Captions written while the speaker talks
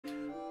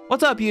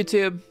What's up,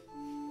 YouTube?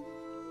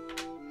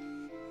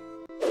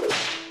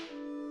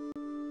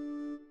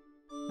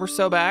 We're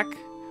so back.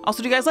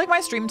 Also, do you guys like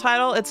my stream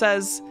title? It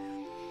says,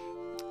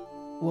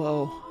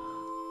 whoa.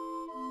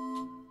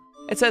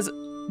 It says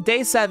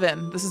day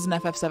 7. This is an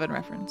FF7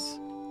 reference.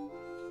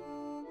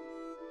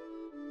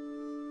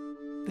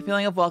 The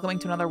feeling of welcoming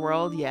to another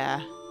world,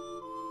 yeah.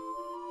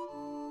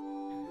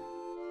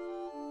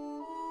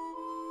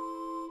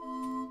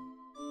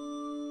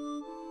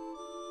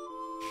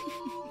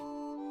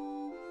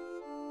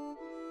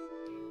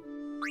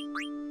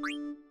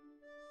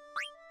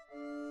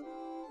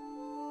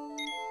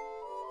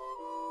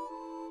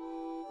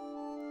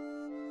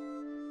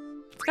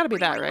 It's gotta be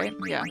that, right?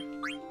 Yeah.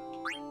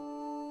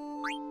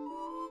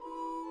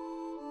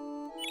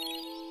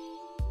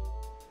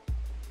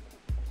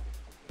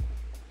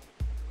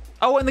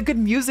 Oh, and the good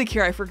music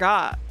here, I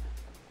forgot.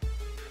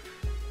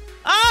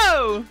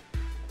 Oh!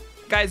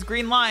 Guys,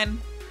 green line.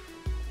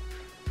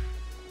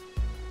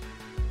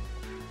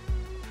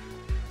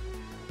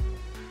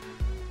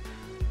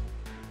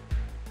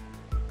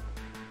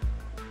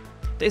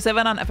 Day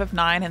 7 on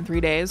FF9 in 3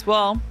 days.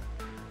 Well,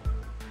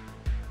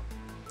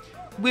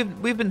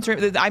 we've been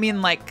streaming. I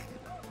mean, like,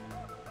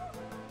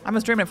 I've been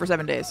streaming it for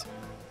 7 days.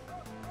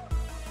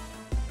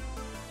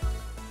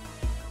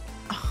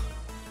 Oh.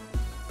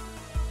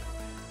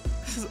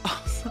 This is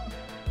awesome.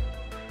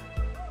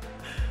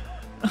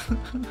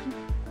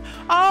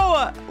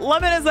 Oh,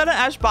 Lemon, is that an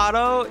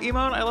Ashbado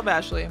emote? I love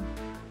Ashley.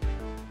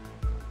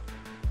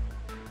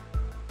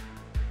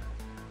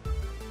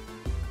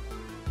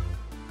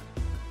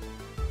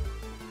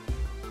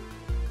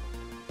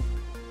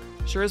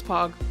 Sure is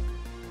Pog.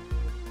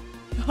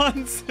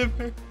 Hans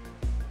Zimmer.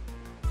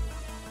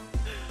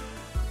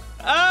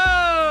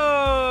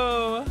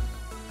 Oh!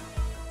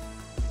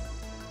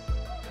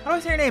 How do I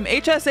say your name?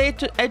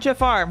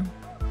 HSHFR.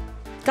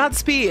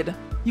 Godspeed.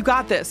 You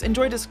got this.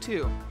 Enjoy disc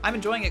 2. I'm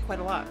enjoying it quite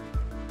a lot.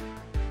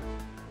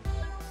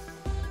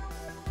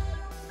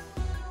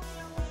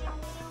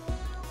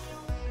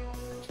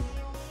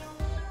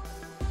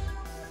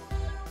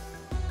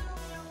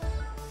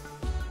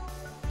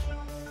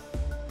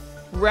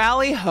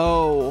 Rally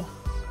ho.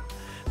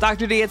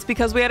 Dr. D, it's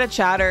because we had a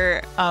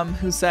chatter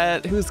who's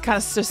kind of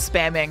just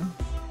spamming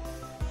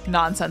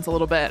nonsense a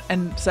little bit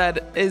and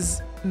said,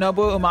 is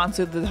Nobuo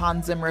Uematsu the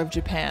Hans Zimmer of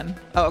Japan?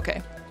 Oh,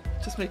 okay.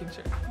 Just making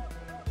sure.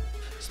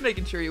 Just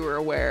making sure you were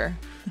aware.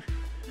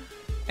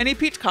 Any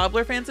Peach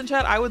Cobbler fans in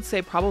chat? I would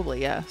say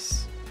probably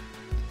yes.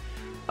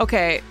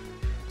 Okay,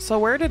 so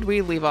where did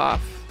we leave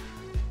off?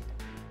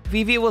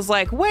 Vivi was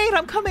like, wait,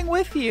 I'm coming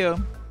with you.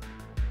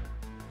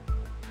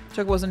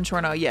 Chuck was in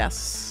Chorno,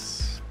 yes.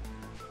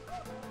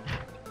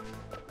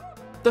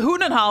 The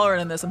hootin' and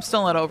hollering in this, I'm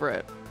still not over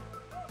it.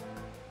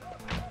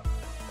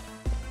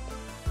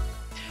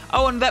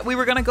 Oh, and that we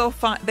were gonna go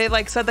find, they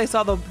like said they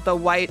saw the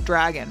white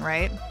dragon,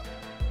 right?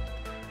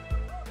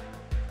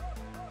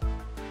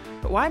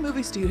 But why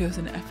movie studios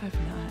in FF9?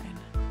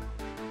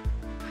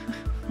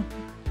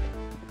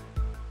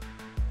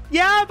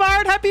 Yeah,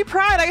 Bard, happy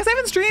Pride. I guess I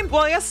haven't streamed,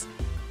 well, I guess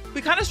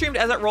we kind of streamed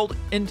as it rolled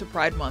into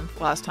Pride Month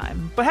last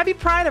time. But happy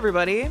Pride,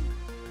 everybody.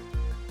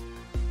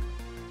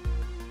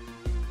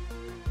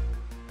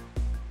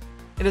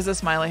 It is a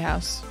smiley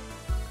house.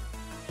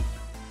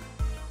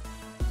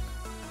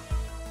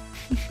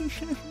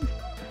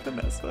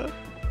 Vanessa.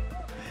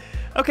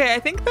 Okay, I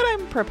think that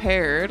I'm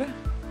prepared.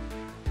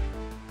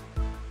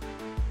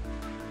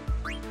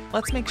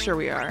 Let's make sure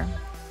we are.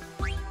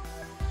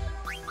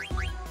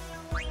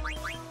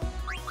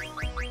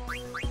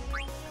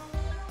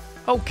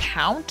 Oh,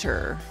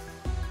 counter.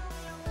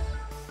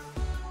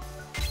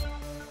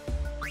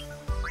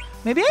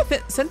 Maybe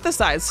I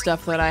synthesized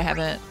stuff that I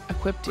haven't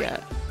equipped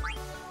yet.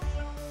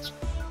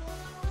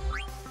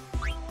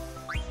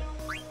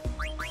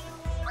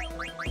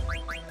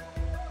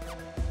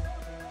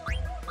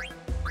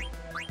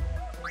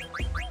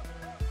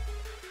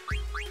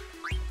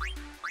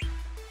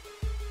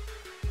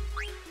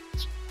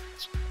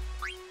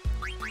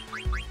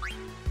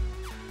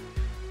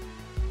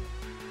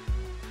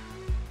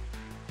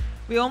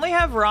 We only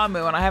have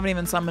Ramu, and I haven't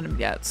even summoned him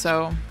yet,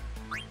 so...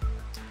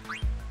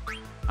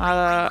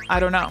 I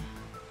don't know.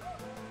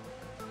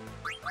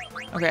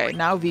 Okay,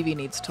 now Vivi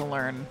needs to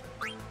learn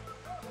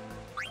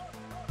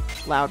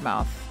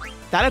Loudmouth.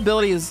 That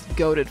ability is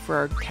goated for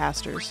our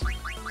casters.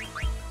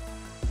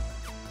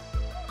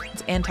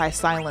 It's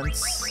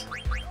anti-silence.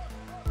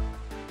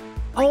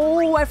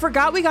 Oh, I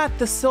forgot we got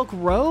the silk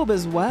robe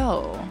as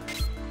well.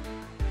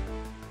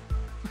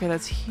 Okay,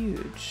 that's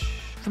huge.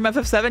 From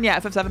FF7? Yeah,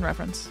 FF7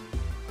 reference.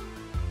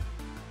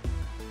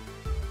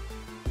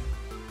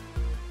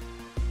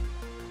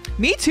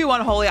 Me too,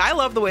 Unholy. I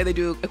love the way they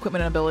do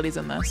equipment and abilities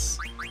in this.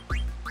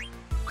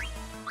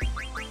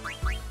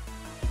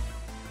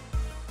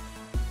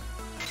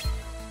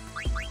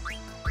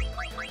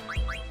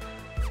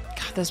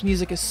 God, this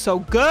music is so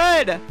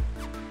good!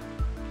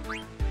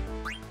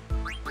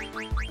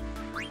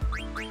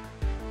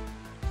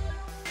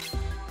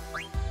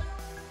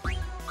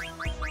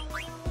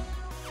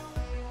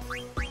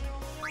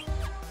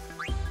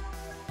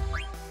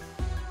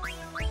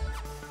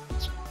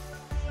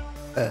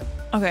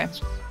 Okay.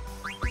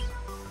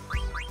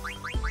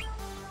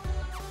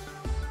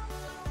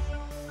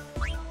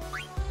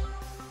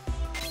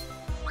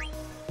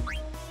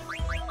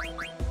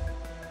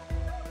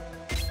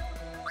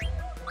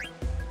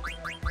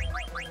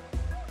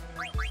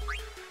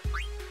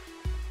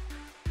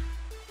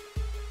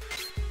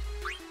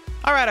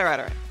 All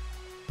right.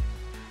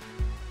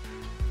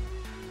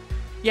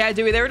 Yeah,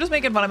 Dewey, they were just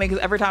making fun of me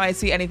because every time I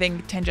see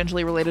anything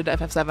tangentially related to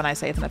FF7, I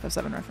say it's an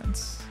FF7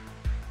 reference.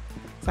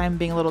 So I'm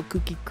being a little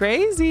kooky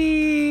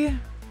crazy.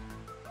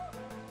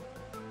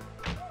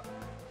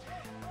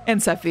 And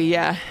Sephi,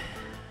 yeah.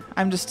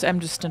 I'm just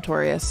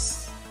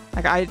notorious.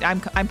 Like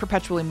I'm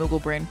perpetually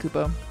Moogle brain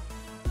Kupo.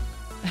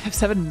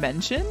 FF7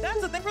 mentioned?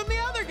 That's the thing from the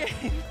other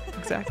game.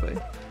 Exactly.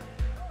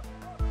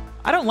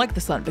 I don't like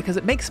the sun because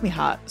it makes me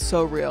hot.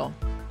 So real.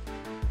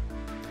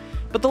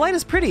 But the light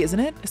is pretty, isn't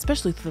it?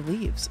 Especially through the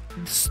leaves.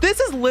 This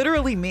is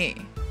literally me.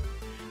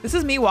 This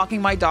is me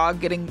walking my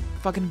dog getting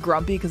fucking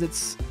grumpy because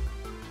it's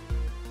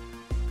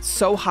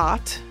so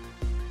hot.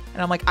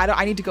 And I'm like,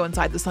 I need to go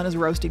inside. The sun is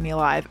roasting me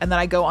alive. And then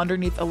I go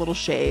underneath a little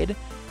shade.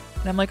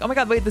 And I'm like, oh my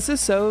God, wait, this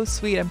is so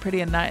sweet and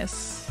pretty and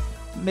nice.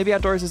 Maybe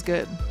outdoors is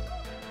good.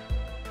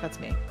 That's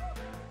me.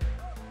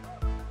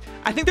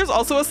 I think there's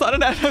also a sun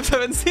in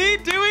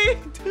FF7C, Dewey.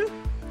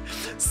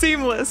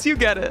 Seamless, you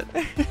get it.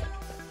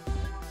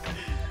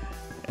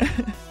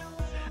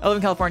 I live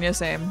in California,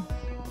 same.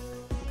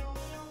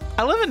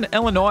 I live in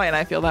Illinois and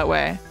I feel that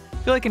way. I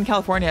feel like in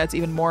California it's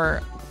even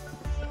more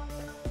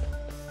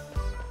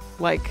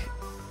like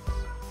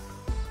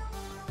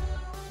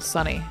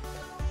sunny,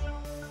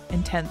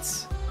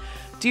 intense.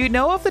 Do you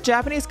know of the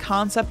Japanese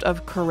concept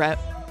of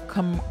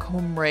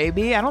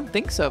komorebi? I don't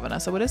think so,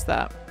 Vanessa. What is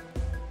that?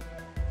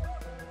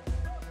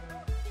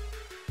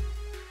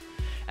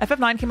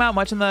 FF9 came out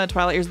much in the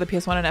twilight years of the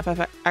PS1, and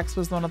FFX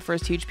was one of the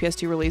first huge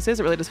PS2 releases.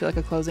 It really does feel like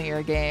a closing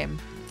era game,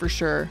 for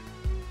sure.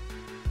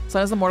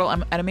 Sun is the mortal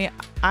enemy.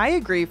 I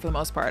agree for the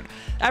most part.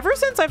 Ever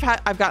since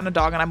I've gotten a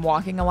dog and I'm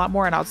walking a lot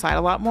more and outside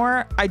a lot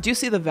more, I do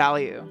see the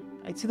value.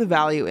 I see the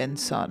value in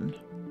sun.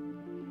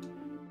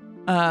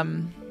 But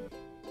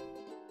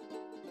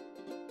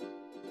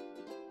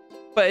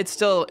it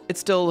still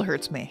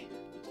hurts me.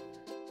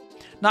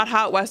 Not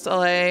hot West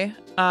LA.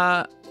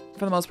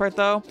 For the most part,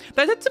 though.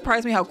 That did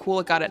surprise me how cool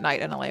it got at night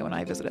in LA when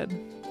I visited.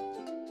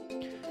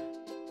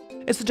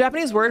 It's the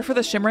Japanese word for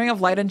the shimmering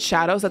of light and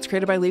shadows that's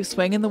created by leaves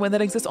swaying in the wind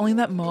that exists only in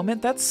that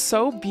moment. That's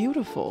so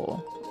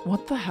beautiful.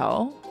 What the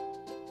hell?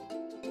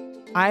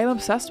 I am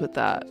obsessed with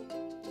that.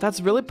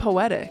 That's really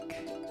poetic.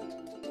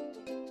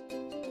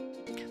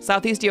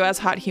 Southeast US,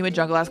 hot, humid,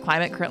 jungle-ass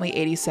climate. Currently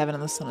 87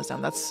 and the sun is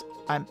down. That's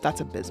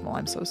abysmal.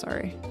 I'm so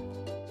sorry.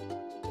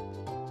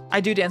 I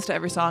do dance to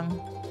every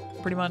song,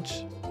 pretty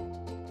much.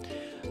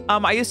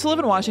 I used to live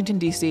in Washington,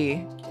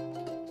 D.C.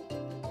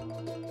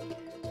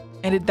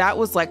 And that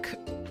was like,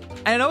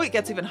 I know it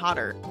gets even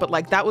hotter, but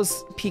like that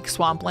was peak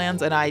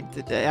swamplands and I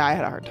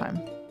had a hard time.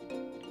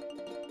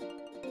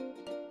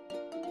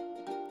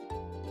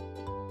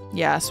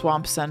 Yeah,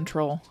 Swamp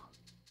Central.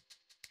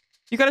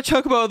 You got a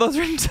chocobo. Those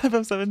are in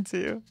FF7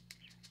 too.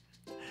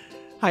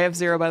 Hi,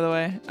 F-Zero, by the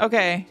way.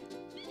 Okay.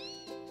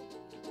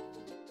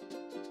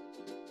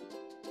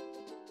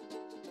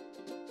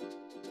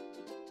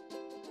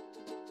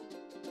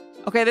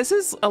 Okay, this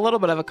is a little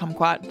bit of a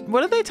kumquat.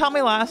 What did they tell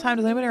me last time?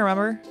 Does anybody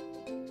remember?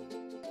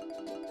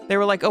 They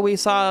were like, oh, we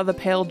saw the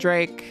pale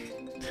drake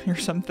or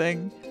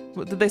something.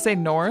 What, did they say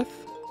north?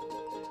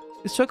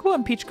 Is Chocobo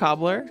and Peach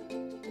Cobbler?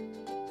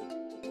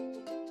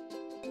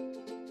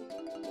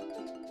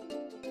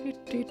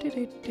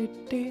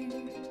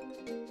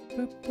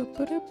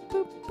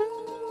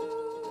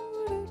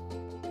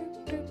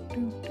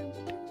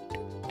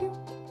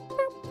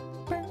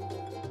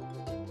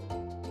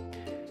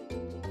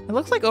 It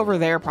looks like over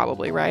there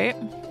probably, right?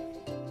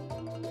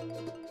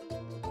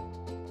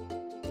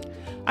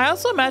 I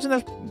also imagine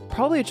there's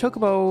probably a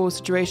chocobo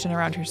situation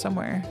around here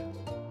somewhere.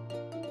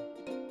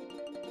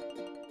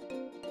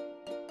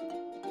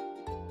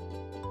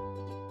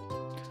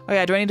 Oh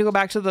yeah, do I need to go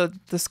back to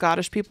the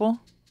Scottish people?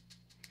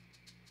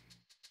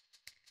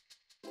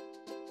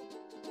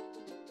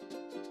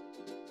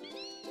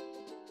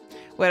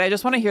 Wait, I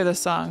just want to hear this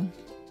song.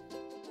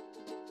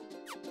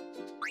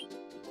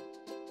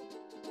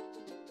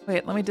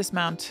 Wait, let me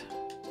dismount.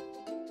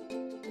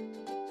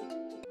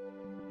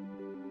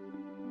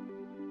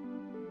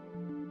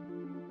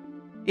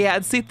 Yeah,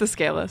 it's Seat the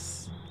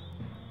Scaleless.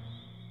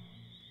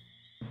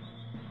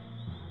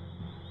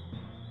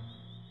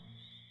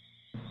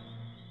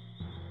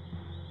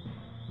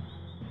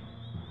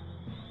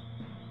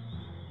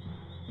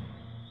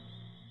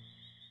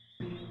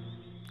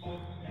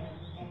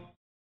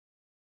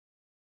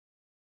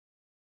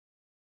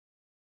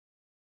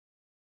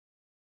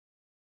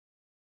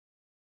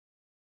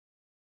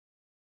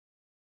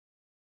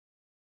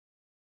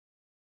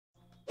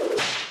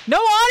 No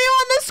audio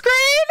on the screen?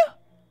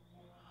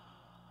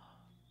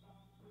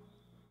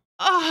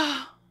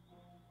 Ah.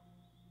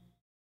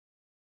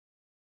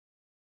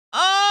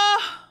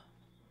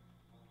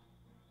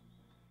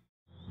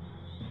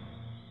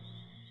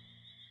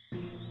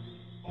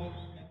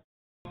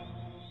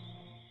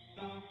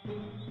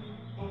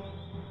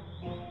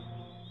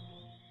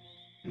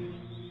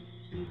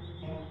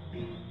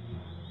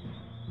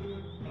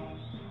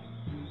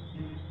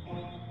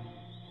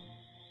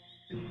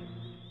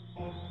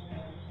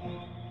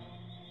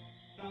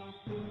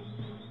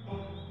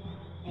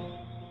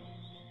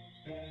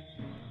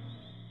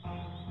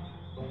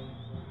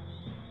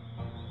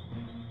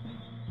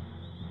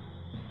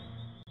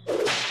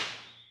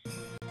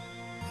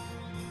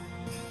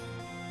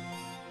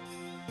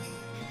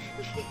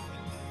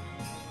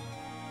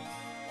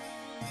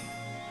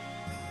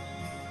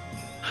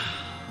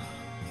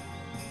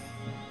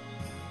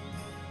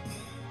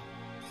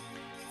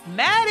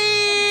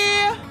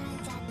 Maddie!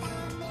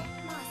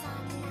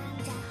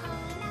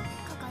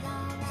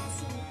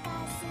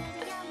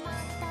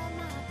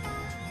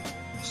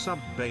 Sub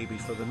baby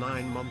for the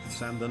 9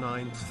 months and the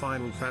 9th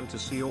Final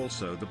Fantasy,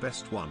 also the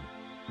best one.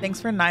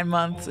 Thanks for 9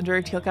 months. Enjoy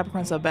your Teal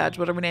Capricorn sub badge.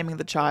 What are we naming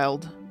the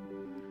child?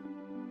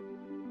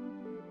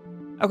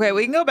 Okay,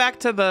 we can go back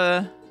to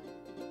the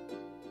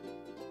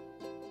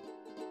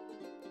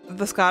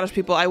Scottish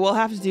people. I will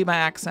have to do my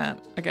accent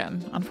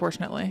again,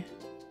 unfortunately.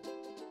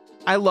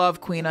 I love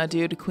Queena,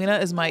 dude.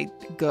 Queena is my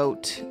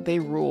goat. They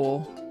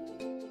rule.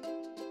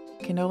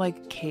 Okay, no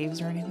like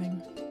caves or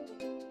anything.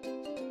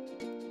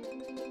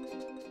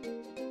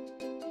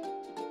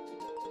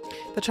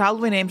 The child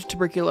will be named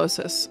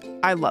Tuberculosis.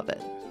 I love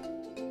it.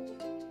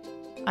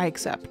 I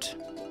accept.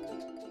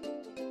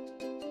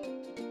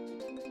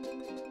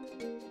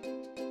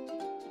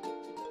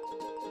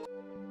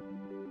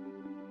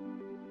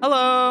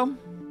 Hello.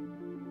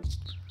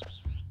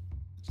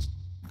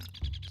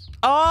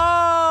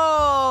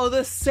 Oh,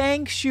 the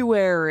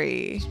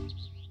sanctuary.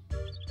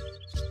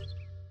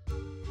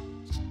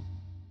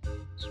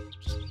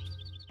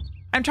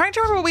 I'm trying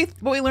to remember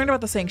what we learned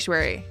about the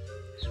sanctuary.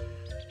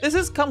 This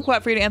is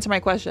kumquat for you to answer my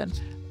question.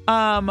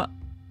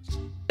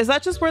 Is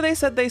that just where they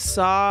said they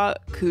saw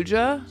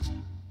Kuja?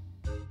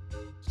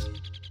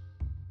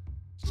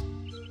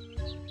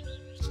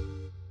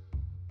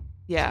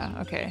 Yeah,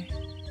 okay.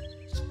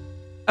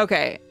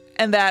 Okay,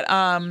 and that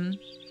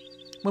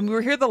when we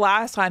were here the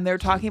last time, they were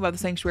talking about the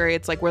sanctuary.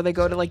 It's like where they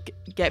go to like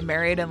get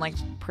married and like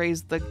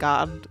praise the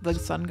god, the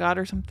sun god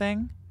or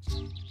something.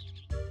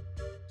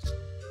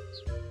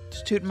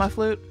 Just tooting my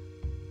flute.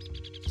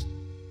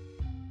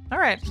 All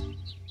right.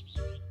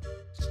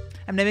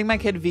 I'm naming my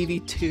kid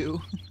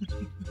VV2.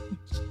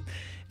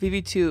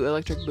 VV2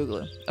 Electric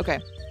Boogaloo. Okay.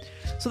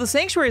 So the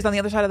sanctuary is on the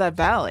other side of that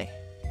valley.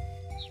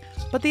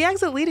 But the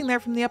exit leading there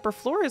from the upper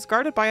floor is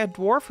guarded by a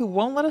dwarf who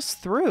won't let us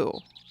through.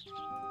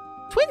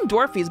 Twin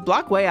dwarfies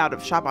block way out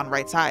of shop on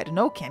right side.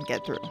 No can't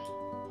get through.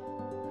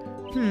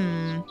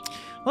 Well,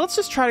 let's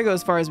just try to go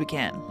as far as we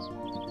can.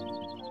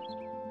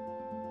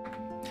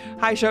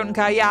 Hi,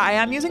 Shotenkai. Yeah, I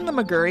am using the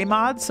Maguri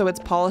mod, so it's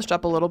polished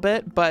up a little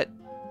bit, but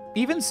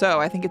even so,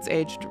 I think it's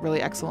aged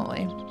really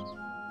excellently.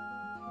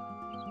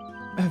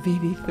 A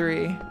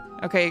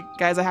VV3. Okay,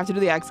 guys, I have to do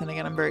the accent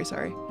again. I'm very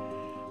sorry.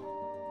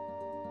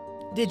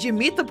 Did you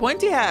meet the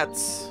pointy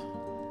hats?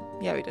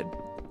 Yeah, we did.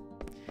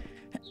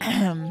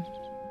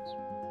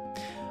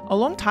 A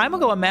long time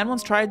ago, a man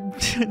once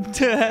tried to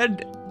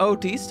head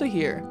Otista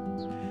here,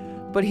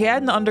 but he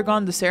hadn't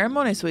undergone the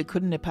ceremony, so he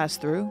couldn't pass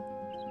through.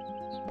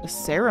 The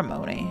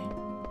ceremony?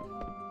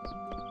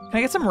 Can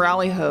I get some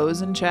rally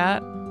hoes in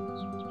chat?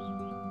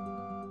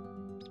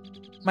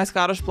 My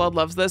Scottish blood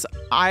loves this.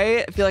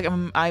 I feel like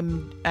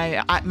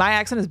my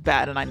accent is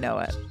bad and I know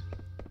it.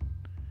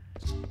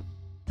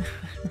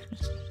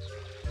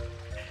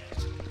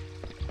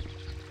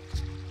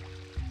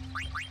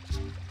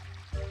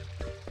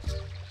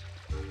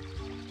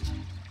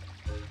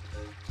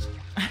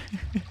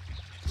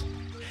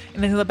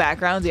 And into the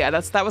backgrounds, yeah,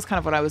 that was kind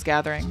of what I was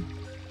gathering.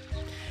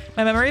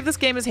 My memory of this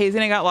game is hazy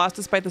and I got lost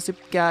despite the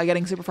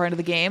getting super far into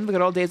the game. The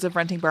good old days of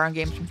renting borrowing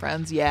games from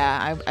friends.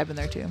 Yeah, I've been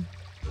there too.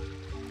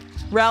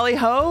 Rally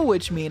ho,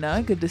 Witch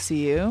Mina. Good to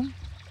see you.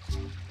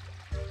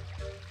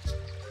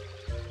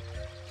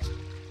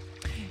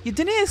 You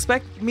didn't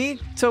expect me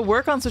to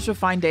work on such a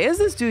fine day as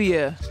this, do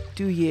you?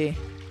 Do ye?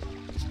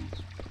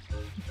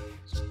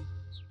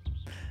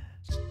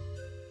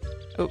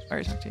 Oh, I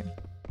already talked to you.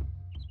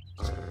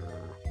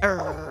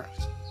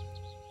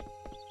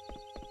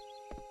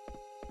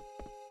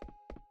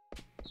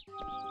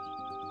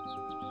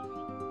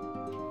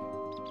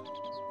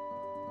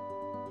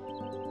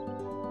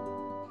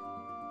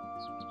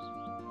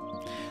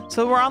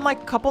 So we're on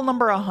like couple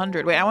number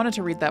 100. Wait, I wanted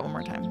to read that one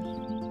more time.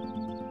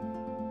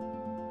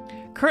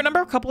 Current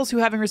number of couples who,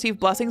 having received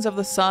blessings of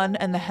the sun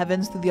and the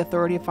heavens through the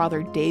authority of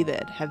Father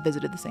David, have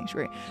visited the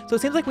sanctuary. So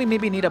it seems like we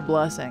maybe need a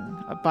blessing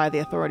by the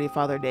authority of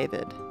Father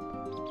David.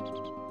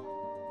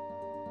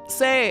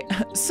 Say,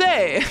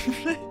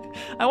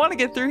 I want to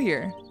get through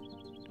here.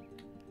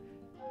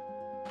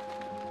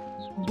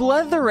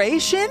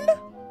 Bletheration?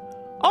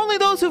 Only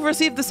those who've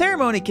received the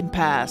ceremony can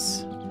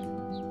pass.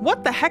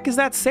 What the heck is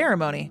that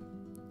ceremony?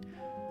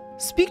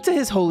 Speak to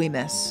His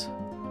Holiness.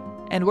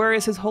 And where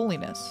is His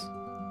Holiness?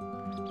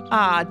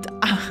 I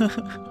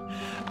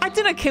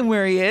didn't ken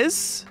where he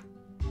is.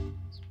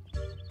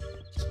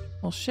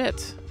 Well,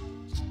 shit.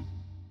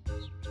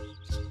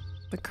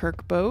 The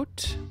Kirk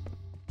boat.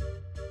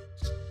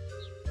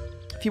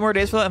 A few more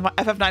days for the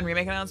FF9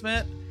 remake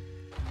announcement.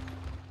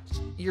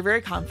 You're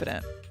very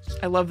confident.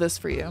 I love this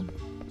for you.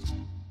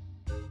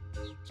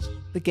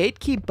 The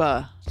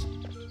Gatekeeper.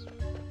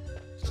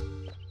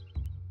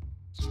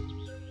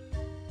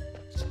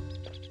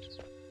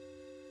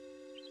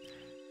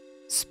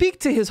 Speak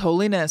to His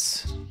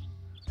Holiness.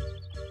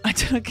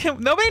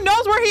 Nobody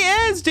knows where he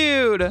is,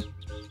 dude.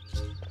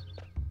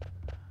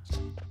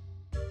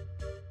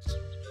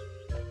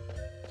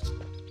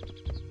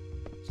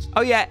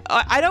 Oh yeah,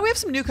 I know we have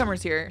some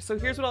newcomers here. So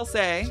here's what I'll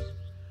say.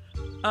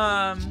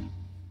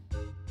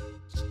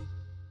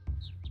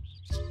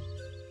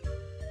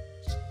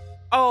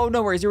 Oh,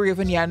 no worries. You were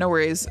given, yeah, no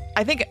worries.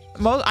 I think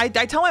I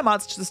tell my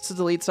mods just to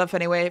delete stuff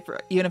anyway,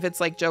 even if it's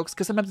like jokes,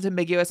 because sometimes it's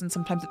ambiguous and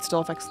sometimes it still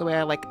affects the way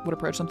I like would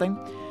approach something.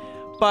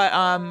 But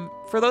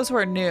for those who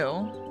are new,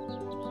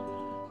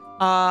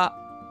 I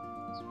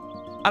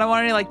don't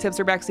want any like tips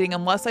or backseating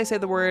unless I say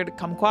the word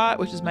kumquat,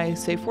 which is my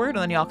safe word, and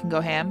then y'all can go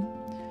ham.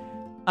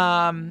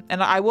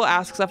 And I will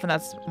ask stuff, and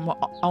that's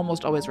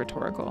almost always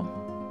rhetorical.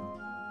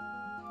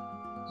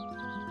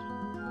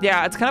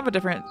 Yeah, it's kind of a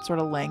different sort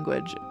of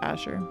language,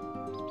 Asher.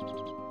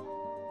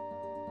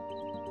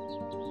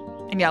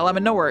 And yeah,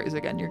 Lemon, no worries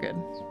again. You're good.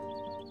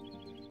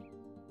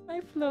 Hi,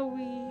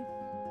 Chloe.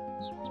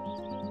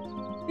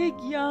 Big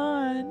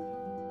yawn.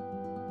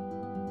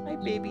 My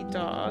baby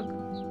dog.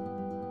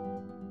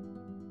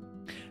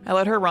 I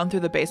let her run through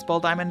the baseball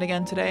diamond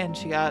again today, and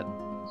she got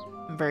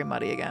very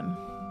muddy again.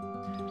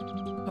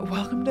 But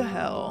welcome to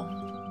hell.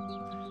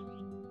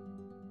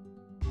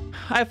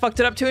 I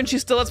fucked it up too, and she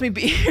still lets me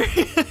be here.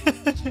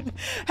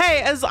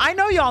 Hey, as I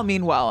know y'all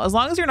mean well, as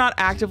long as you're not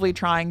actively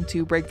trying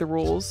to break the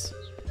rules.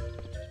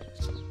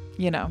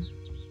 You know,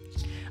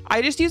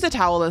 I just used a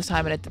towel this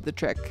time and it did the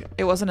trick.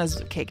 It wasn't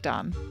as caked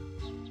on.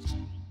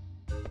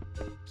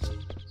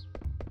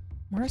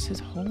 Where's His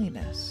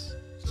Holiness?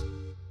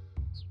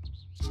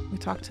 We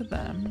talked to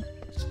them.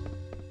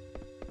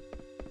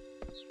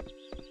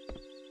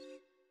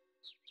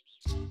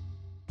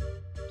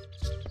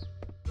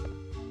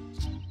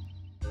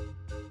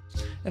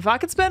 If I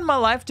could spend my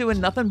life doing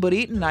nothing but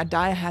eating, I'd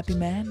die a happy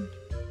man.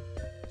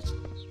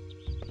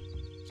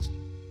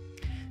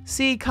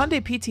 See,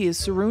 Conde Piti is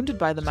surrounded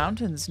by the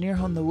mountains, near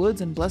home the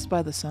woods, and blessed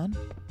by the sun.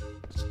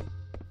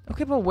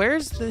 Okay, but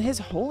where's His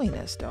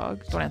Holiness,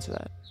 dog? Don't answer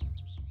that.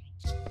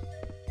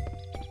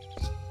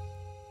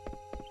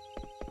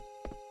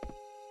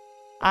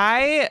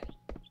 I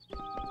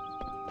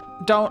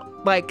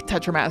don't like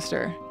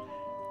Tetramaster.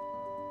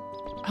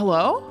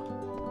 Hello?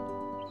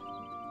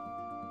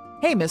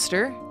 Hey,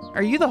 mister.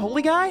 Are you the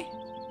holy guy?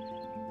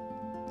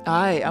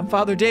 Aye, I'm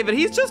Father David.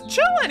 He's just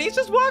chilling. He's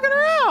just walking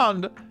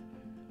around.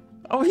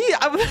 Oh,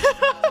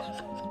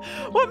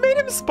 what made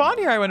him spawn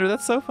here, I wonder?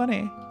 That's so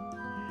funny.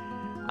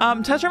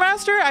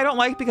 Tetramaster, I don't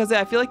like because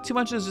I feel like too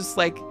much is just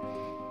like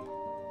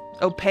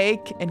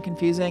opaque and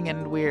confusing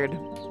and weird.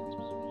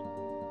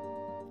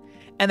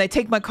 And they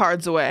take my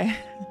cards away.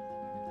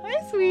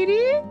 Hi,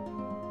 sweetie.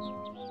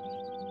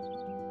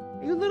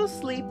 Are you a little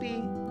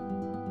sleepy?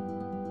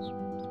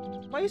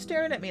 Why are you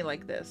staring at me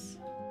like this?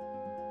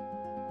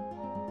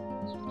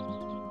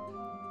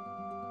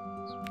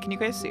 Can you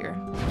guys see her?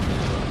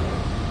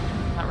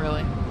 Not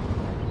really.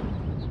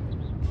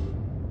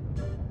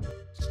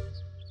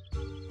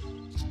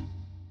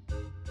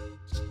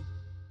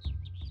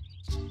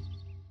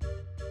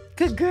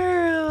 Good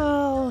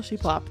girl! She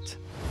plopped.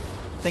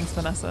 Thanks,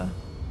 Vanessa.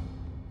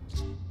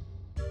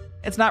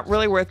 It's not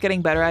really worth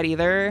getting better at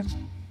either.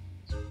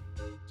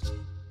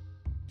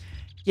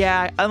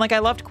 Yeah, and like I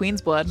loved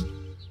Queen's Blood.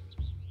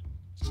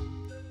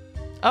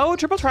 Oh,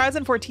 triple tries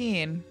in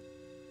 14.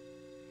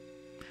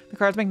 The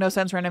cards make no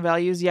sense, random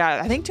values.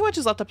 Yeah, I think too much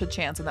is left up to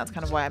chance, and that's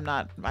kind of why I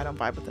don't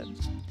vibe with it.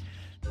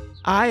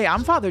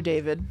 I'm Father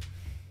David.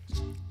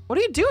 What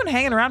are you doing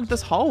hanging around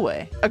this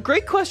hallway? A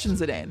great question,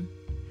 Zidane.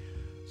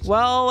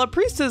 Well, a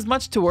priest has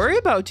much to worry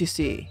about, you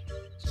see.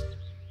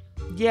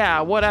 Yeah,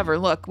 whatever.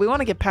 Look, we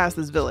want to get past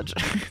this village,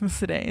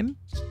 Zidane.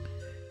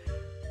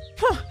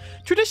 Huh.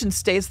 Tradition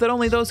states that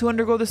only those who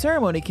undergo the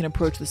ceremony can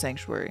approach the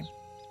sanctuary.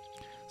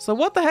 So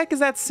what the heck is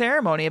that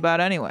ceremony about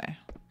anyway?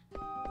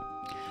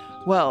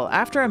 Well,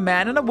 after a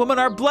man and a woman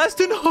are blessed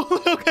in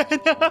holy... Okay.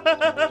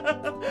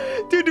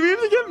 Dude, do we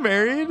have to get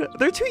married?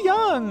 They're too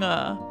young.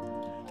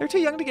 They're too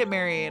young to get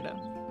married.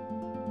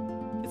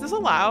 Is this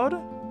allowed?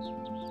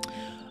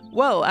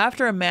 Well,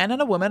 after a man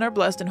and a woman are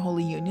blessed in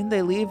holy union,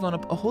 they leave on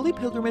a holy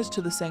pilgrimage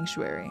to the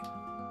sanctuary.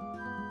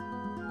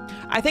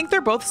 I think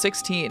they're both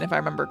 16, if I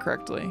remember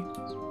correctly.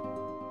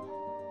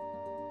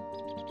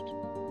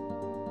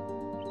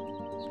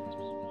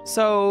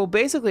 So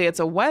basically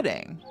it's a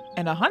wedding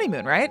and a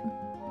honeymoon, right?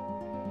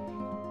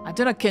 I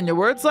dinna ken your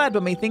words, lad,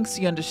 but methinks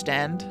you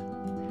understand.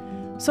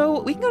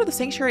 So we can go to the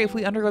sanctuary if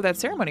we undergo that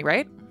ceremony,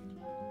 right?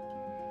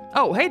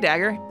 Oh, hey,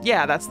 Dagger.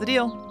 Yeah, that's the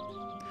deal.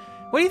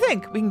 What do you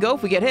think? We can go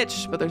if we get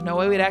hitched, but there's no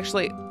way we'd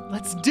actually...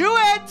 Let's do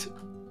it!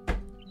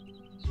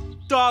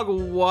 Dog,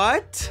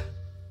 what?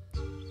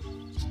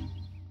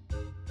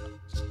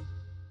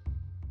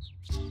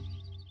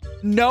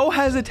 No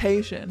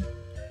hesitation.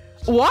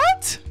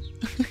 What?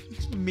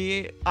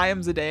 Me, I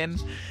am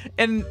Zidane.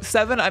 In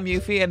 7, I'm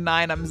Yuffie. In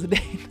 9, I'm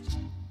Zidane.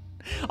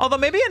 Although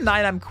maybe in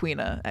 9, I'm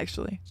Queena,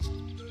 actually.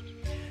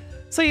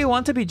 So you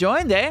want to be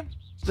joined, eh?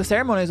 The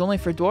ceremony is only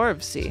for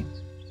dwarves, see?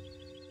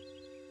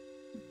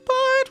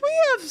 But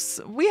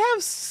we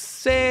have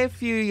say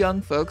few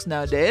young folks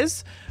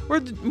nowadays. We're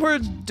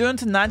doing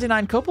to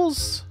 99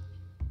 couples.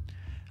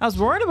 I was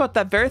worried about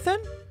that very thing.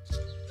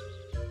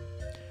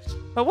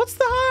 But what's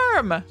the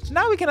harm?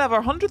 Now we can have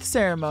our 100th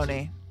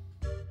ceremony.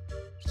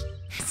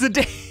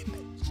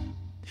 Zidane.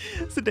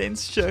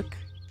 Zidane's shook.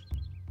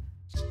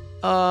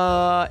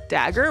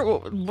 Dagger?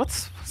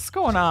 What's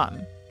going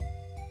on?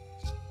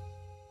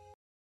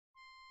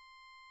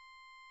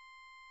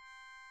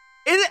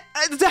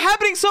 It's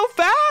happening so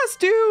fast,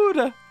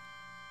 dude!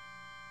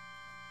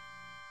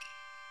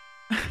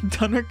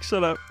 Dunrick,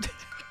 shut up.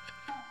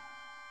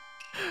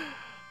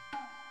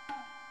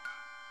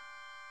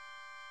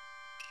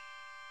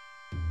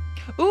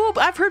 Ooh,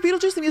 I've heard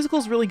Beetlejuice the musical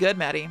is really good,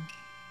 Maddie.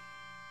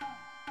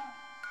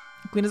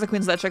 Queen is a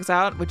Queens, that checks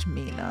out. Which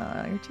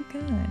Mina, you're too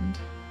kind.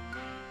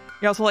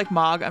 You're also like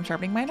Mog, I'm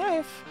sharpening my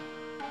knife.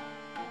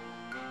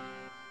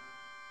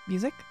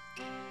 Music?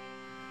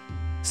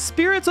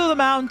 Spirits of the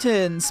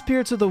mountain,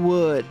 spirits of the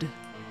wood.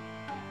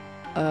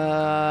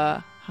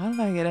 How did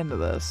I get into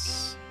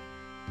this?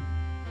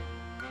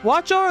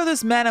 Watch over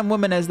this man and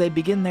woman as they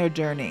begin their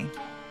journey.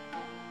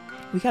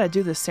 We gotta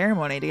do this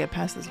ceremony to get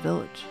past this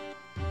village.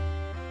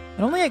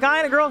 And only a guy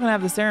and a girl can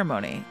have the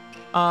ceremony.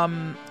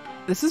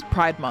 This is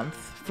Pride Month,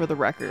 for the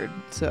record,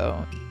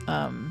 so,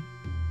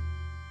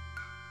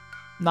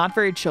 not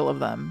very chill of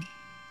them.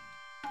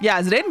 Yeah,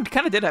 Zidane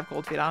kind of did have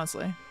cold feet,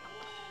 honestly.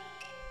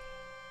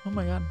 Oh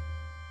my god.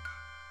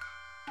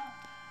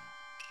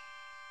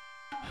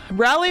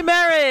 Rally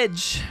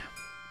marriage!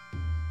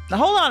 Now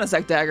hold on a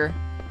sec, Dagger.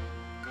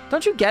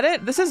 Don't you get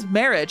it? This is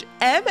marriage.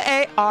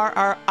 M-A-R-R-I-A-G-E.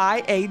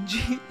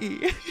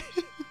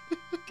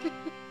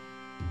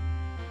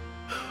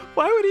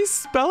 Why would he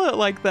spell it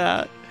like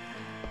that?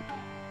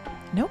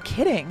 No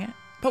kidding.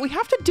 But we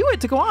have to do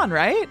it to go on,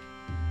 right?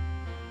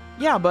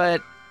 Yeah,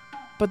 but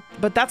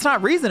that's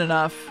not reason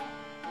enough.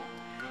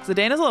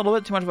 Zidane is a little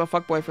bit too much of a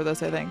fuckboy for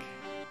this, I think.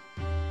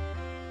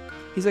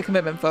 He's a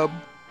commitment phobe.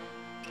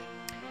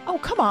 Oh,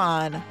 come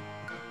on.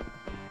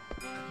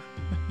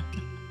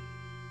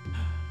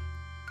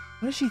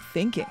 What is she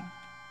thinking?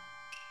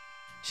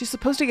 She's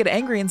supposed to get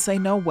angry and say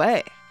no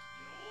way.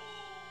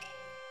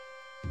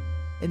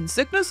 In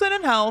sickness and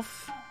in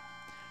health.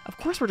 Of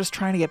course we're just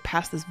trying to get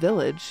past this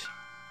village.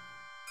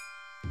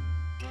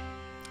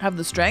 Have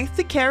the strength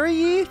to carry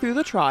ye through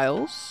the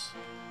trials.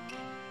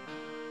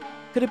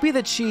 Could it be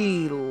that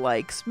she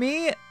likes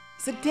me?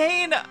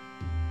 Zidane,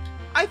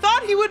 I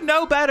thought he would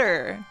know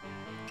better.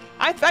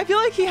 I feel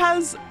like he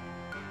has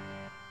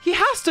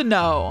to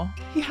know.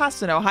 He has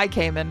to know. Hi,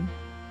 Cayman.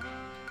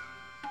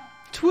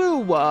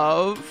 True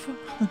love.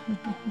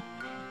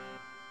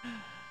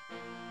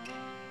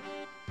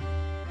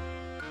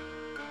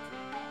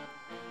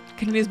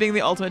 He's being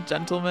the ultimate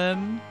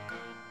gentleman.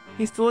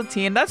 He's still a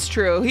teen. That's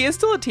true. He is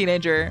still a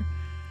teenager.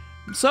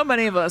 So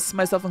many of us,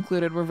 myself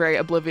included, were very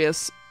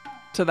oblivious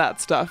to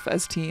that stuff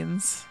as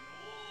teens.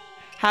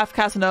 Half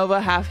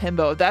Casanova, half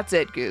himbo. That's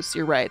it, Goose.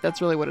 You're right.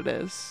 That's really what it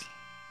is.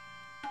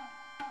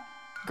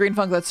 Green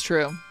Funk, that's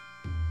true.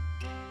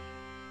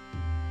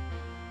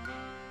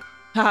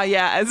 Ah,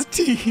 yeah, as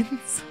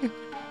teens.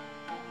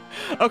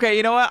 Okay,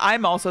 you know what?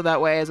 I'm also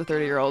that way as a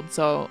 30-year-old,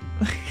 so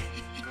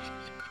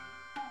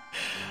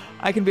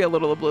I can be a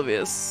little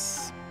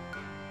oblivious.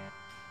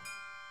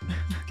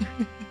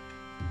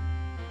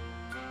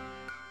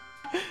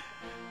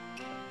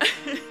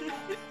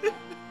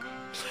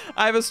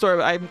 I have a story,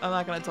 but I'm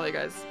not going to tell you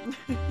guys.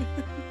 I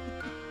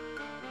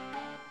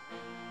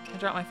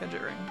dropped my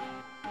fidget ring.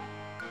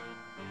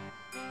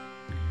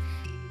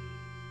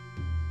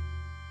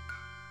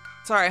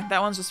 Sorry,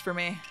 that one's just for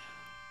me.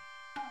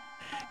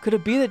 Could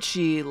it be that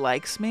she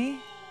likes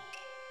me?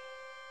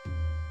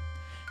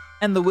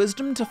 And the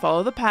wisdom to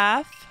follow the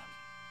path?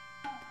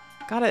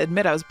 Gotta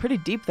admit, I was pretty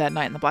deep that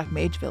night in the Black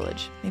Mage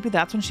Village. Maybe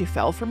that's when she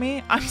fell for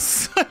me? I'm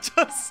such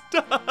a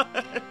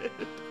stud.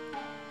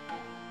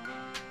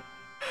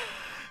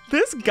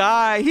 This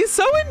guy, he's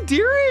so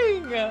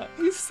endearing.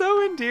 He's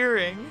so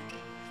endearing.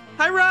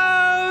 Hi,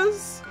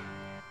 Rose.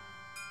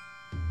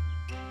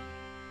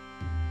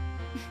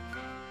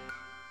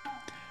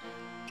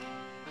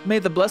 May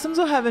the blessings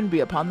of heaven be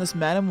upon this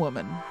man and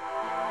woman.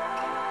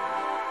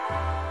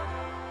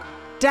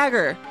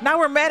 Dagger, now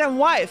we're man and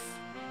wife.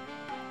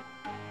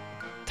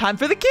 Time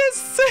for the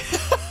kiss.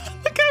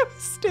 Look how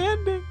he's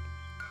standing.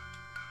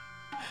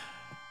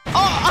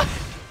 Oh!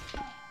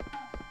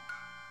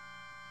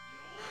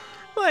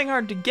 Playing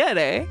hard to get,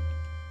 eh?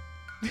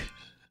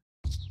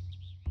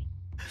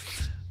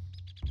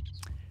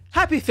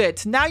 Happy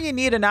Fit, now you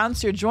need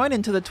announce your join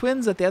into the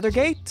twins at the other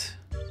gate.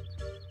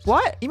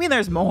 What? You mean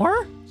there's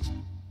more?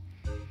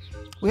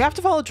 We have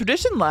to follow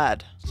tradition,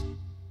 lad.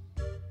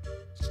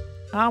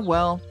 Ah,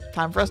 well,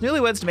 time for us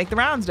newlyweds to make the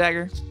rounds,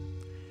 Dagger.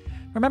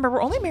 Remember,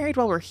 we're only married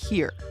while we're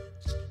here.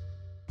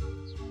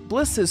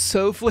 Bliss is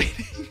so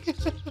fleeting.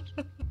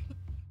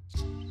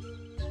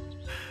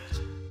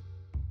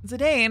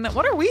 Zidane,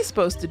 what are we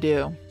supposed to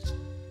do?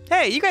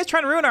 Hey, you guys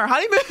trying to ruin our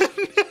honeymoon?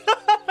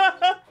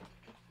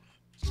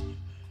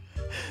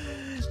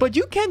 But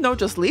you can don't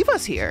just leave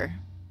us here.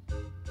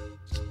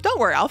 Don't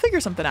worry, I'll figure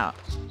something out.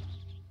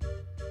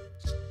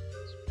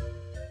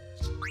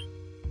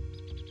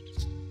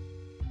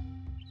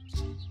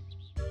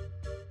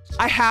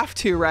 I have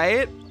to,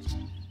 right?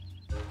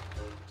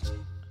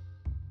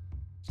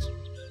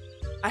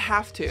 I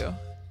have to.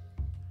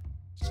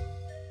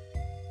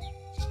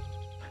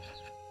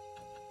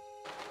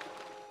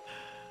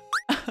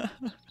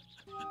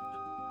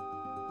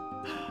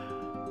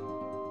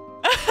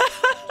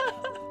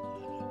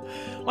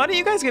 Why don't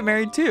you guys get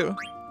married too?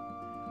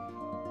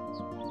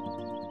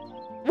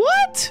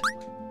 What?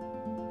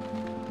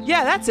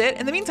 Yeah, that's it.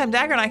 In the meantime,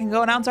 Dagger and I can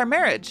go announce our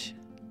marriage.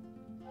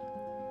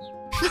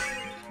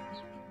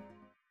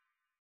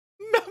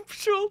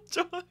 Nuptial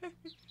joy.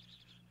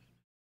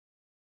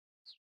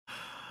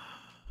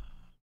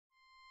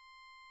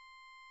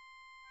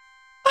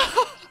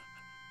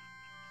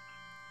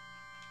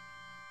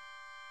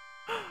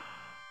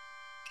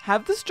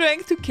 Have the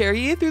strength to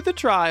carry you through the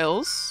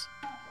trials.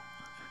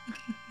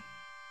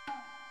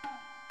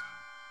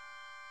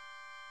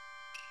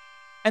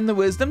 And the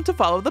wisdom to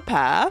follow the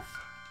path.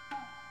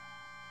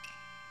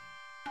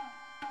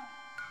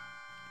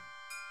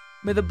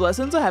 May the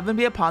blessings of heaven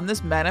be upon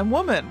this man and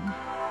woman.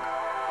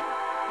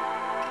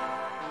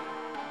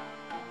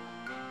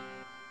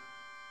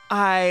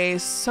 I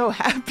so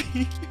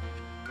happy.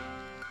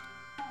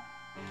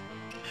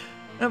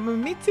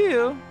 Me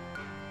too.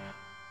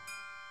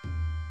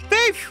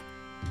 Thief!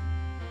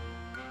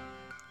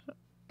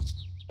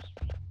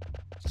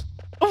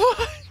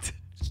 What?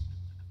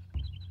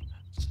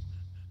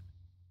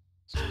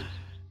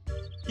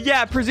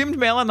 Yeah, presumed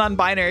male and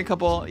non-binary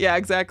couple. Yeah,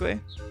 exactly.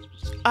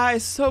 I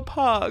so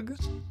pog.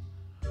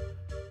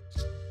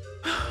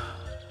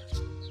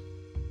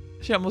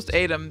 She almost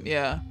ate him,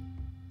 yeah.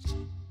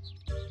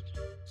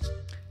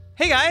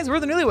 Hey guys, we're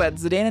the newlyweds,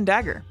 Zidane and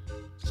Dagger.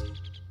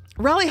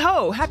 Rally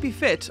ho, happy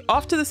fit.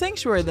 Off to the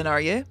sanctuary then,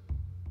 are you?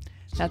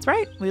 That's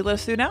right. Will you let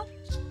us through now?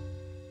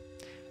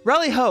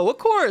 Rally ho, of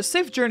course.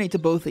 Safe journey to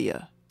both of you.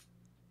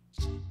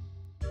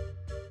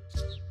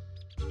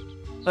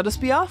 Let us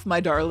be off, my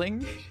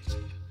darling.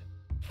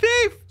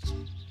 Thief!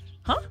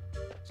 Huh?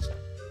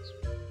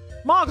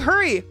 Mog,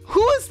 hurry!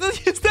 Who is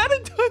this? Is that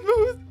a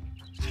Dunmoose?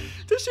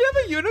 Does she have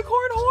a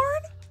unicorn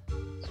horn?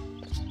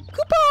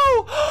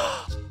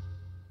 Kupo!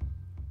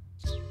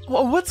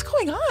 What's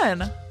going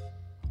on?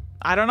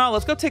 I don't know.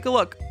 Let's go take a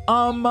look.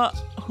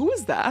 Who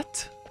is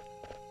that?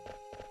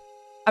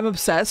 I'm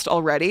obsessed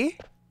already.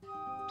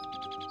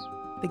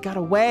 They got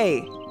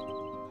away.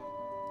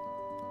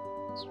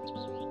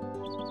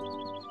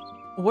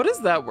 What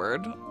is that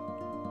word?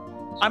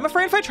 I'm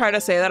afraid if I try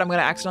to say that, I'm going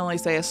to accidentally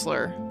say a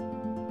slur.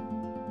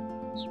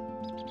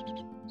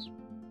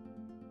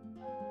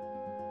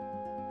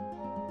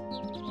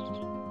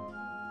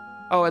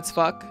 Oh, it's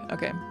fuck?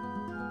 Okay.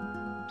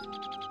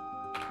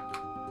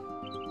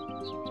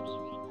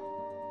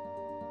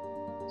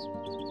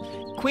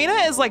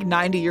 Quina is like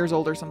 90 years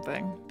old or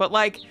something, but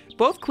like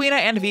both Quina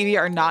and Vivi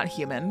are not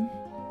human.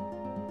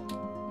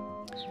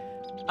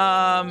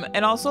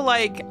 And also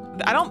like,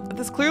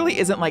 this clearly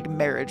isn't like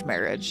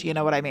marriage, you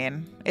know what I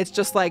mean? It's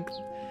just like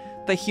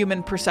the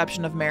human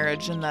perception of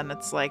marriage, and then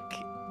it's like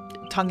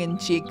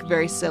tongue-in-cheek,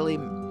 very silly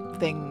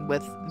thing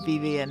with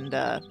Vivi and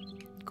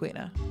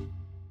Quina.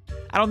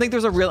 I don't think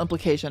there's a real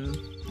implication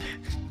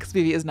because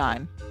Vivi is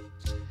 9.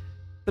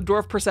 The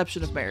dwarf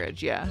perception of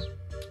marriage, yeah.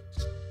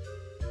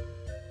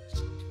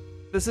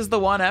 This is the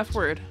one F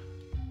word.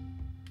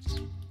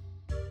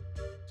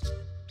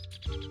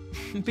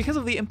 Because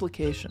of the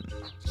implication.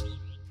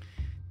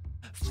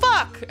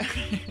 Fuck!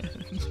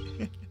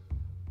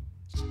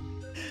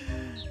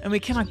 And we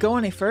cannot go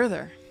any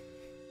further.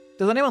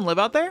 Does anyone live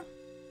out there?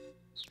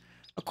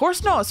 Of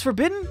course no, it's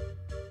forbidden.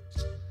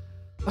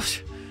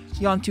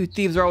 Yon two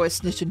thieves are always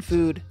snitching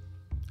food.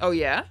 Oh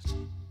yeah?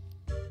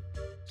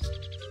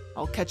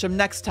 I'll catch them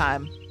next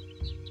time.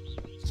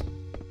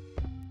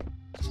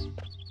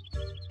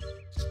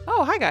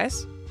 Oh, hi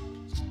guys.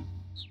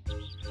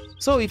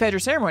 So you've had your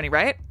ceremony,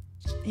 right?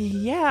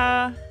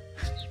 Yeah.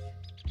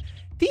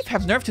 Thief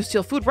have nerve to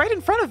steal food right in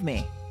front of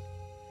me.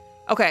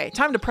 Okay,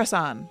 time to press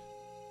on.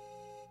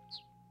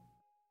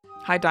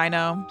 Hi,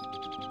 Dino.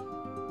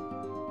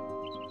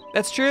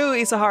 That's true,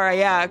 Isahara.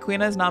 Yeah,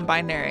 Quina is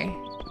non-binary.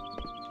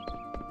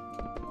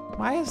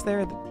 Why is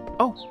there...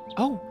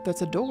 Oh,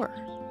 that's a door.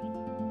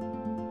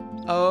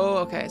 Oh,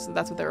 okay, so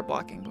that's what they were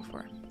blocking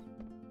before.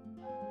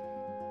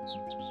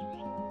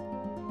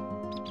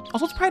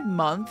 Also, it's Pride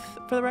Month,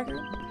 for the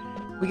record.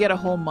 We get a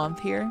whole month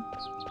here.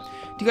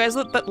 Do you guys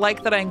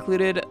like that I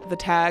included the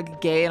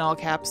tag gay in all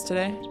caps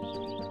today?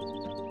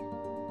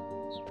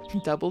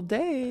 Double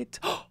date.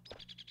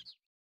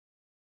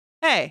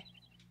 Hey.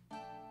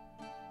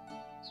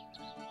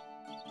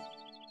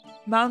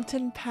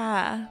 Mountain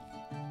path.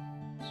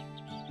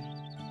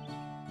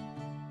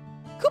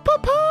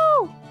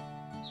 Kupo-po!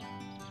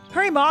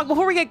 Hurry, Mog,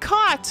 before we get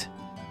caught!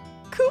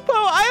 Kupo,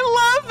 I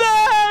love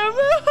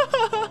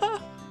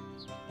them!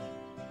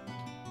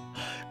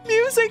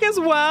 Music as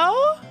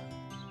well?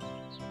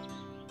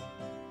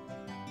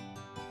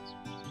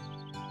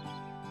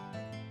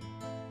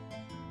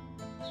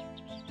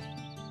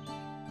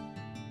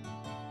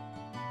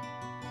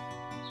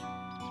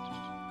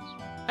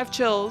 I have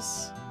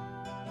chills.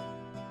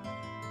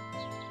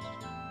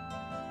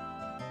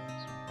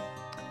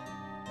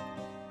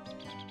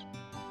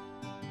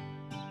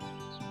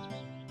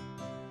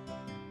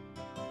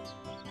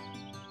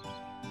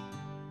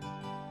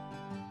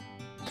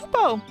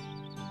 Kupo!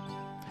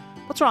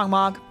 What's wrong,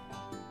 Mog?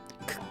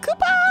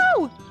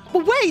 Kupo!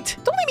 Well, wait!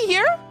 Don't leave me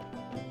here!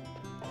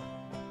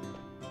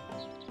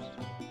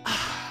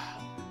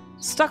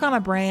 Stuck on a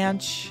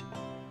branch.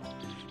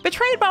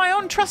 Betrayed by my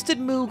own trusted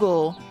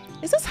Moogle.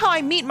 Is this how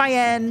I meet my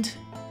end?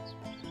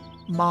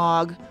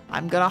 Mog,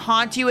 I'm gonna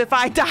haunt you if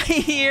I die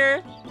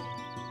here.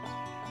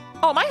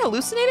 Oh, am I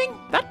hallucinating?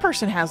 That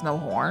person has no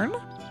horn.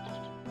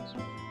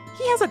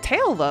 He has a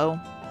tail, though.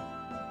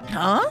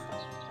 Huh?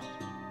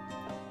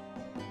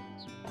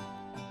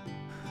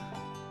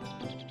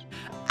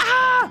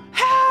 Ah!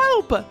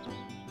 Help!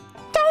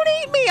 Don't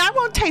eat me! I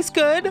won't taste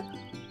good.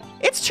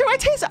 It's true, I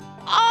taste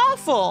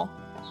awful.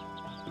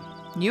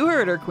 You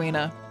heard her,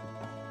 Queena.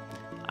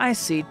 I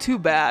see, too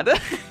bad.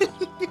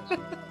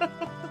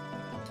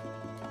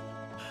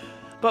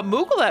 But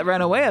Moogle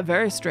ran away a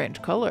very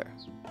strange color.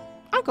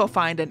 I'll go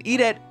find and eat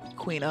it,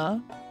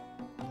 Queena.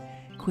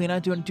 Queena,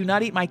 do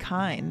not eat my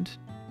kind.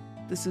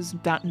 This is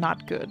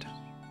not good.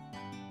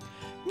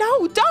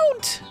 No,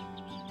 don't!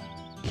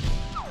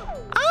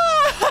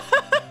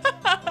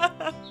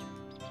 Ah!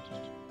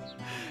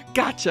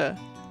 Gotcha.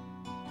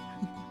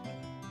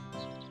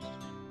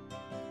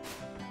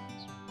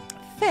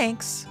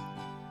 Thanks.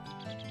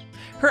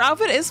 Her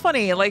outfit is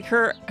funny. Like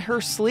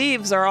her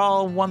sleeves are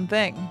all one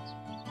thing.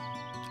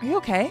 Are you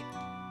okay?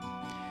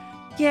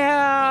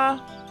 Yeah.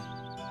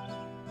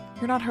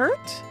 You're not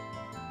hurt?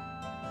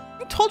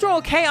 I told you I'm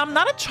okay. I'm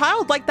not a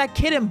child like that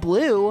kid in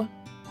blue.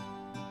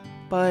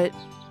 But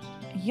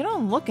you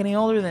don't look any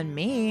older than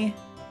me.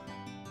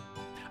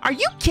 Are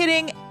you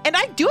kidding? And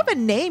I do have a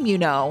name, you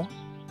know.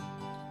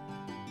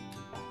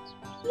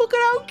 Look at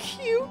how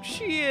cute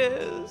she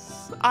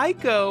is.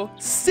 Aiko,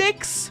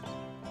 6.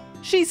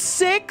 She's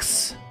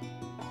 6.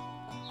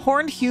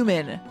 Horned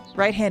human,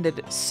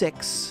 right-handed,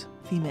 6,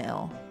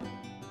 female.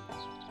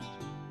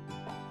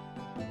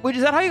 Which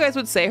is that how you guys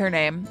would say her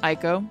name,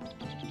 Aiko?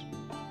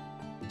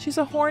 She's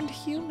a horned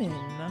human,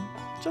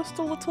 just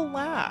a little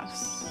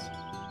lass.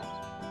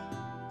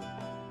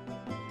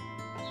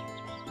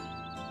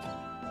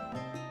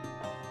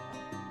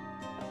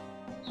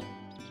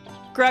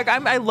 Greg,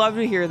 I love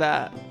to hear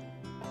that.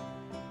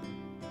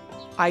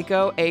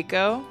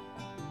 Aiko.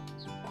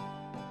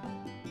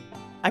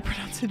 I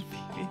pronounce it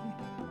Vivi.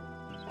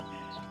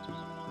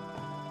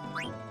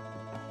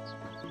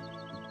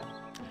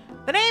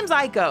 The name's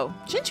Aiko.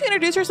 Shouldn't you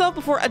introduce yourself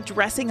before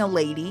addressing a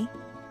lady?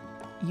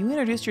 You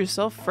introduced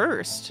yourself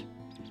first.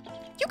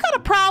 You got a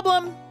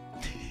problem?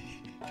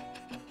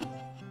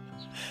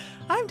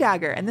 I'm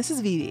Dagger, and this is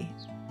Vivi.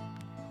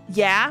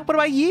 Yeah? What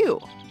about you?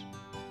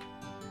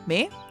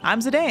 Me?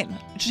 I'm Zidane.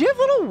 Does she have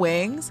little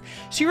wings?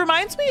 She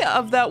reminds me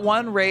of that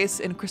one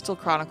race in Crystal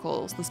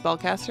Chronicles, the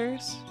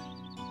Spellcasters.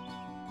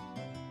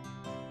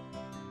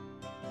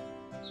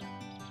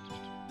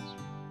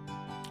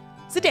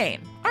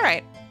 Zidane. All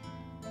right.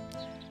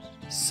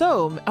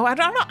 So, I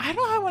don't know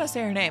how I want to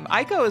say her name.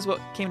 Aiko is what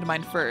came to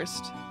mind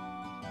first.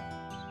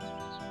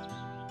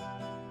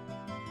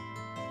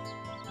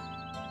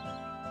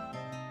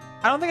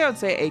 I don't think I would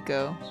say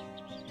Aiko.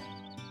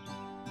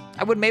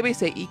 I would maybe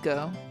say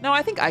Eco. No,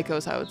 I think Aiko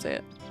is how I would say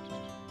it.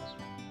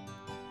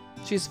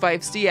 She's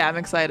feisty. Yeah, I'm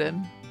excited.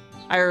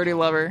 I already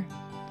love her.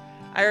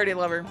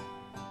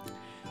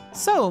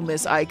 So,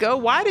 Miss Aiko,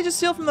 why did you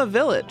steal from the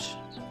village?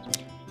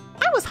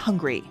 I was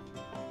hungry.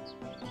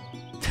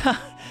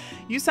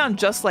 You sound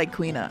just like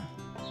Queena.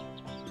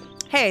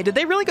 Hey, did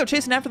they really go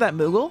chasing after that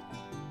Moogle?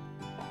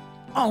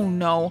 Oh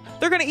no,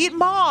 they're gonna eat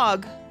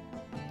Mog.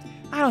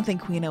 I don't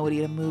think Queena would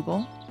eat a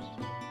Moogle.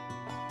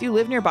 Do you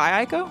live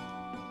nearby, Aiko?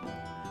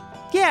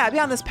 Yeah,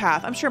 beyond this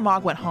path. I'm sure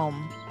Mog went home.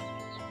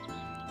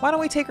 Why don't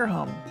we take her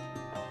home?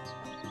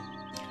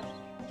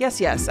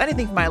 Yes,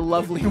 anything for my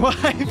lovely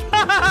wife.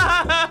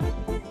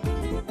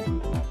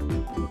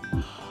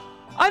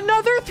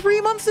 Another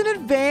 3 months in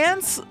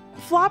advance?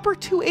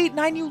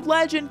 Flopper289, you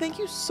legend. Thank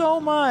you so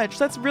much.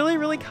 That's really,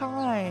 really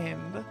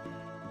kind.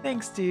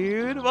 Thanks,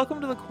 dude.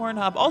 Welcome to the Corn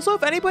Hub. Also,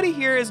 if anybody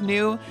here is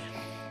new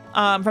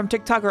from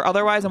TikTok or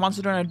otherwise and wants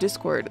to join our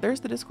Discord,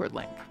 there's the Discord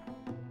link.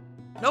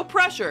 No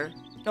pressure,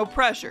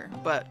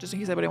 but just in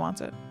case anybody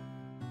wants it.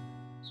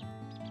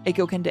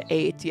 Aiko can to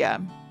 8, yeah.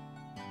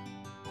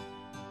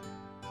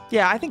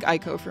 Yeah, I think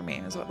Aiko for me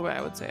is the way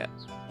I would say it.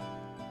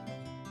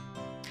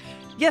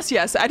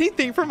 Yes,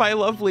 anything for my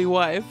lovely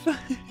wife.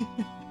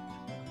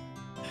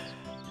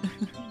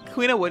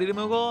 Queena would eat a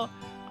Moogle?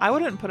 I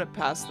wouldn't put it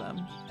past them.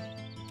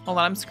 Hold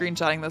on, I'm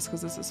screenshotting this because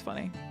this is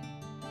funny.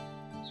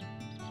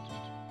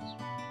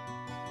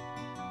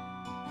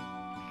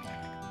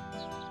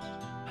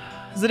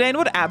 Zidane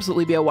would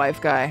absolutely be a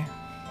wife guy.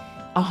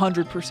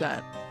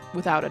 100%.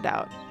 Without a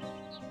doubt.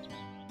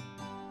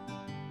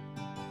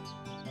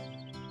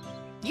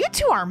 You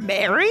two are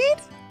married?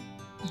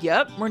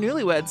 Yep, we're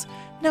newlyweds.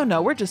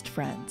 No, we're just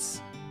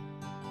friends.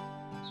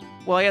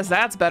 Well, I guess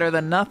that's better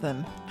than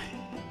nothing.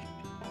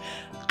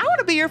 I want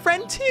to be your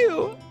friend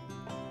too.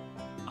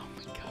 Oh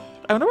my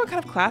god. I wonder what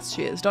kind of class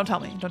she is. Don't tell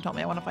me.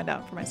 I want to find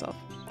out for myself.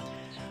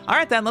 All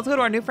right then, let's go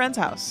to our new friend's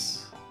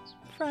house.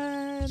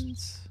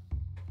 Friends.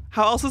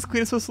 How else is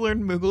Queen supposed to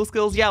learn Moogle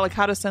skills? Yeah, like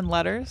how to send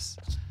letters.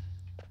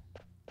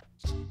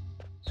 I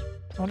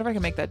wonder if I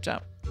can make that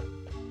jump.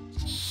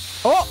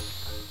 Oh!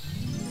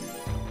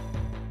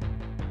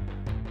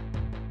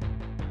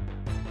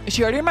 Is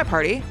she already in my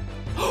party?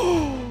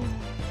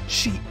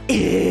 She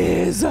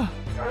is! I'm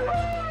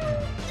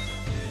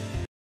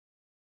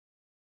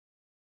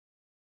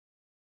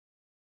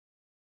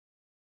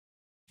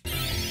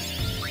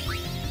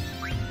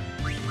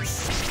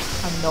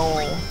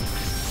Noel.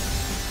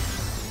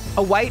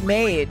 A white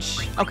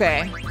mage.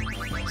 Okay.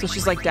 So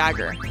she's like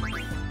Dagger.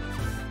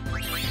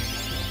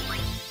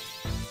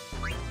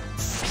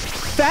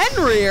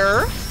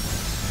 Fenrir?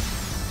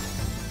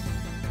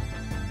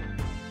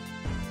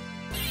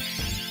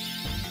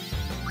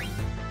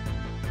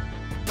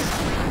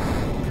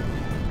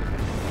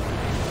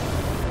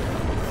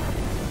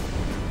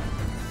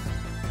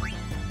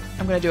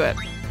 I'm gonna do it.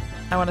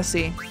 I wanna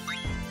see.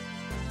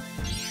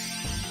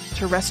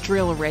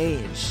 Terrestrial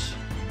Rage.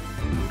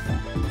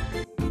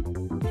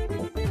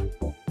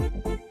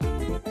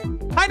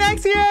 Hi,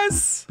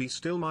 Nexius! Be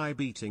still my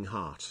beating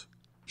heart.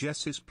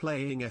 Jess is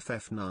playing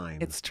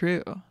FF9. It's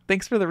true.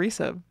 Thanks for the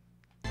resub.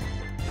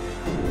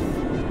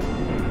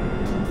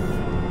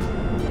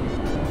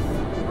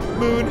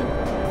 Moon.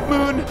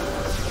 Moon.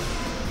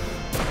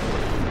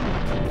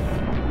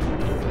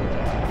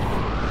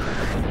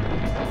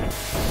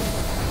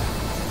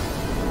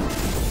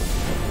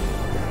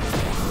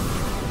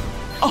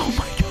 Oh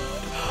my god.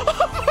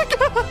 Oh my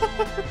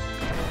god.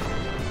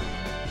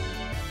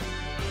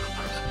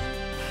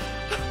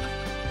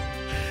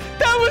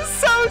 That was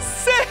so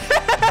sick!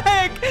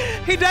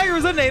 Hey Dagger,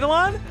 was that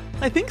Nadalon?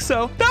 I think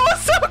so. That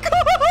was so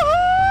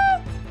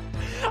cool!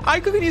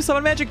 Aiko, can you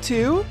summon magic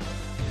too?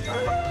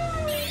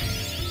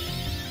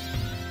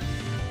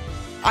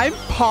 I'm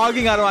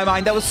pogging out of my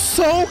mind. That was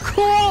so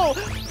cool!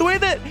 The way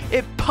that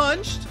it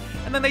punched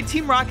and then they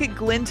Team Rocket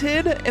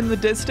glinted in the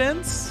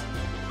distance.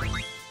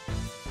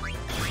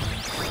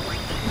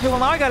 Okay, well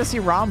now I gotta see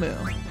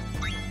Ramuh.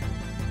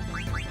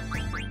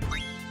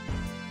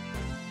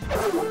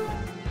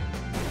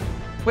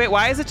 Wait,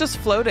 why is it just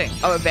floating?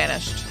 Oh, it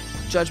vanished.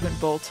 Judgment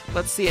Bolt.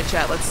 Let's see it,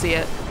 chat. Let's see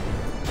it.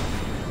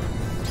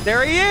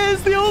 There he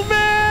is, the old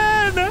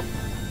man!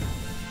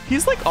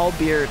 He's like all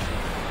beard.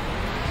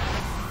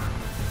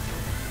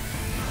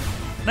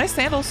 Nice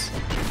sandals.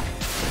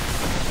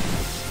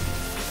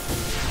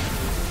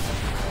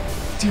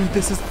 Dude,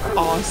 this is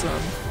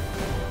awesome.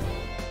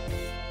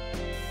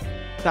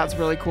 That's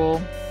really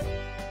cool.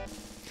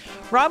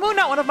 Ramuh,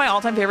 not one of my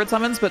all-time favorite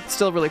summons, but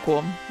still really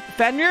cool.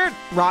 Fenrir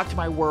rocked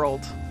my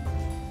world.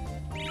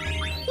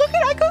 Look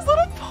at Aiko's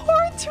little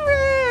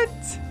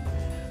portrait!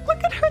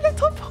 Look at her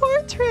little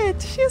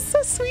portrait! She is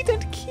so sweet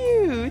and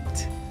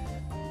cute.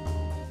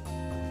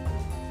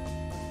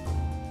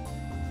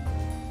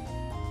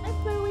 Hi,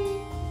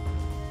 Chloe.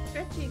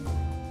 Stretching.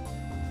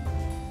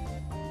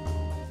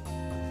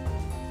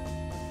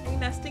 Are you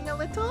nesting a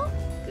little?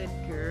 Good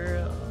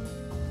girl.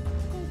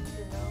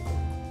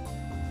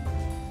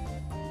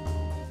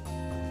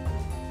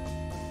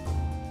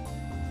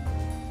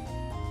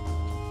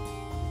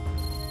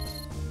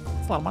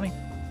 That's a lot of money.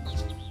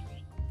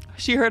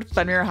 She heard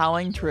Fenrir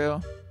howling.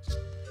 True.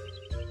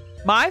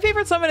 My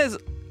favorite summon is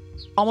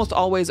almost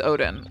always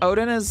Odin.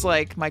 Odin is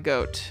like my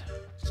goat.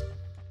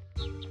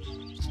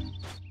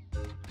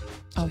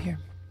 Oh, here.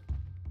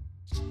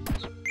 I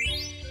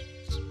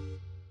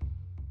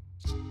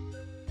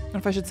don't know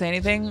if I should say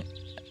anything.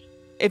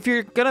 If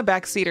you're gonna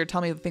backseat or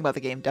tell me the thing about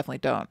the game, definitely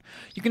don't.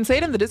 You can say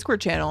it in the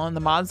Discord channel and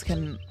the mods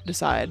can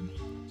decide.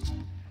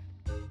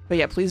 But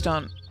yeah, please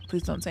don't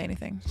say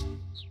anything.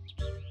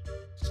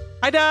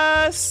 Hi,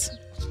 Dus!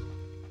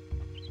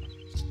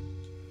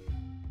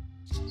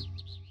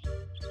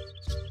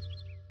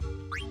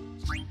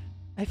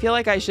 I feel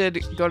like I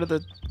should go to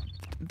their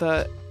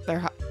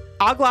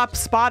Oglop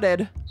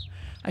spotted.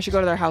 I should go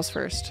to their house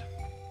first.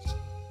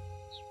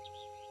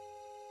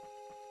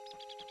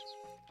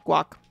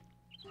 Guac.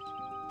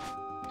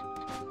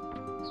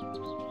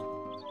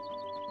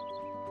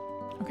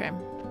 Okay.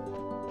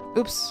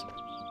 Oops.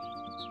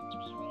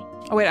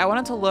 Oh wait, I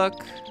wanted to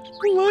look.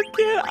 Look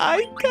at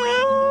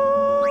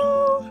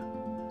Aiko!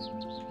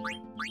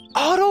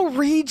 Auto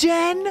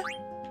regen?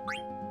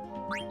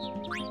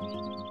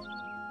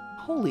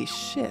 Holy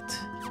shit.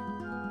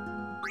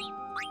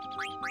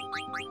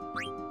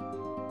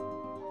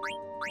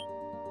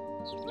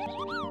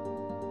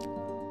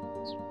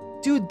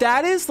 Dude,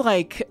 that is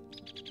like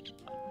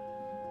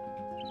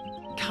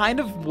kind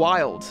of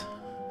wild.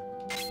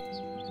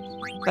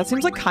 That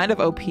seems like kind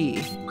of OP.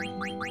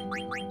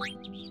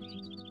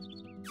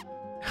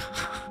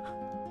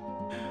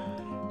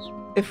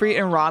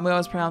 Ifrit and Ramuh I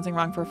was pronouncing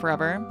wrong for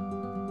forever.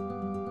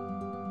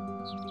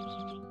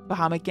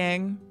 Bahamut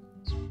Gang.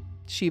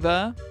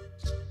 Shiva.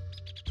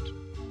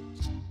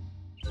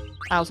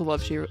 I also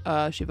love Shiva.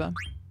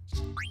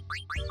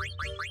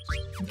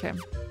 Okay.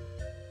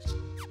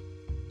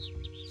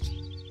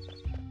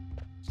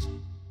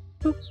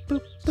 Boop,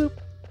 boop, boop.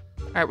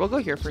 All right, we'll go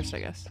here first, I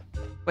guess.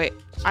 Wait,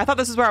 I thought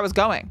this is where I was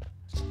going.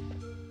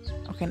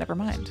 Okay, never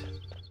mind.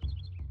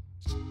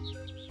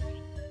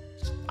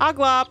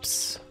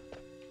 Oglops.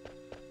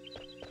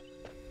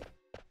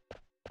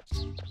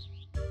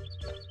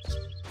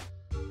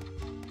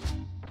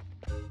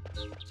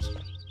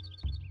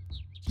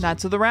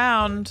 Knights of the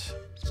round.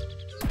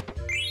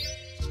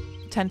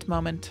 Tent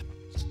moment.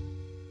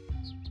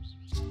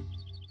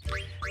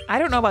 I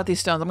don't know about these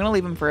stones. I'm gonna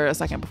leave them for a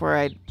second before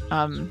I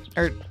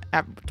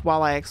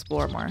while I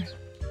explore more.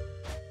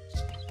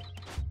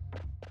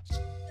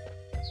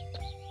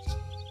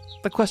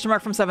 The question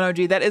mark from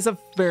 7OG, that is a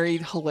very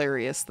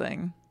hilarious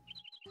thing.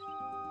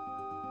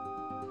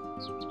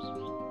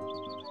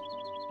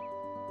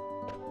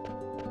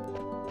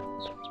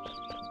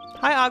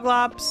 Hi,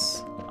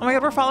 Oglops. Oh my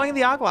god, we're following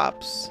the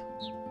Oglops.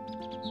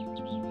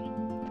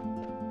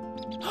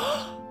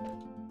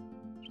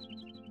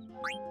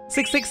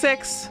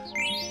 666.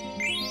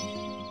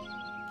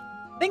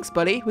 Thanks,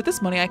 buddy. With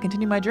this money, I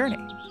continue my journey.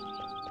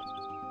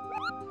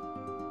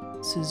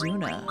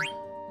 Suzuna.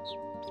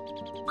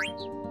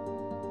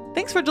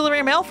 Thanks for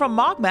delivering mail from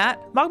Mogmat.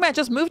 Mogmat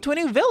just moved to a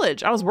new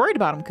village. I was worried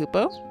about him,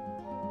 Kupo.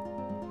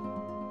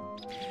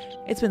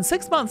 It's been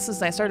 6 months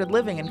since I started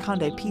living in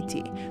Conde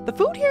PT. The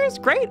food here is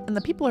great and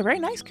the people are very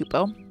nice,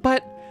 Kupo.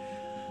 But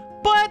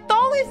the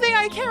only thing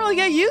I can't really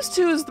get used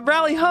to is the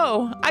Rally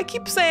Ho. I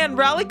keep saying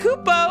Rally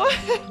Kupo.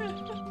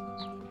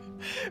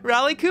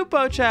 Rally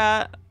Kupo,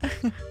 chat.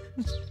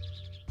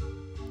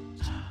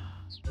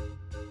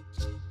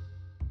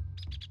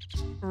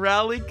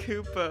 Rally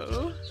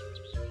Kupo.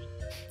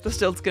 The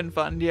Stiltskin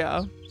Fund,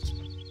 yeah.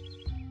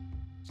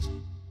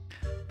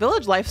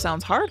 Village life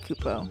sounds hard,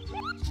 Kupo.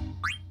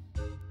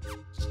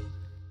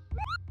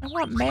 I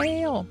want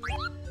mail.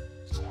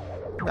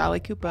 Rally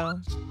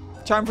Kupo.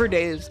 Charm for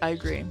days, I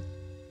agree.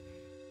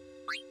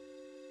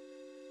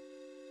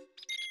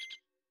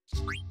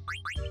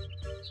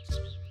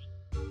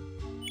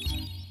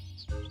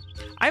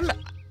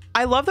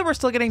 I love that we're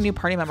still getting new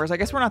party members. I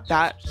guess we're not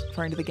that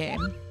far into the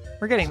game.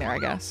 We're getting there, I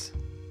guess.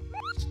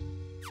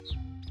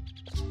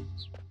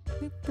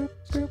 Boop, boop,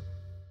 boop.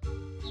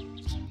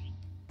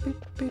 Boop,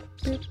 boop,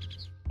 boop.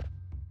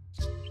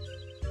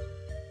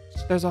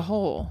 There's a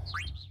hole.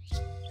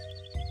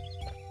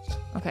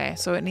 Okay,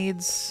 so it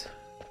needs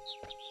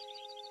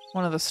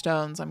one of the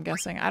stones, I'm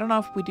guessing. I don't know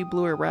if we do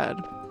blue or red.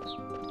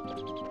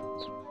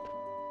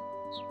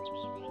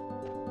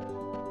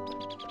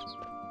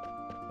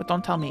 But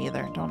don't tell me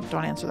either. Don't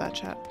answer that,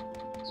 chat.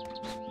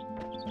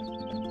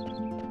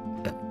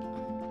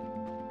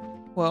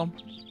 Whoa.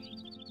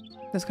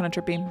 That's kind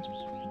of trippy.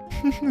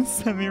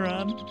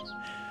 Semiron.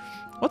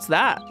 What's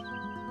that?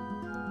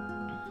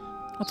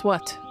 What's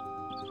what?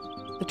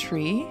 The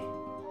tree?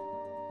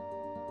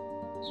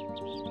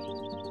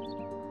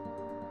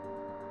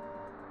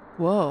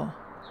 Whoa.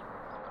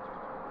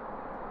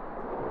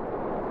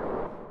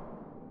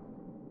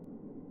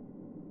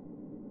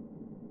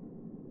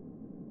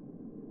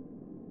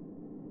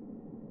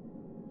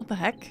 What the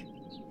heck?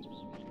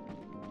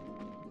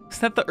 Is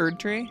that the Erd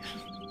tree?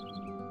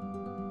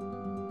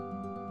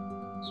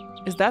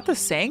 Is that the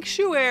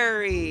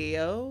sanctuary?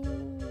 Oh,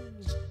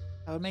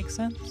 that would make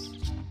sense.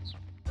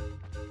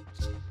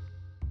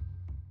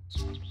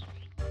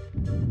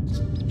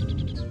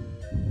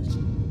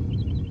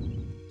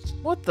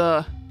 What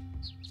the?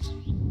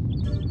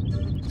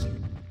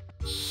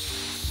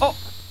 Oh.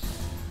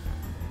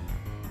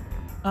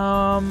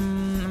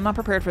 I'm not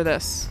prepared for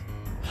this.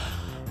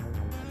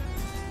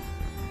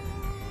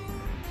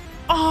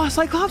 Oh,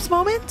 Cyclops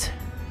moment?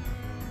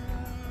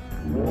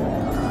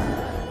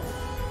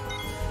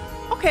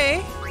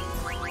 Okay.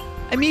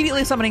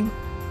 Immediately summoning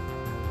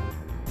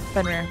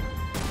Fenrir.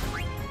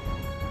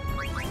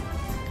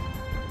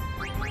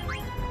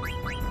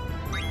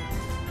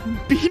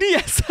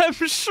 BDSM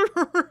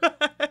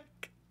Shrek.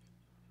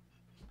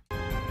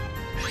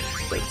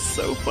 That's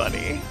so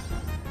funny.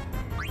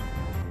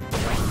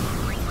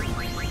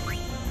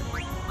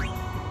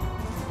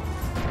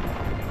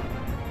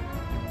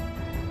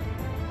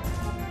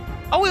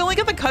 Oh, we only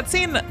get the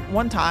cutscene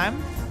one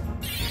time?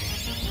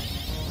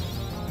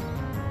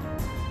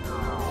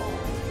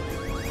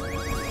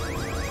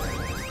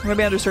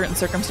 Maybe under certain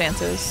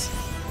circumstances.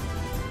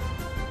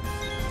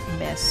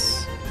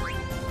 Miss.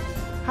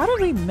 How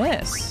did we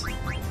miss?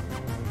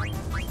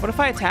 What if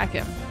I attack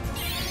him?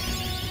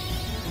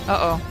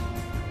 Uh-oh.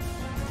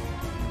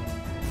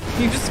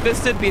 You just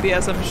fisted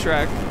BDSM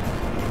Shrek.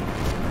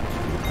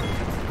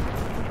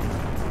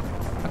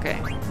 Okay,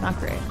 not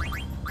great.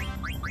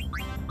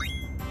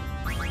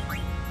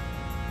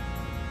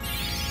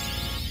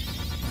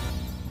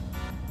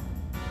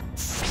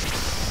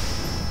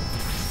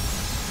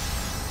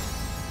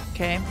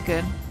 Okay,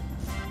 good.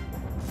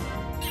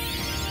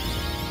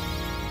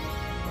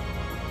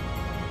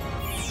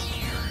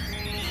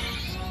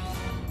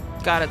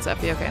 Got it,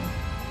 Seppi, okay.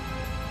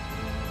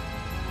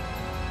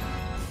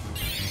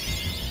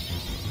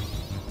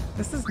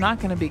 This is not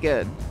gonna be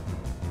good.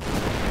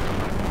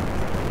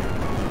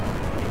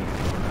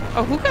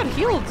 Oh, who got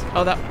healed?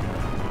 Oh, that...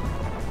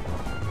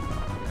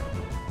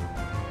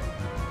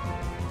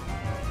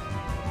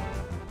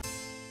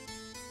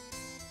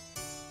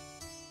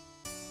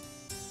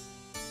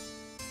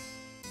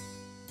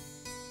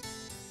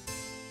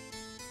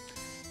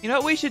 You know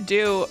what we should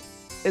do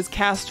is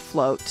cast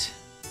Float.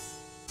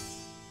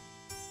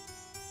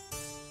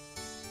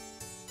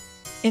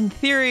 In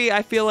theory,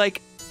 I feel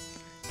like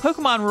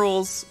Pokemon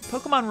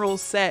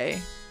rules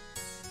say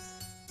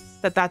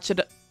that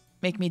should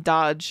make me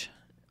dodge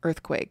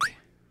Earthquake.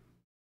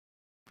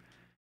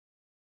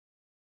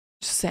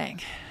 Just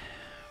saying.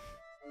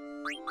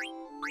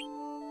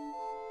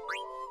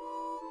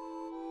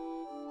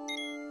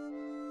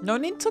 No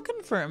need to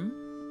confirm.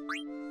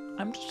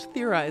 I'm just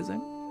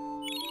theorizing.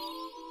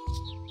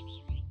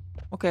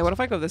 Okay, what if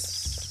I go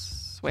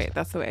this... Wait,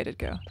 that's the way I did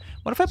go.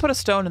 What if I put a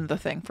stone in the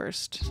thing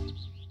first?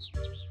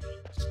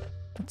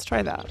 Let's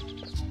try that.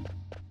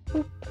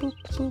 Boop, boop,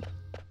 boop.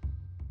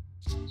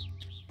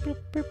 Boop,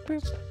 boop,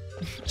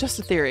 boop. Just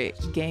a theory.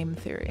 Game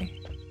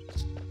theory.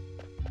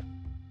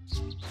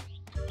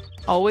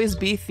 Always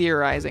be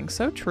theorizing.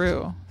 So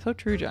true. So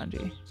true,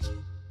 Janji.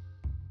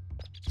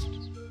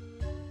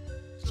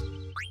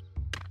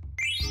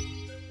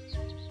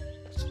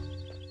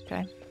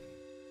 Okay.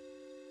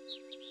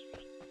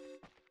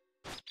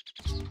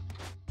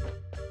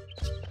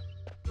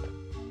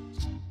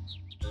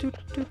 Doop,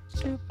 doop,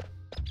 doop.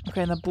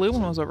 Okay, and the blue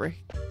one was over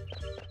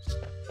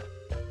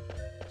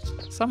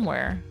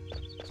somewhere.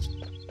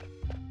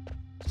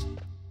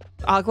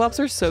 Oglops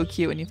are so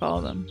cute when you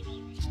follow them.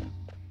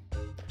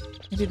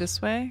 Maybe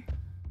this way?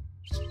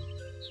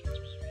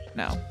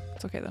 No,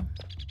 it's okay though.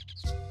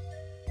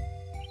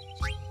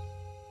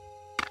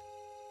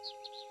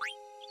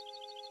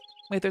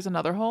 Wait, there's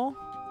another hole?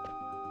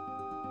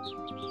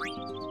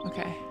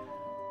 Okay.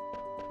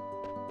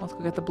 Let's go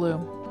get the blue.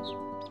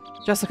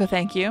 Jessica,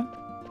 thank you.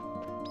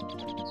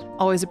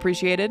 Always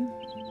appreciated.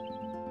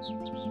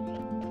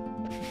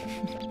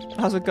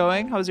 How's it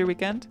going? How was your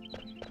weekend?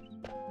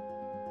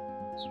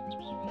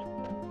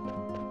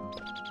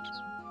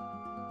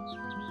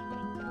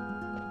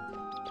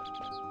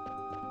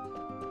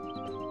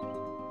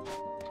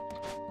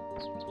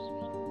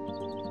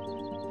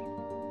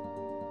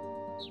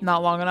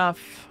 Not long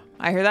enough.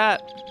 I hear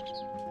that.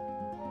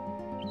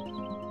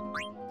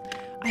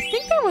 I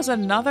think there was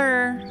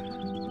another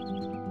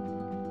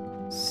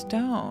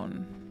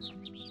stone.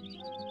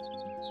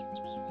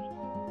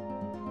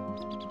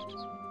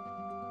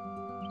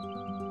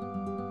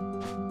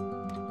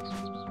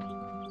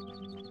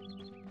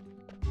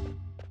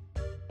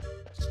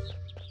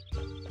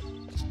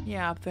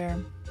 Yeah, up there.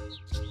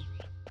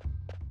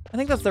 I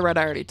think that's the red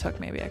I already took,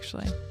 maybe,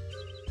 actually.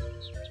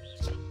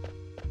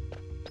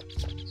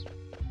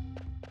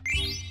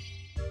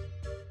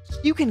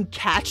 You can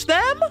catch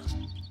them?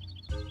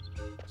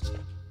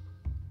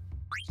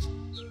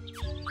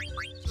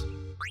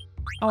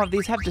 Oh,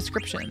 these have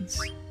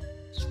descriptions.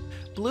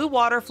 Blue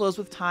water flows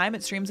with time.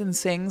 It streams and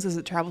sings as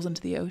it travels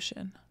into the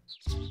ocean.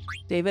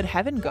 David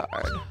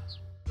Heavengard.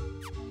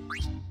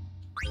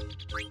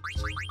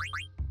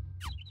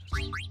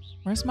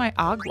 Where's my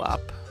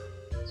Oglop?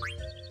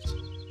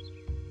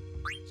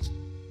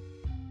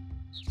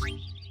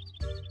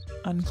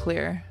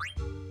 Unclear.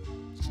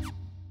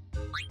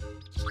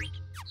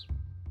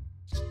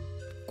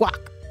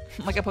 Guac.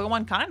 Like a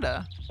Pokemon,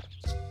 kinda.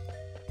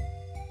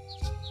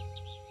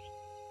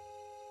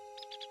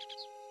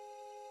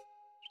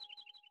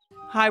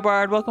 Hi,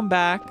 Bard. Welcome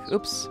back.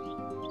 Oops.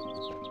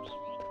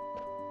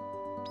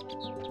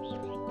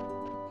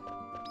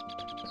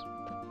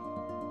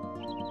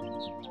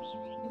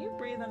 Can you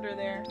breathe under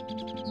there?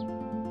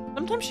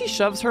 Sometimes she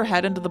shoves her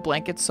head into the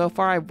blanket so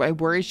far, I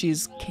worry she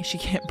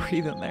can't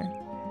breathe in there.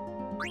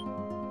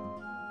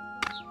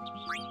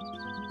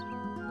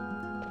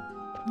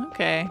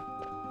 Okay.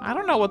 I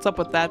don't know what's up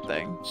with that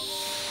thing.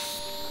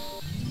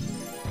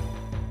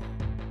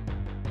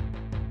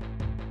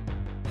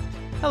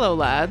 Hello,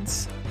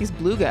 lads. These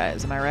blue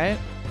guys, am I right?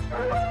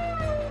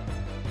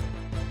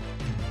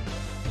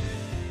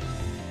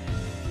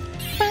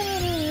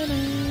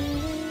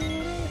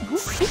 Who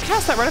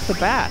cast that right off the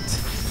bat?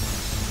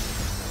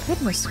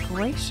 Goodness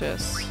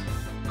gracious.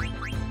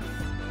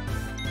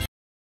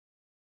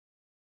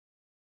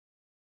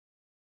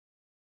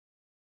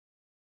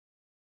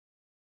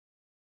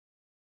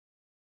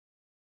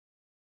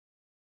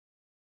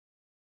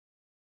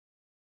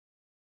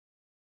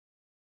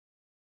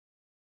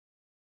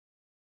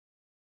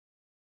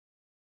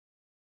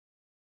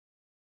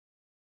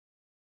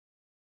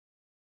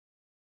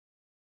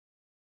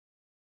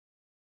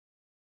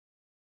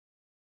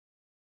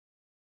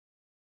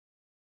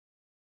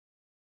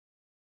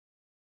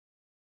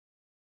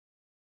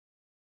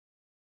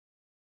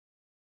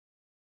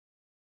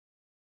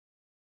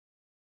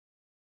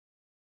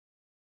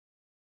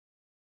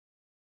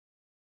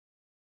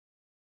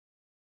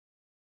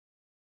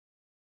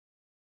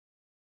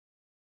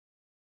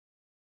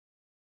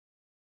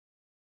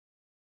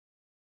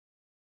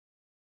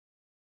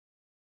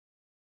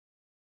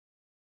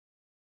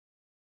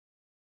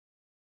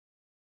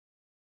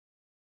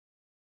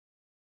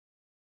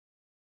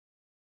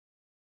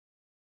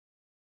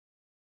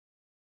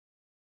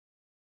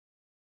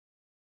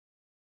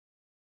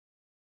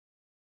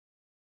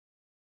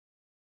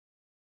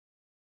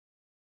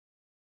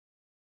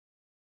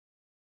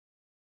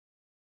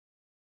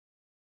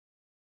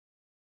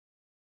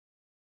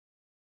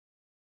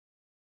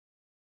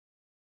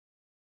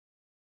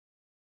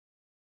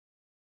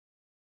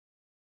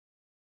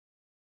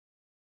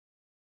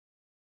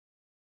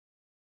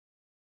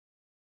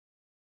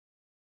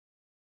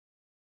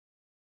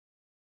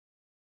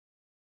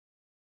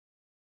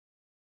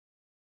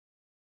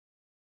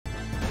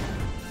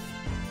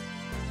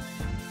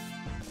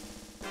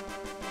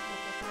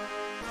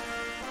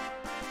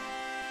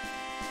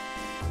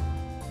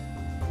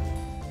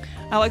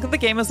 I like that the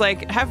game is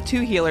like, have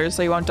 2 healers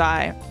so you won't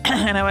die.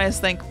 And I always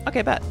think,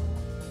 okay, bet.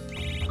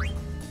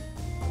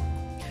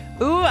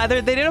 Ooh,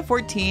 they did a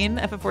 14,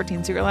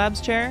 FF14 Secret Labs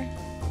chair.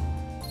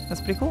 That's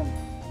pretty cool.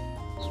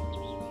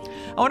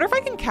 I wonder if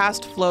I can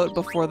cast float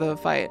before the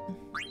fight.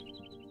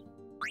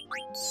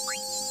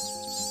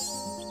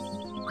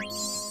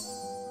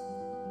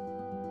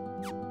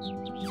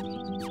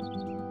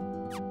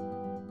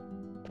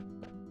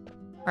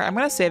 All right, I'm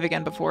gonna save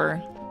again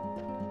before.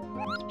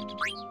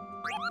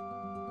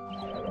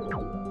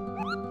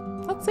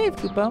 Let's save,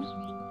 Koopa.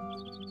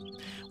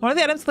 One of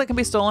the items that can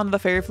be stolen of the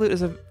fairy flute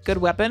is a good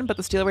weapon, but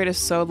the steal rate is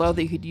so low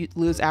that you could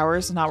lose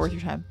hours. It's not worth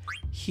your time.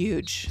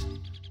 Huge.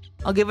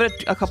 I'll give it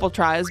a couple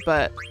tries,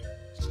 but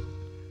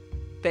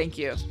thank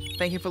you.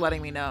 Thank you for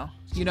letting me know.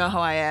 You know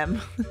how I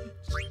am.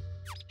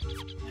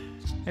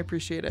 I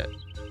appreciate it.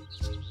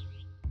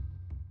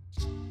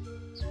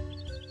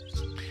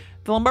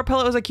 The lumbar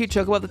pillow is a cute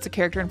chocobo that's a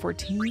character in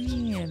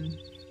 14.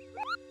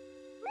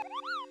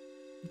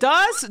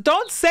 Dust,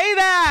 don't say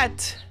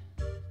that!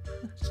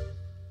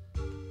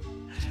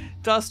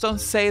 Dust, don't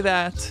say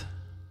that.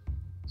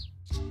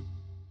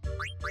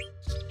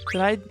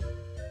 Did I?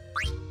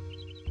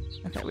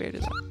 Okay, we already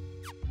did that.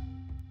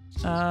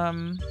 I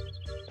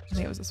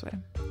think it was this way.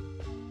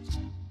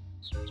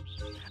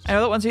 I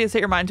know that once you set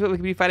your mind to it, we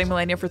could be fighting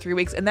Malenia for 3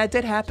 weeks, and that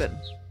did happen.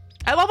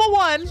 At level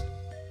 1!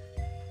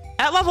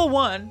 At level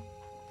 1!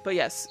 But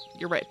yes,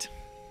 you're right.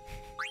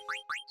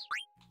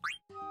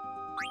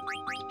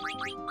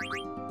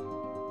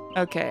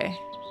 Okay.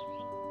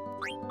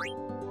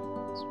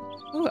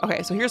 Ooh,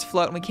 okay, so here's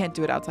float, and we can't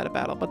do it outside of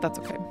battle, but that's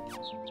okay.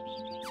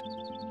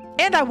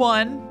 And I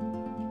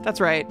won!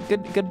 That's right.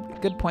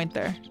 Good point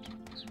there.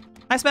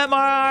 Hi,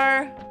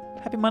 Smetmar!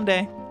 Happy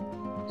Monday.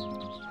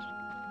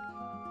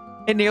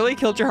 It nearly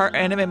killed your heart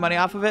and I made money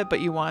off of it, but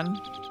you won.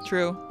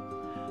 True.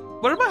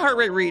 What did my heart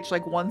rate reach?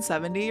 Like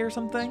 170 or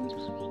something?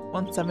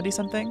 170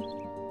 something?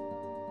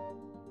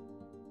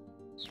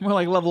 More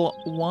like level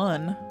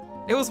 1.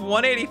 It was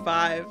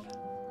 185.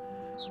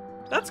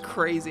 That's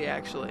crazy,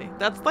 actually.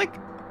 That's like...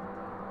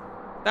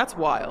 That's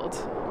wild.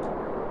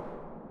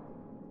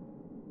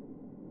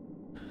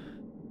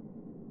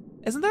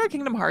 Isn't there a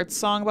Kingdom Hearts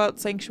song about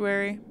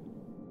Sanctuary?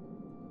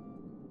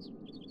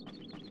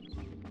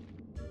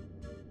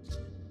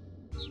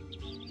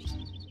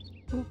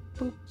 Boop,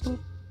 boop, boop.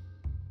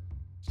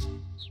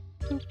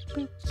 Boop,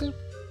 boop, boop.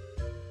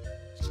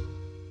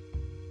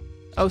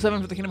 Oh,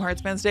 7 for the Kingdom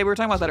Hearts fans Day. We were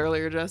talking about that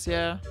earlier, Jess,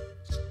 yeah.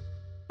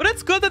 But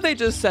it's good that they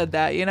just said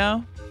that, you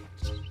know?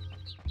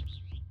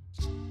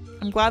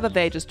 I'm glad that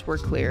they just were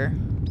clear.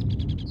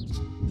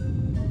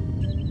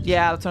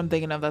 Yeah, that's what I'm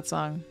thinking of, that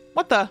song.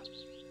 What the?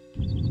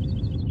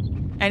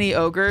 Any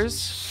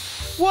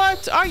ogres?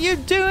 What are you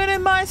doing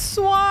in my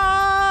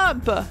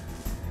swamp?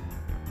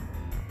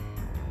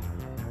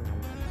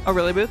 Oh,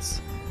 really,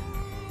 Boots?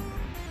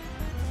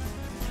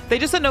 They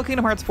just said no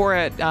Kingdom Hearts 4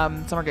 at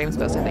Summer Games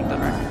Fest, I think,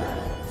 Denmark.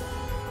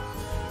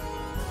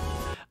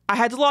 I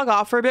had to log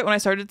off for a bit when I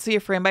started to see a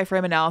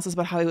frame-by-frame analysis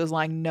about how he was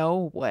lying.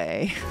 No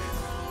way.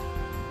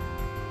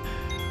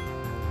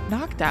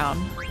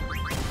 Knockdown.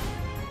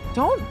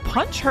 Don't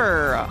punch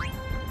her.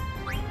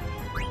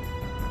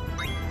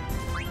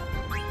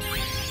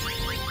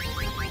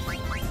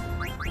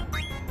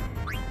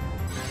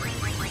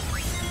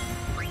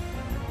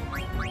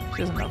 She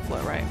doesn't have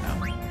flow right now.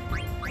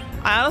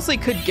 I honestly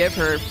could give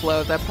her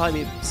flow. That'd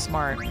probably be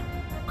smart.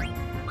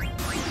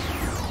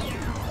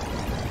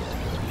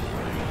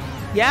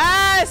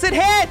 Yes, it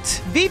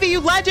hit! Vivi,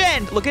 you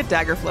legend! Look at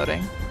Dagger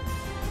floating.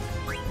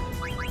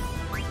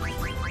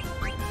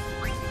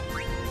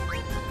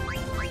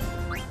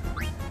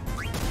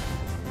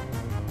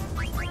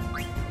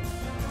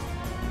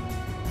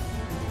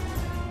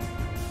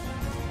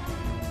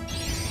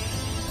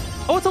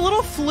 Oh, it's a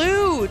little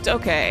flute.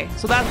 Okay,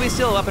 so that we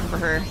steal a weapon for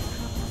her.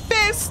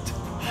 Fist!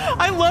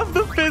 I love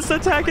the fist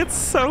attack. It's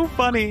so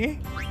funny.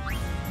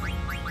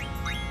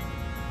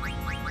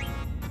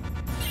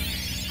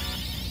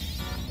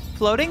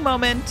 Floating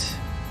moment.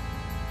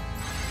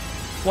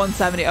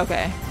 170.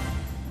 Okay.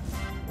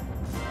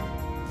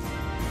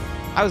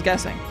 I was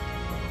guessing.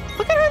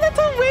 Look at her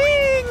little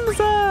wings!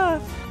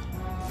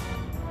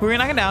 Who are you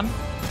knocking down?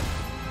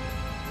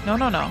 No,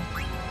 no, no.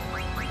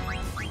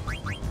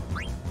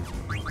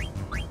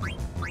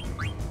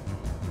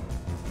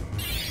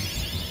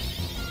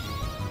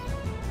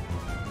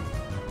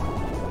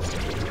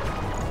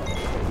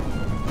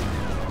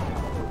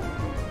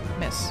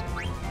 Miss.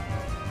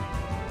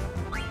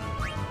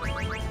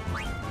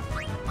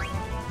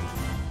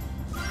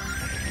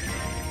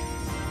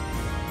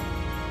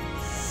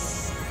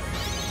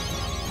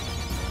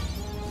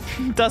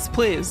 Dust,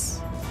 please.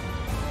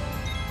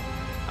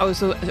 Oh,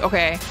 so,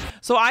 okay.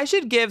 So I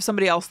should give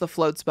somebody else the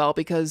float spell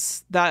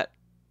because that,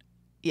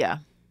 yeah.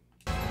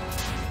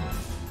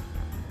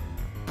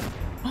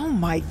 Oh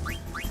my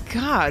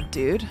God,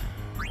 dude.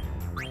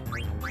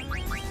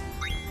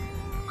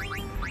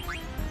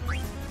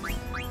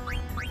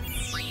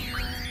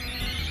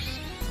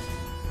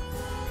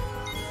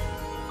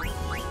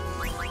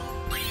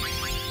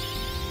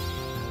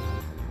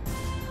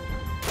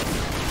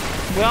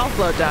 We all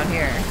float down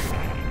here.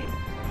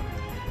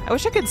 I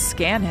wish I could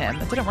scan him.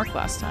 It didn't work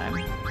last time.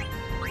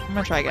 I'm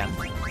gonna try again.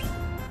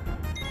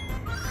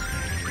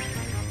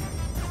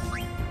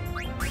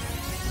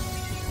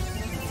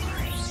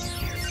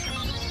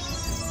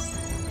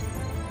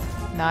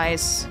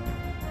 Nice.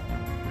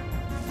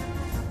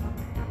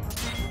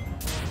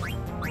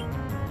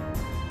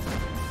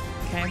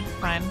 Okay,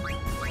 fine.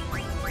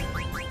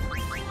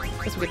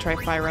 Guess we could try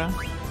Fyra.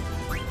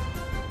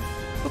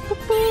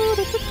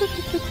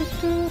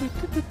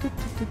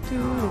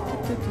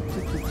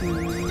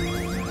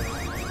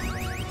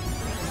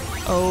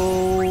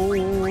 Oh.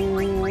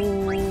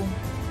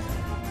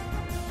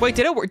 Wait,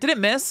 did it work? Did it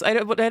miss? I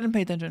didn't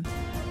pay attention.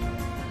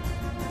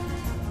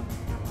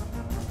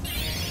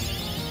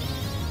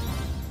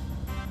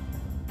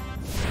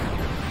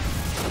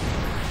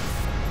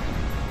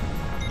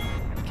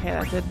 Okay,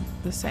 that did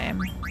the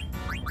same.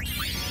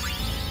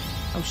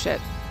 Oh shit.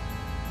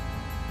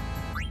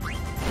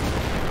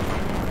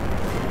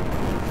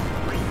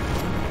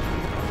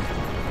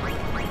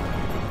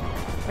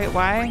 Wait,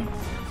 why?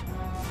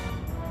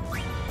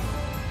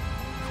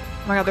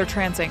 Oh my god, they're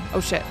trancing.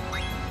 Oh shit.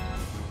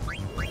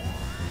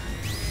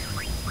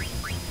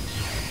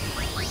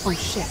 Oh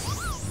shit.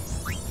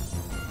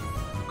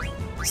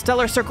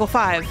 Stellar Circle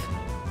 5.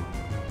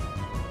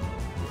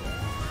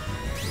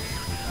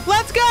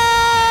 Let's go!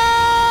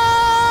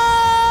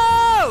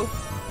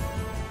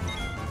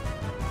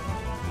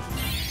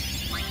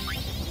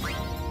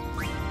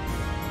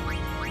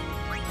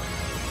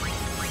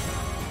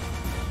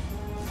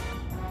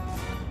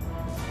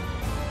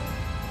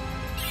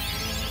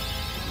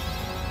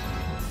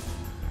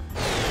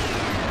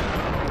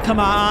 Come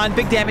on,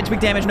 big damage,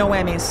 no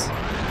whammies.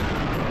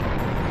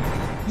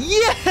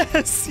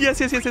 Yes!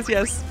 Yes, yes, yes, yes,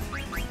 yes.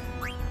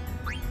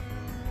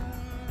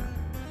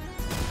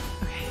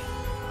 Okay.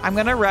 I'm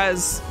gonna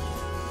res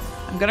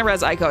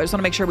Aiko. I just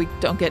wanna make sure we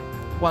don't get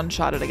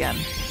one-shotted again.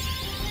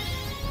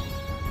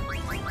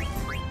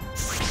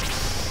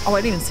 Oh,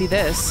 I didn't even see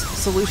this.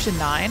 Solution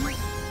 9.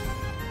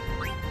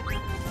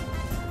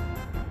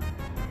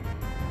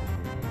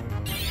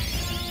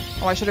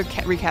 Oh, I should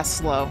have recast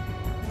slow.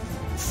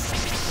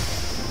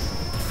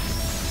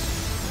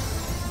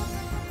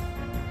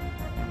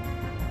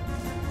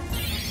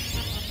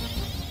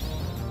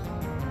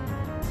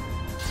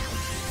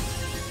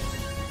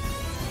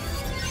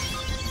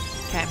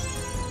 Okay.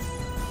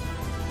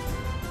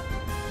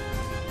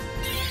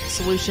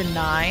 Solution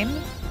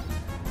 9.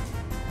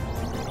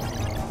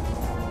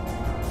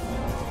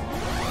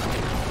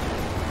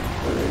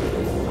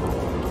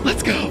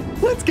 Let's go!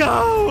 Let's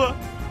go!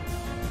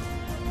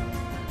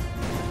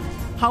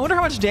 I wonder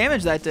how much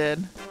damage that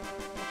did.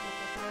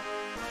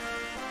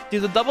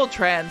 Dude, the double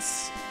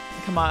trance.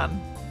 Come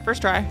on.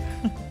 First try.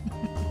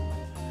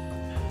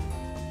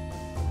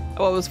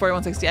 Oh, it was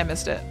 4160. I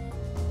missed it.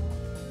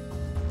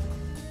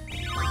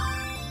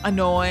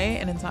 Annoy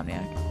and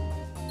Insomniac.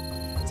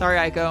 Sorry,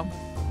 Aiko.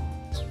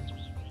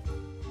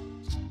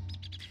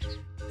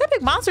 That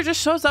big monster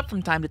just shows up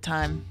from time to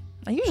time.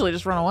 I usually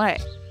just run away.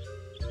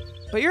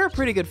 But you're a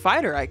pretty good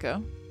fighter,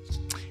 Aiko.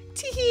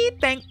 Teehee,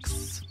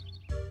 thanks.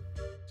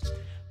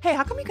 Hey,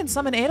 how come you can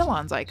summon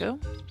Eidolons, Aiko?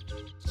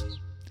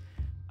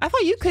 I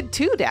thought you could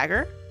too,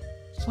 Dagger.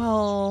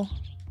 Well,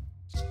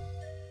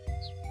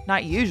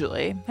 not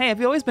usually. Hey, have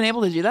you always been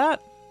able to do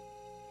that?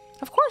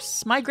 Of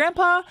course, my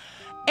grandpa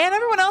and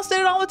everyone else did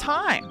it all the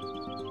time.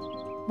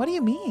 What do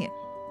you mean?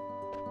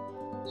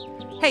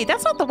 Hey,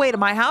 that's not the way to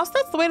my house.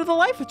 That's the way to the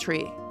Life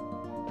Tree.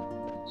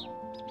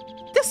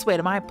 This way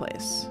to my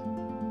place.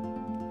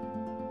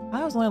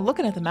 I was only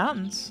looking at the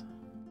mountains.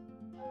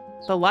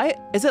 The light,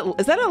 is that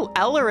an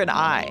L or an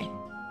I?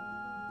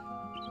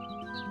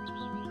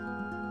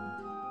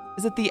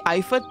 Is it the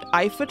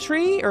Ifa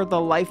tree or the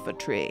Lifa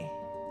tree?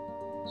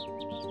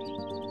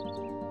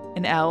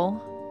 An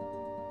L?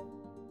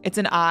 It's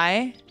an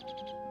I?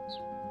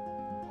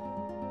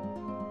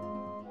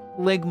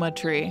 Ligma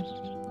tree.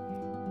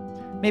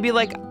 Maybe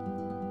like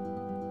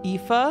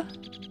Ifa?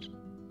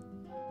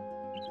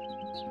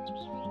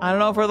 I don't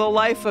know for the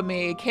life of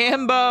me.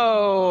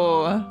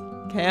 Cambo!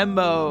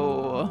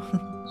 Cambo.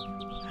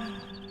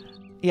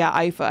 Yeah,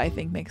 Ifa I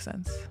think makes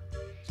sense.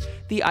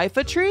 The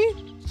Ifa tree?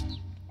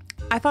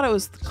 I thought it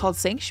was called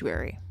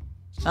Sanctuary.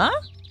 Huh?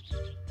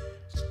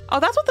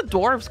 Oh, that's what the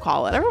dwarves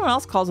call it. Everyone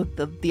else calls it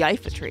the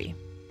Ifa tree.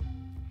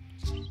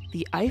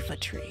 The Ifa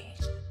tree.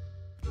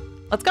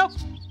 Let's go.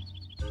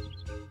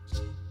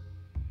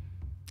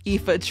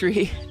 Ifa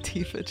tree.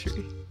 Tifa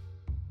tree.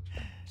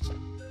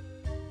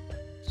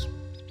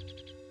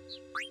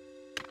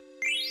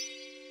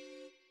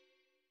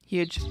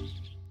 Huge.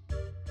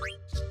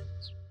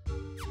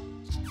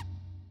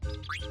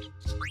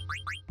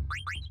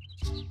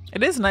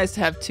 It is nice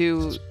to have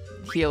two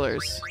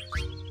healers.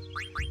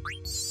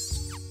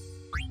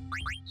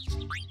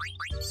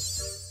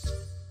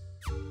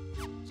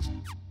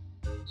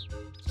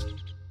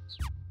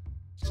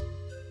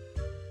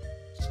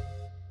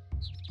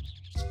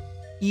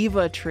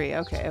 Eva tree.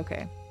 Okay,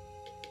 okay.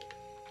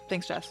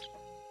 Thanks, Jess.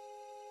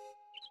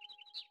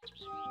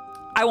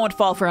 I won't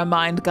fall for a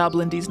mind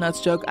goblin these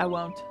nuts joke. I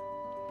won't.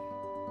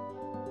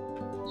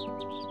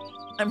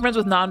 I'm friends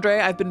with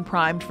Nandre. I've been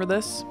primed for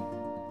this.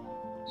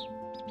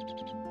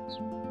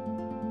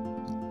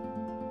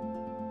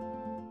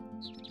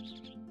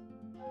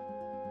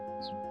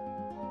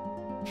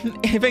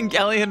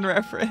 Evangelion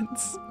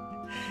reference.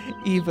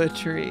 Eva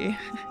tree.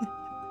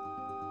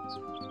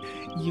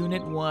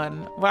 Unit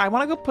 1. Well, I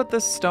want to go put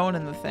this stone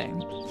in the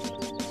thing.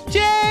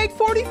 Jake,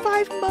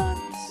 45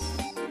 months.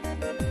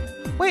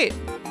 Wait.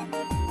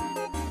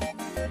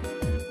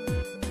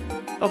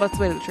 Oh, that's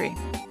the way to the tree.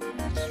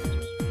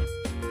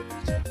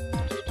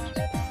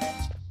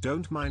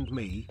 Don't mind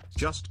me,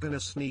 just gonna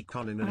sneak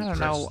on in and I don't press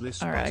know.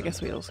 this Alright, I button.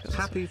 guess we'll go.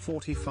 Happy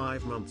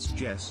 45 months,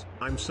 Jess.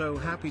 I'm so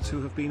happy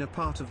to have been a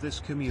part of this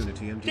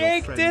community and your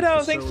Jake friend Ditto,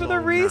 for thanks so for the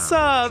long now.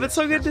 resub. It's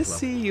so good to Jess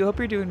see you. Hope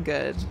you're doing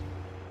good.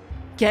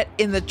 Get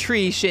in the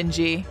tree,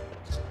 Shinji.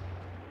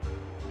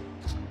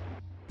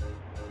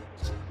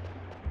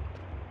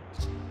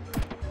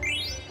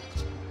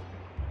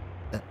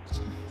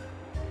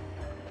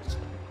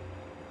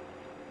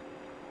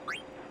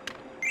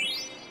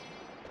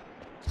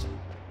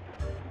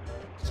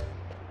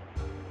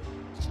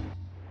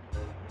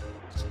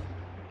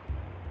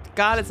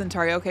 Got it,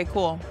 Centauri. Okay,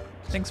 cool.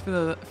 Thanks for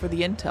the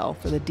intel,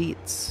 for the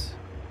deets.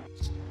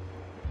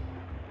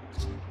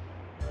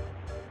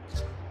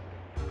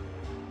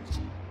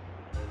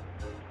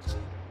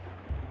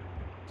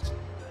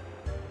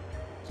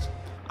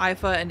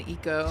 IFA and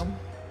Eco.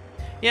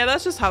 Yeah,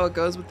 that's just how it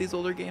goes with these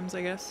older games,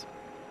 I guess.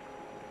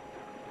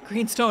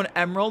 Greenstone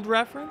Emerald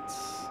reference?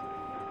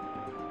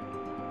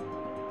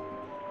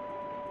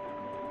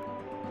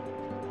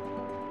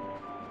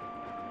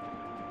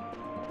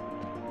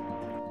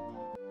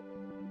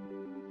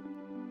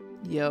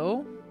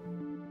 Yo.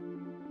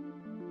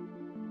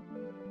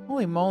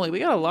 Holy moly, we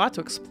got a lot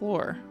to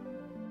explore.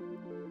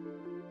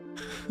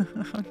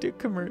 I'll do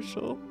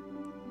commercial.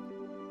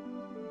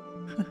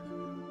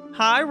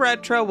 Hi,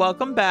 Retro.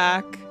 Welcome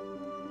back.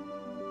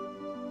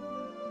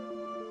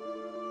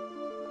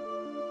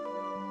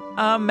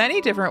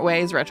 Many different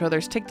ways, Retro.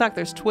 There's TikTok,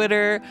 there's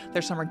Twitter,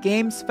 there's Summer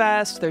Games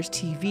Fest, there's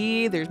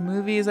TV, there's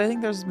movies. I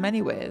think there's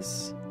many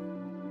ways.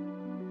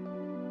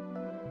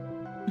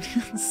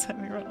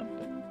 Send me around.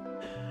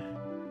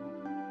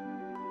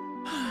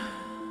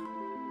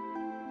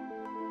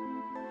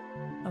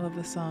 I love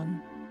this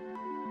song.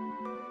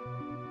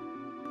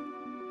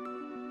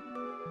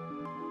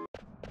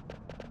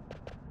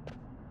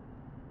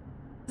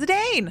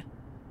 Zidane!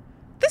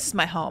 This is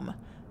my home.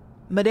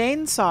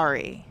 Madain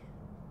Sari.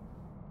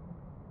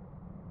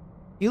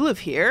 You live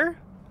here?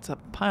 It's a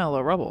pile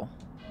of rubble.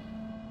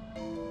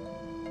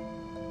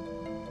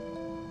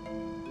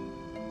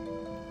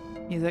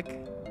 Music.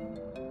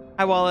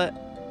 Hi, wallet.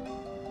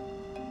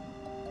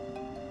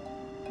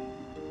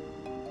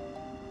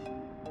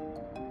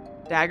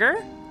 Dagger?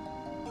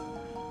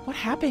 What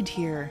happened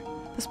here?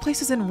 This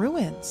place is in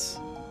ruins.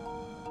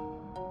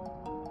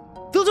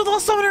 Village of the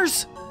Lost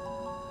Summoners!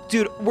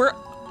 Dude, we're...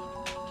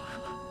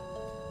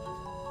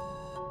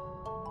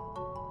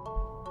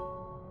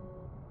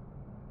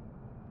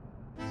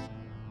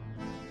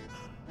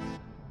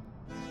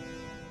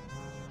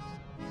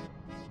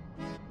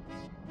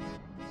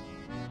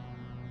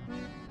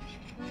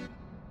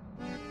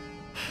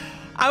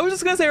 I was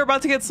just gonna say we're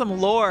about to get some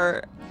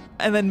lore,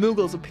 and then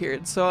Moogles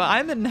appeared, so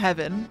I'm in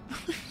heaven.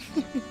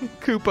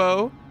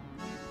 Kupo.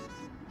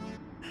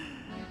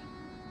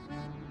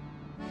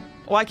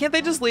 Why can't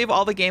they just leave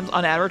all the games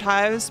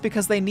unadvertised?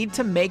 Because they need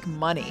to make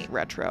money,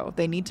 Retro.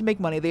 They need to make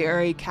money. They are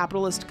a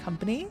capitalist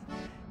company.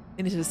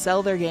 They need to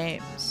sell their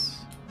games.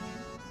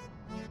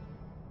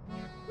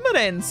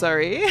 Madain,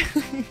 sorry.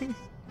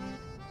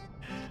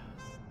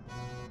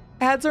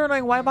 Ads are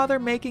annoying. Why bother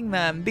making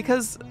them?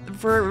 Because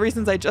for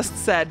reasons I just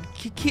said,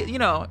 you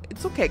know,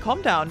 it's okay.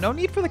 Calm down. No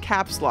need for the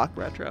caps lock,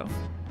 Retro.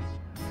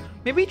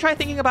 Maybe try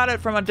thinking about it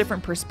from a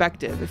different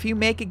perspective. If you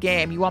make a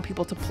game, you want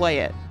people to play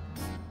it.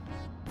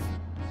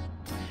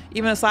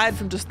 Even aside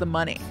from just the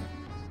money.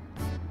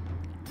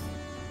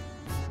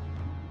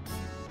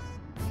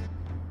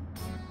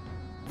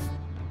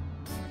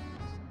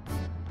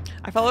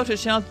 I follow a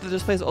channel that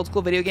just plays old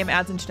school video game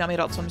ads and Toonami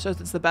adult swim shows.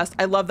 It's the best.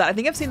 I love that. I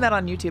think I've seen that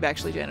on YouTube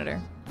actually, Janitor.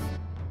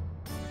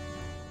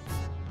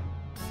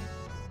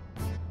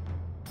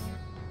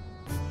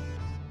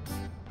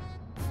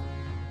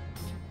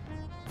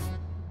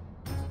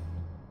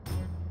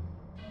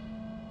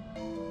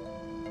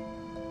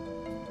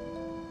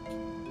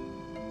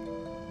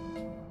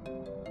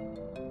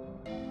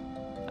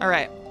 All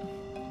right.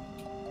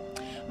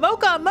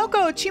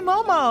 Moko,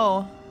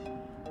 Chimomo.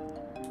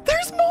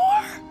 There's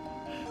more.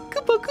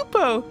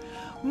 Kupo.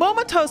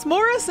 Momotos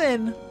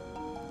Morrison.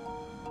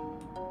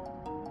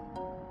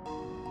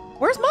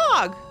 Where's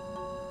Mog?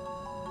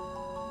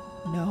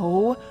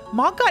 No.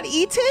 Mog got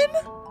eaten?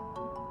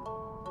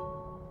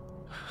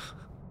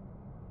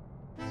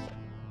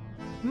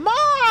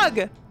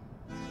 Mog!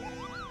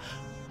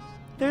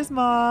 There's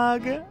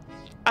Mog.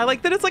 I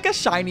like that it's like a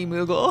shiny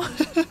Moogle.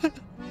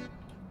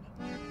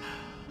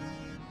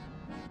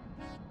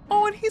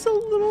 Oh, and he's a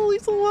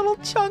little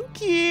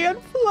chunky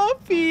and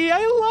fluffy.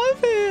 I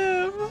love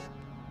him.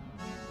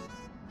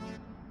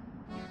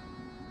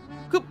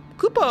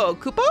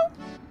 Kupo?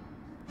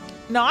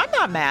 No, I'm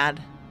not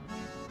mad.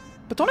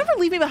 But don't ever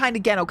leave me behind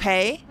again,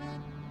 okay?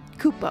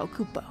 Kupo.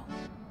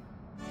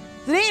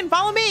 Zidane,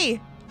 follow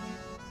me!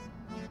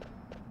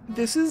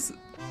 This is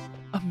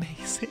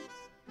amazing.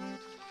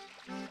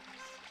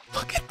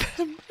 Look at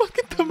them. Look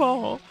at them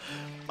all.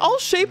 All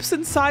shapes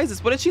and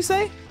sizes. What did she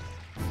say?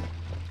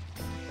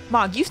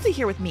 Mog, you stay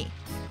here with me.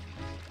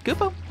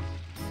 Kupo.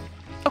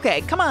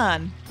 Okay, come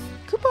on.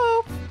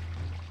 Kupo.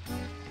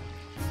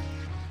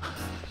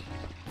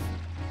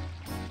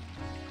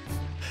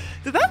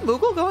 Did that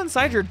Moogle go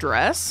inside your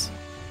dress?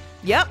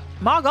 Yep,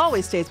 Mog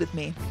always stays with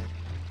me.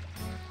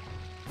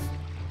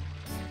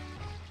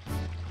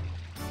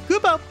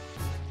 Kupo.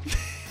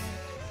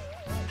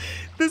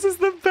 This is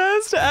the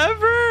best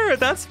ever.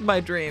 That's my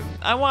dream.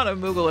 I want a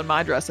Moogle in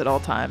my dress at all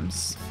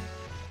times.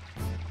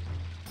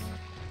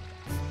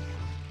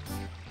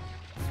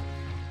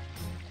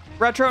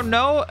 Retro,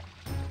 no.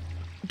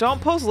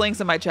 Don't post links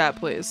in my chat,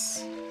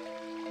 please.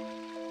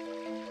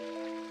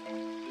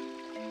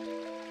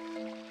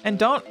 And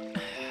don't...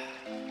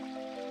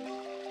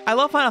 I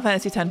love Final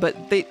Fantasy X,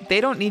 but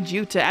they don't need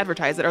you to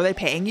advertise it. Are they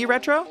paying you,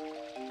 Retro?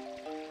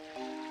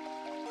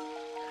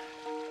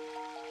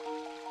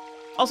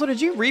 Also,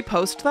 did you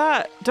repost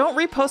that? Don't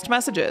repost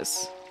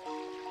messages.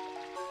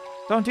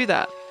 Don't do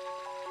that.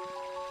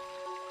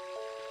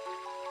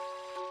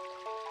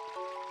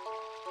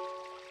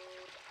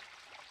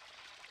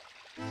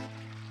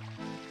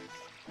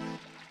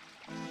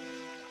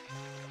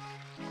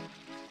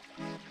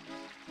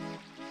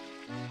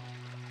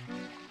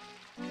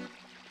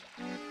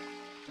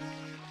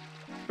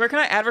 Where can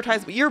I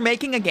advertise? You're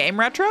making a game,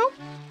 Retro?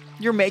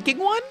 You're making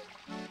one?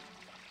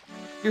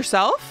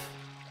 Yourself?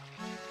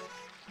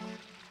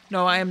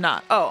 No, I am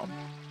not. Oh.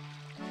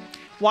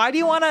 Why do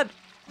you want to...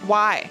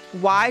 Why?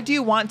 Why do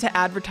you want to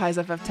advertise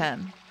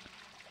FF10?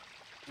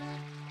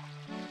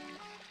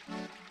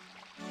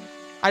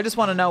 I just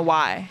want to know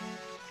why.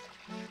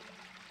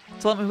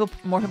 To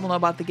let more people know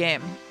about the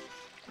game.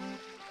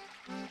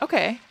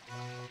 Okay.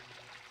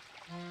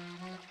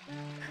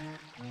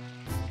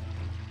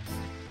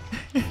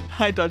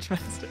 Hi, Dutch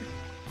Master.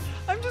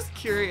 I'm just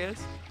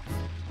curious.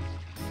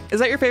 Is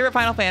that your favorite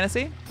Final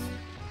Fantasy?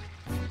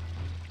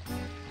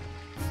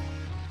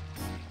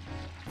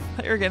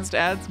 You're against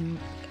ads?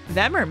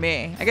 Them or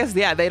me? I guess,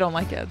 yeah, they don't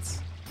like ads.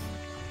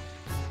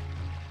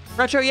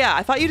 Retro, yeah,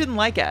 I thought you didn't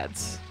like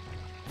ads.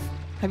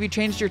 Have you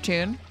changed your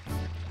tune?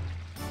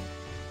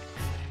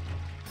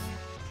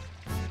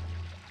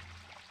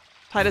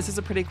 Titus is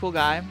a pretty cool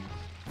guy.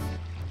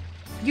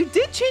 You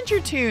did change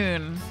your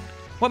tune.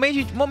 What made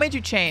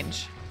you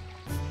change?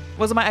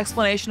 Was it my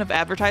explanation of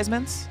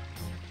advertisements?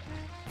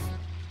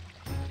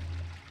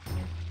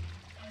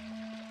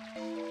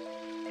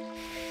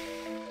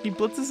 He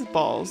blitzes his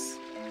balls.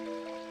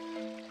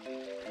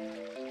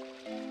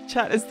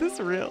 Chat, is this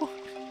real?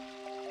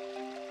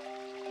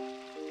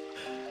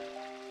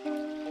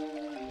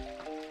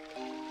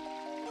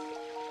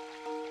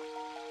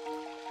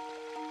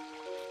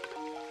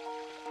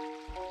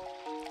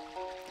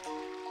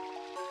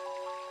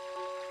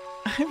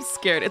 I'm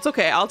scared. It's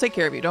okay. I'll take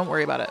care of you. Don't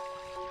worry about it.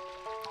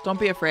 Don't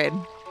be afraid.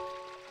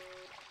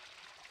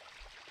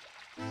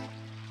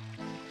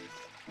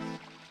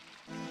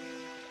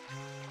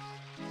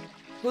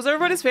 Who's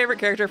everybody's favorite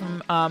character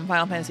from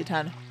Final Fantasy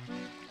X?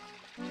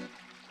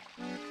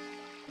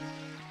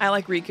 I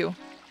like Riku.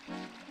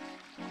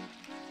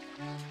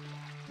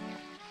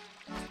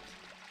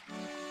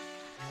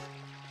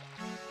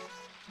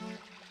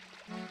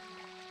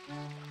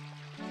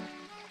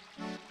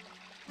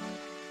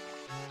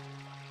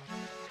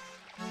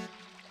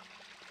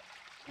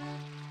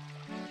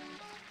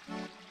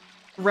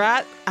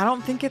 Rat, I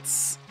don't think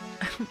it's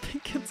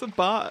a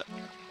bot.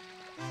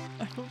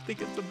 I don't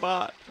think it's a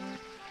bot.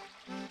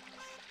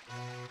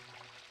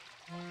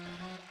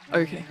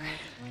 Okay.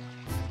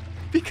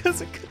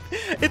 Because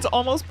it's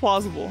almost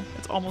plausible.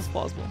 It's almost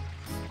plausible.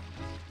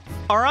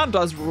 Aron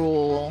does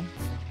rule.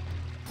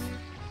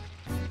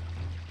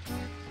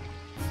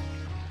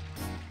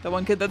 The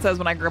one kid that says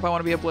when I grow up I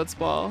want to be a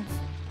blitzball.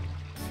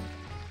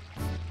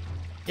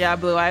 Yeah,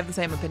 Blue, I have the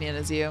same opinion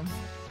as you.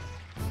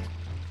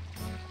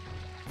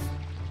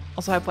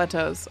 Also have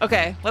plateaus.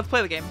 Okay, let's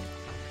play the game.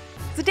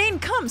 Zidane,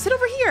 come, sit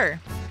over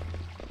here.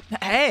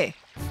 Hey,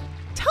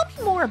 tell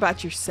me more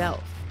about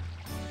yourself.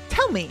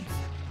 Tell me.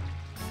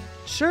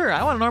 Sure,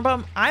 I want to know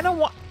about... I don't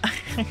want... I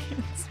can't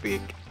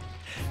speak.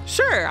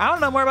 Sure, I want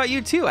to know more about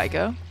you too,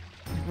 Aiko.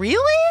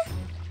 Really?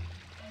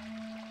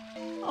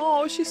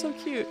 Oh, she's so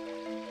cute.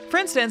 For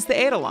instance, the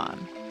Eidolon.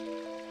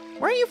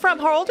 Where are you from?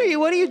 How old are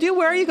you? What do you do?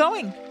 Where are you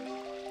going?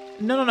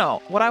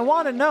 No. What I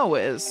want to know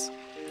is...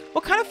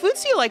 what kind of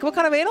foods do you like? What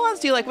kind of Eidolons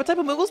do you like? What type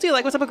of Moogles do you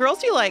like? What type of girls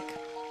do you like?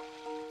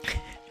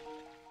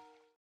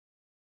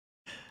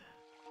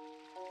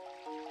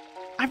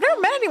 I've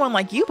never met anyone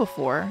like you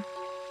before.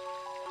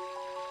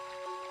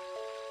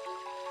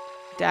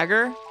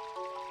 Dagger?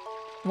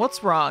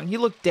 What's wrong? You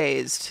look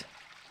dazed.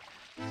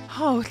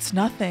 Oh, it's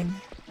nothing.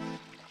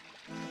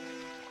 Do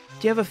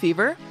you have a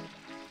fever?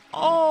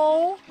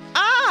 Oh,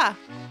 ah!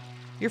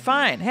 You're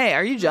fine. Hey,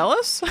 are you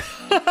jealous?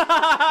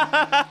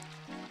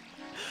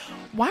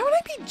 Why would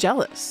I be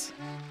jealous?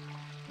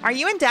 Are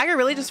you and Dagger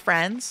really just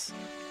friends?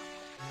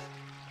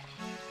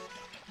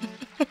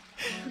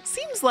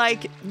 Seems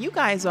like you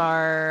guys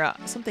are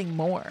something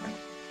more.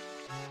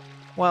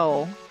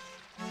 Well,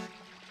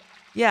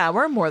 yeah,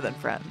 we're more than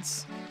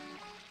friends.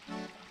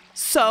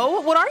 So,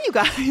 what are you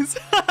guys?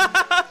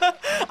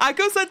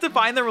 Aiko said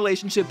define the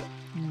relationship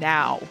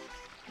now.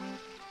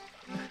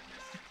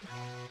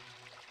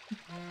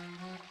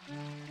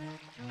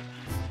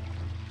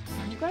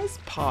 Are you guys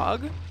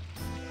Pog?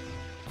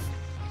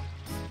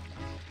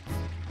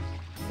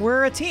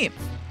 We're a team.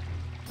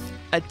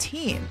 A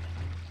team?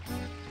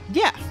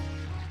 Yeah.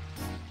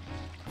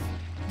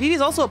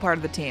 Vivi's also a part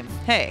of the team.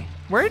 Hey,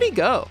 where did he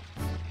go?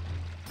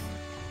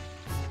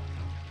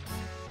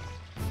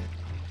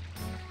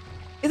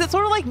 Is it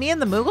sort of like me and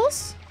the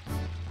Moogles?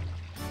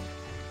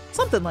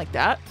 Something like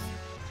that.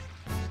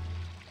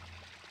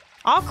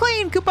 All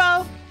clean,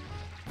 Kupo.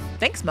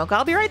 Thanks, Mocha.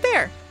 I'll be right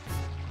there.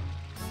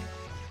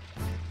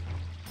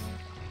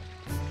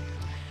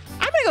 I'm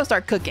gonna go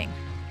start cooking.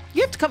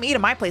 You have to come eat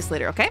at my place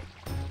later, okay?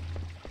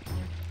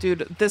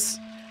 Dude, this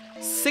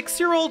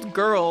 6-year-old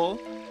girl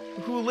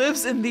who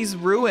lives in these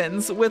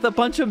ruins with a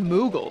bunch of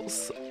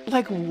Moogles.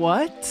 Like,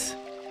 what?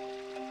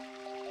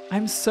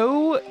 I'm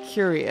so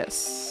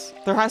curious.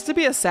 There has to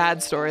be a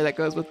sad story that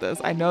goes with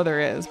this. I know there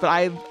is,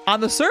 but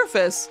on the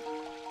surface,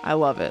 I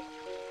love it.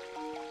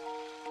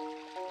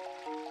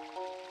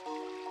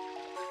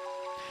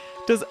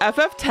 Does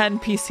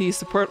FF10 PC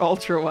support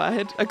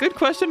ultra-wide? A good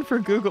question for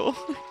Google.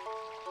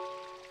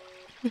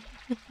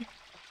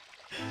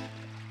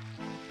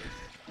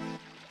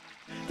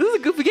 This is a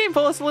goofy game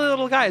full of silly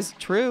little guys.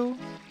 True.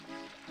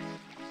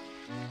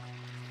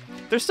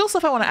 There's still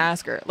stuff I want to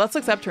ask her. Let's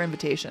accept her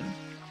invitation.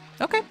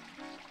 Okay.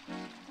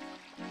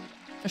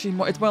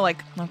 Actually, it's more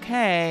like,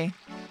 okay.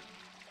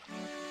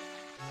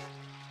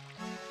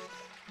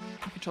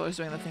 The controller's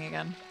doing the thing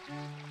again.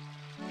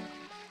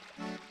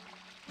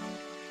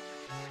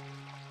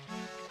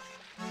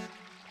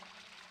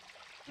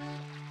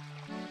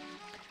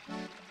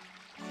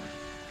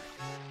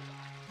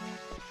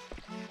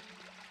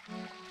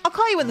 I'll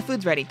call you when the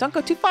food's ready. Don't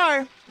go too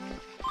far.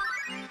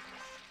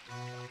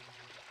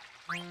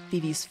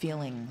 Vivi's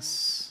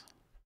feelings.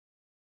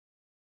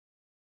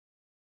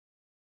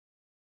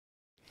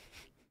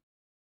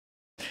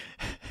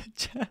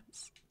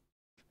 Jess.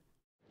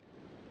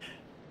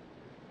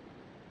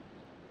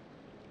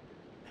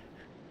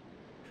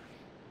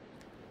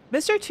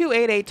 Mr.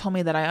 288 told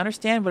me that I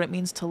understand what it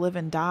means to live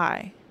and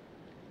die.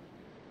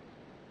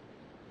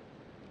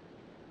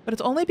 But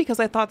it's only because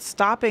I thought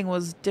stopping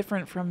was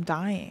different from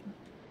dying.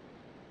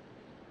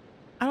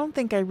 I don't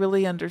think I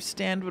really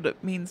understand what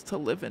it means to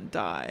live and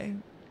die.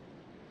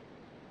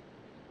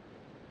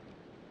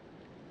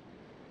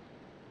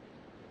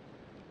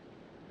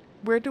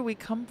 Where do we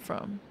come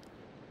from?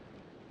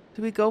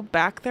 Do we go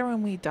back there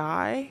when we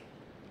die?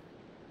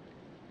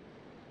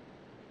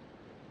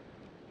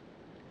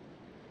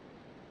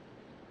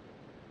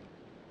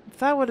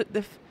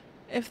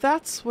 If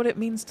that's what it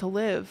means to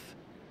live,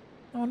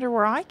 I wonder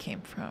where I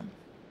came from.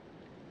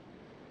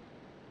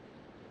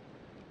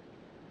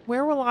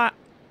 Where will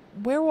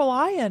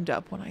I end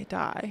up when I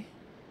die?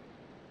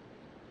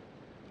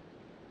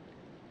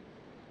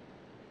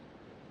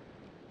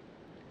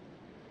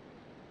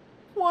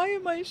 Why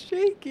am I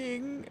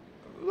shaking?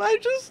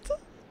 I'm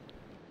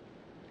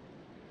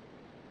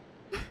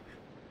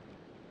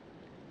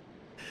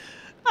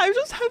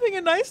just having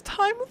a nice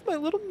time with my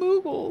little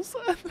Moogles.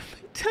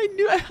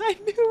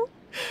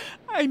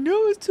 I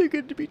knew it was too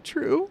good to be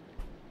true.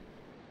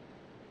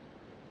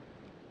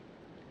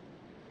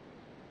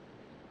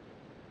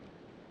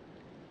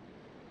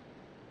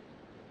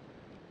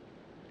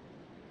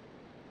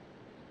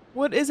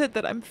 What is it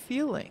that I'm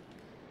feeling?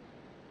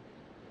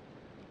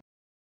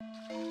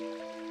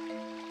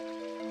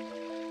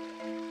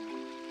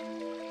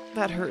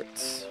 That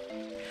hurts.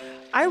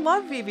 I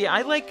love Vivi.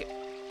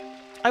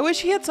 I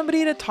wish he had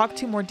somebody to talk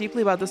to more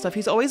deeply about this stuff.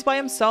 He's always by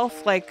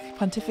himself, like,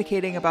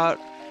 pontificating about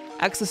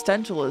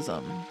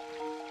existentialism.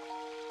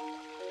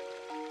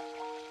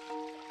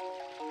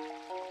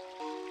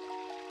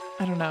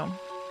 I don't know.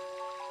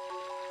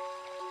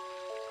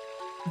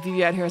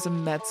 Vivi out here is a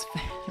Mets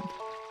fan.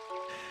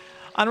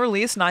 On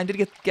release, Nine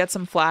did get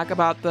some flack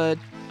about the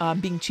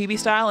being chibi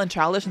style and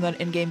childish, and then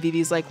in-game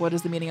Vivi's like, what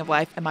is the meaning of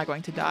life? Am I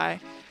going to die?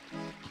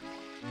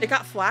 It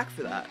got flack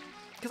for that.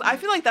 Because I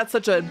feel like that's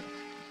such a,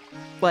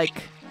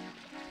 like,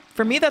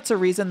 for me, that's a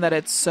reason that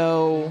it's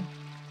so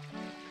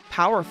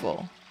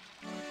powerful.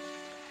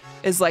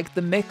 Is like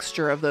the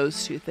mixture of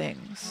those two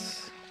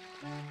things.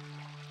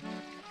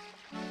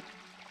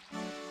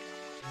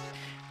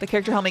 The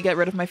character helped me get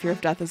rid of my fear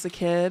of death as a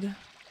kid.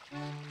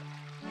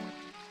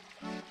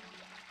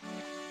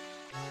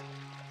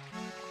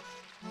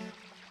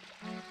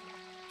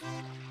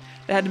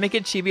 They had to make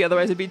it chibi,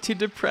 otherwise it'd be too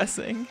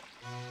depressing.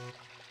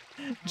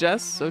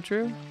 Jess, so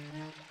true.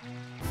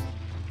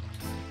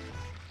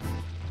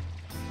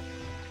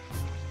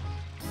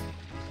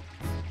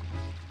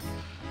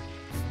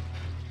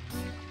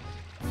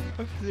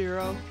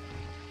 F-Zero.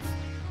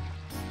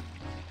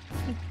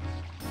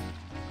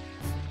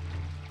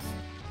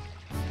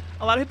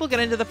 A lot of people get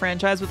into the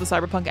franchise with the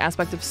cyberpunk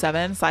aspect of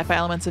 7, sci-fi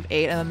elements of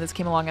 8, and then this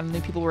came along and new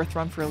people were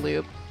thrown for a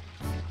loop.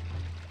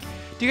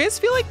 Do you guys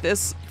feel like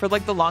this, for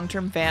like the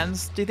long-term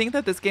fans, do you think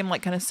that this game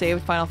like kind of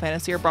saved Final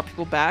Fantasy or brought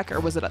people back, or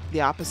was it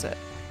the opposite?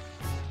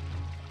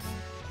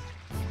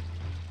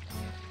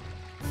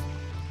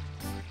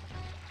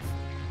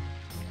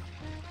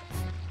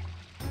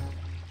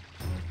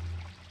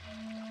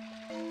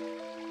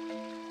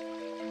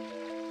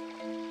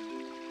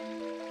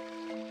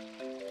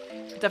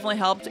 Definitely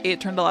helped.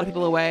 It turned a lot of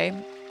people away.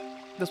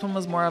 This one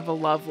was more of a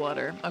love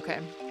letter. Okay.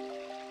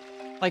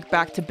 Like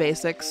back to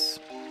basics.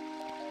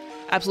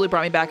 Absolutely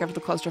brought me back after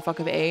the clusterfuck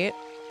of 8.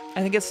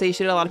 I think it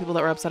satiated a lot of people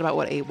that were upset about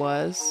what 8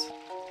 was.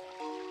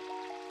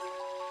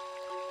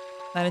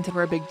 9 and 10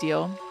 were a big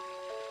deal.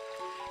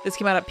 This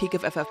came out at peak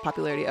of FF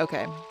popularity.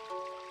 Okay.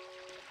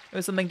 It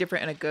was something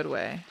different in a good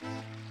way.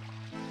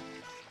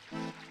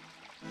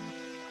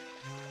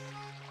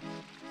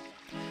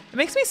 It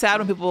makes me sad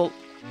when people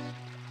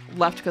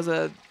left because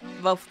of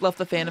left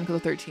the fandom because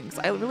of 13, because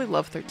I really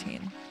love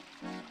 13.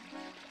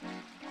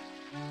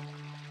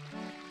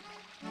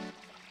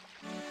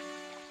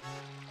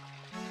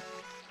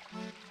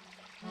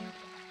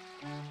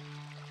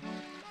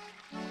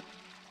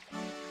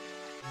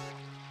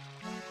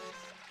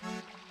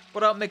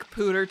 What up,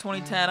 McPooter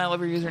 2010? I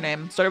love your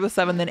username. Started with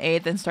 7, then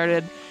 8, then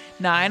started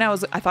 9. I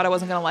thought I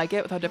wasn't gonna like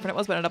it with how different it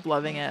was, but ended up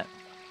loving it.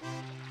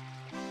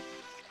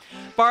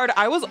 Bard,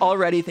 I was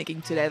already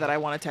thinking today that I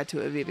want a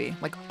tattoo of Vivi.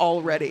 Like,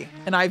 already.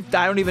 And I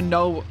don't even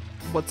know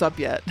what's up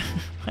yet.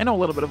 I know a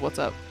little bit of what's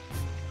up.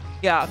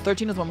 Yeah,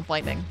 13 is one with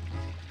lightning.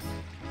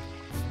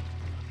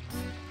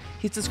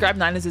 He's described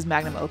 9 as his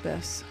magnum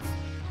opus.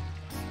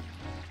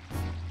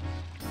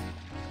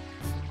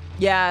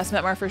 Yeah,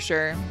 Smetmar for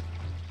sure.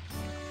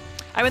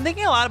 I've been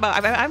thinking a lot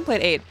about... I haven't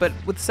played 8, but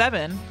with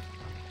 7...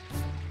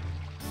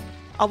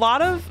 a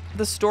lot of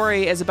the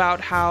story is about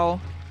how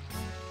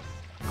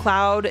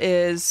Cloud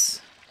is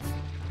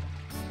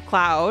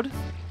Cloud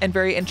and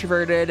very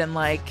introverted and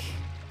like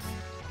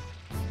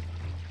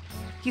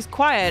he's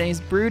quiet and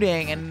he's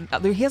brooding and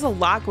he has a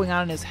lot going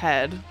on in his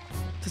head,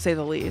 to say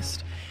the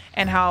least,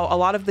 and how a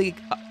lot of the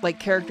like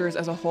characters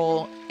as a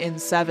whole in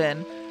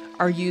 7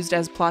 are used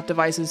as plot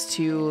devices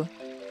to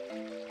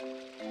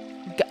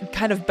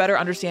kind of better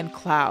understand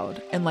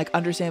Cloud and like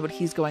understand what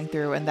he's going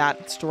through in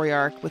that story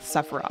arc with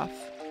Sephiroth.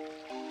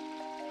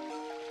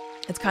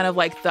 It's kind of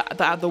like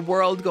the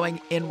world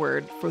going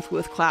inward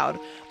with Cloud.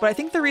 But I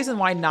think the reason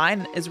why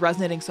 9 is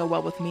resonating so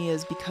well with me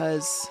is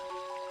because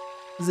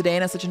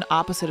Zidane is such an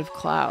opposite of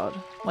Cloud.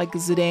 Like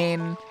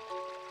Zidane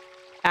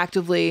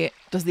actively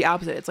does the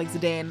opposite. It's like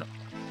Zidane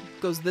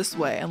goes this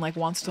way and like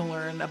wants to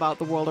learn about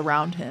the world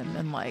around him,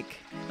 and like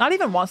not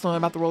even wants to learn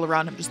about the world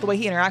around him, just the way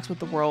he interacts with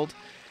the world.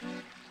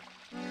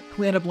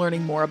 We end up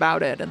learning more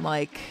about it, and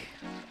like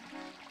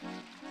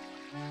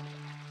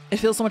it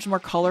feels so much more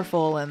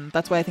colorful, and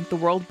that's why I think the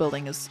world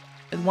building is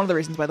one of the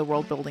reasons why the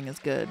world building is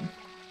good.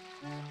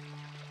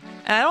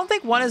 And I don't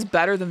think one is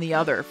better than the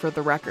other, for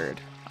the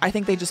record. I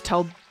think they just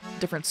tell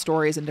different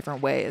stories in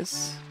different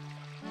ways.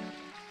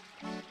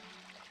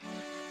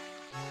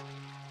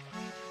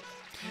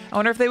 I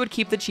wonder if they would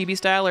keep the chibi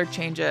style or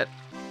change it.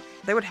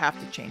 They would have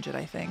to change it,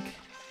 I think.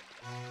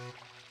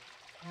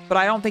 But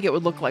I don't think it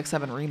would look like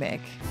 7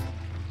 Remake.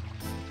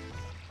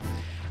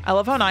 I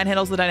love how 9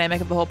 handles the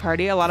dynamic of the whole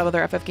party. A lot of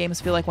other FF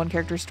games feel like one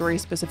character's story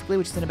specifically,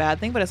 which isn't a bad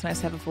thing, but it's nice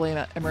to have a fully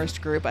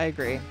immersed group. I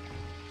agree.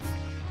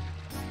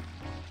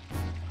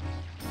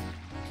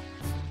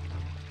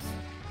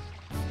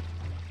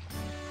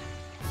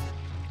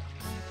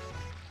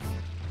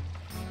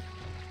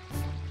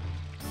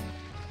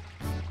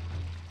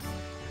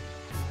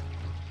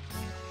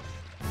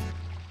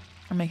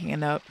 I'm making a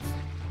note.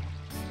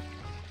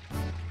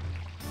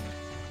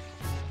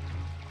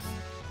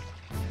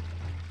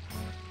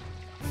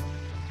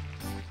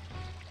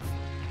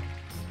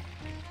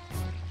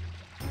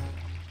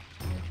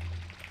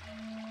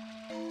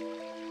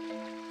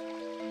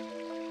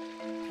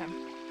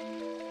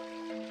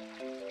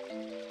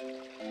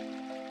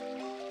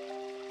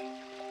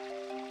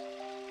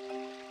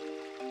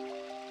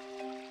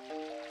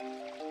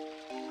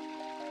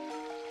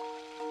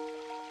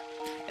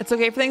 It's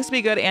okay for things to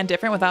be good and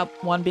different without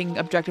one being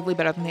objectively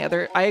better than the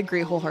other. I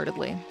agree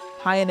wholeheartedly.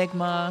 Hi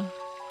Enigma,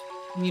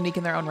 unique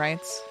in their own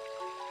rights.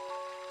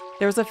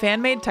 There was a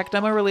fan-made tech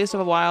demo released of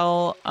a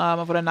while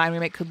of what a 9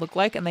 remake could look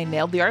like, and they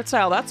nailed the art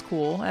style. That's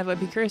cool. I'd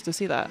be curious to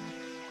see that.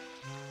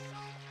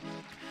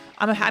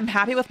 I'm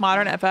happy with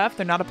modern FF.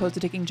 They're not opposed to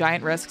taking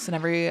giant risks, and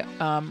every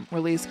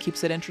release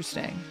keeps it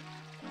interesting.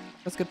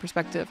 That's good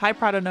perspective. Hi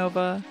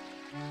Pradonova.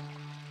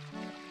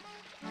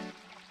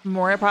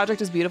 Moria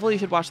Project is beautiful. You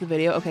should watch the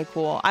video. Okay,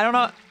 cool. I don't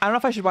know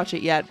if I should watch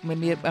it yet.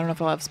 Maybe I don't know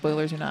if I'll have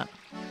spoilers or not.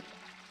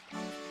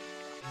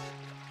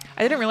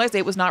 I didn't realize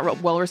 8 was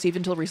not well received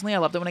until recently. I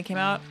loved it when it came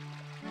out.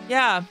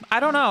 Yeah, I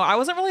don't know. I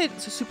wasn't really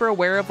super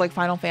aware of like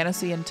Final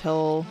Fantasy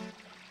until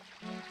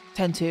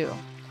 10-2.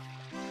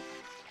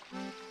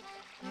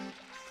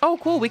 Oh,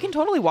 cool. We can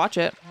totally watch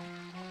it.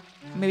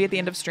 Maybe at the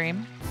end of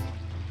stream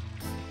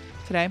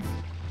today.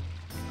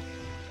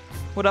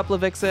 What up,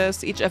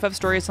 Levixis? Each FF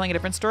story is telling a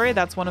different story.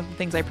 That's one of the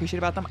things I appreciate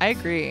about them. I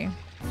agree.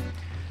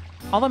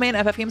 All the main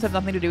FF games have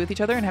nothing to do with each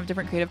other and have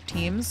different creative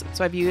teams,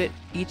 so I view it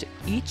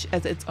each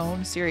as its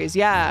own series.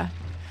 Yeah,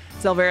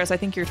 Zelveris, I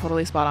think you're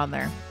totally spot on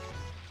there.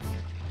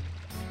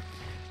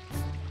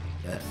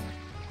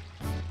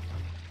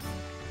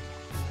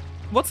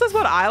 What's this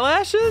about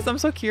eyelashes? I'm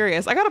so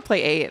curious. I gotta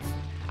play 8.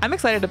 I'm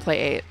excited to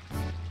play 8.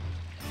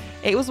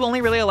 8 was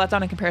only really a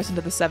letdown in comparison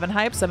to the 7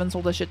 hype. 7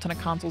 sold a shit ton of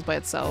consoles by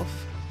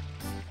itself.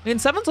 I mean,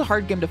 7's a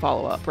hard game to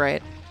follow up,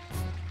 right?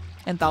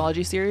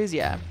 Anthology series,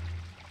 yeah.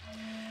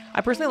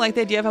 I personally like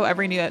the idea of how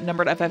every new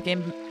numbered FF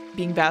game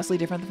being vastly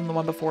different from the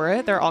one before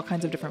it. There are all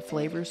kinds of different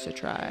flavors to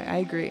try. I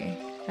agree.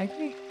 I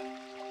agree.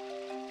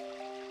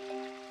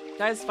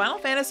 Guys, Final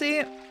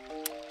Fantasy,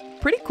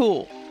 pretty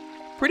cool.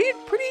 Pretty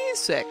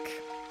sick.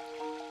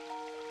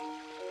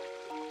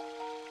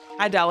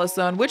 Hi, Dallas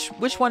Zone. Which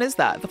one is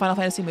that? The Final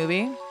Fantasy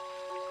movie?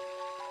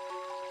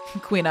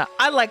 Queena,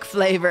 I like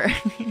flavor.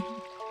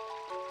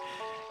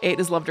 8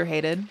 is loved or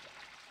hated.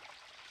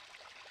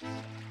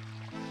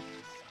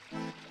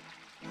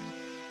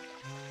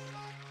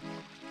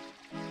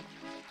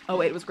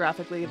 Oh, 8 was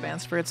graphically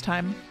advanced for its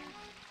time.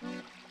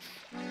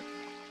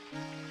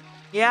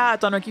 Yeah,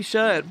 Donrick, you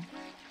should.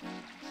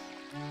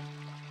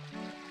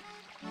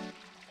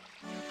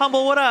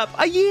 Humble, what up?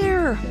 A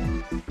year!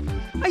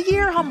 A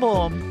year,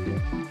 Humble!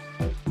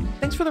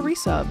 Thanks for the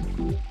resub.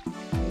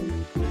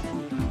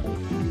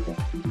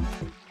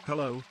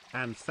 Hello,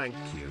 and thank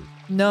you.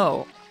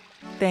 No,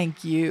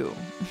 thank you.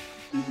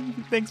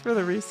 Thanks for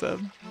the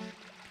resub.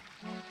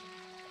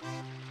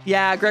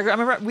 Yeah, Gregor, I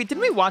remember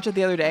didn't we watch it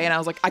the other day and I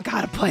was like, I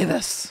gotta play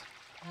this.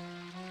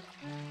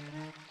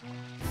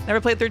 Never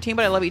played 13,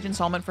 but I love each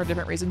installment for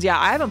different reasons. Yeah,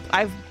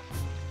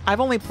 I've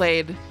only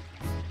played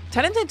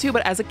 10 and 10 too,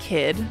 but as a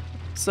kid,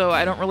 so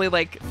I don't really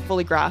like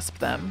fully grasp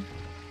them.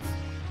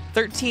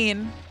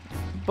 13,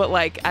 but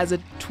like as a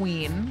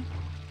tween,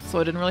 so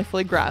I didn't really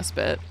fully grasp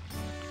it.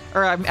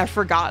 Or I've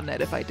forgotten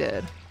it if I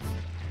did.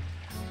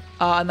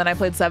 And then I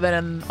played 7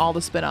 and all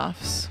the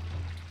spin-offs.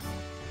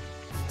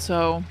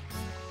 So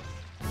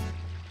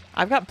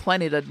I've got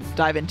plenty to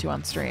dive into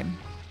on stream.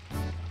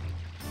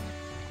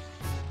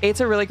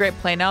 8's a really great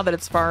play now that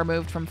it's far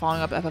removed from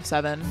following up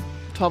FF7.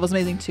 12 is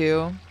amazing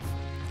too.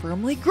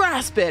 Firmly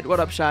grasp it. What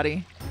up,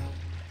 Shoddy?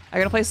 Are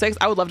you gonna play 6?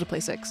 I would love to play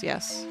 6,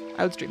 yes.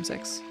 I would stream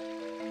 6.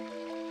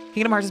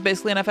 Kingdom Hearts is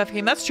basically an FF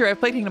game. That's true, I've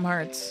played Kingdom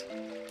Hearts.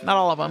 Not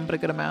all of them, but a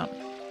good amount.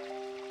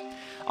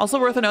 Also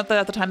worth a note that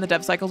at the time the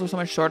dev cycles were so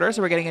much shorter,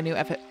 so we were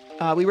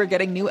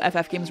getting new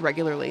FF games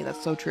regularly.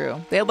 That's so true.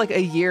 They had like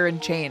a year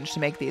and change to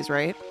make these,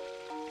 right?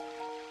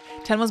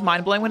 10 was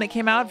mind-blowing when it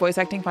came out. Voice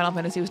acting Final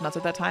Fantasy was nuts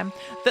at that time.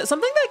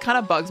 Something that kind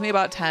of bugs me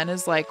about 10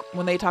 is like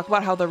when they talk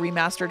about how the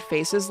remastered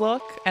faces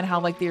look and how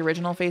like the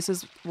original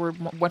faces were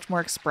much more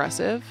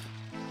expressive.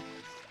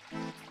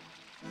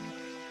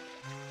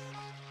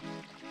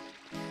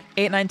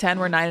 8, 9, 10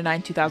 were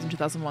 99, 2000,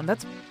 2001.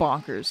 That's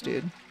bonkers,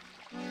 dude.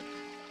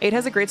 8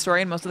 has a great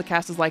story and most of the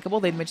cast is likable.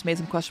 They just made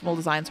some questionable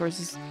design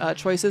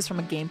choices from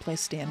a gameplay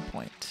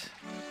standpoint.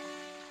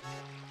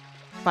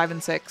 5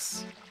 and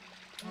 6.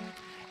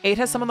 8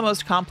 has some of the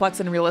most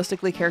complex and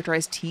realistically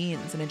characterized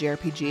teens in a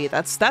JRPG.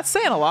 That's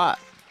saying a lot.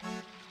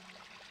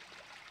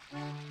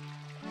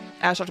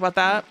 Ash talked about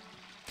that.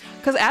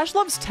 Because Ash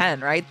loves 10,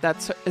 right?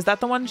 Is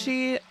that the one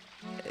she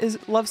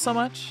loves so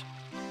much?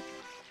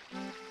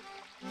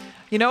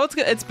 You know,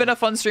 it's been a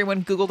fun stream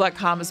when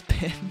Google.com is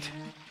pinned.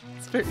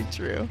 It's very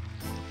true.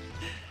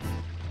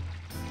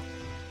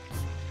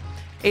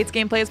 8's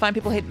gameplay is fine.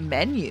 People hate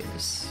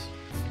menus.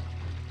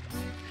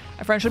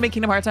 A friend showed me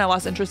Kingdom Hearts and I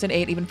lost interest in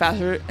 8 even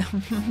faster.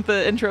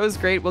 The intro is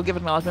great. We'll give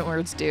acknowledgement where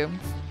it's due.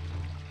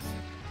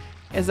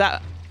 Is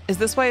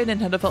this why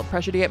Nintendo felt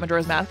pressure to get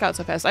Majora's Mask out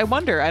so fast? I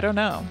wonder. I don't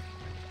know.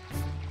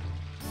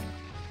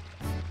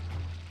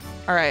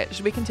 All right,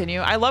 should we continue?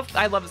 I love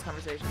this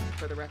conversation,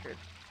 for the record.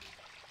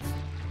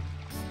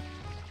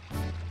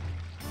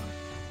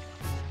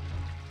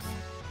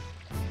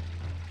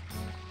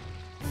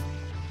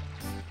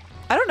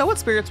 I don't know what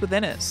Spirits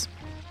Within is.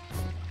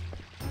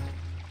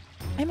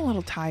 I'm a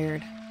little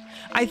tired.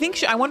 I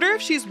wonder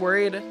if she's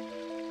worried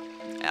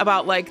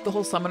about like the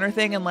whole summoner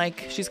thing and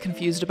like she's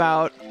confused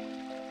about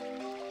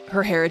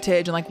her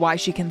heritage and like why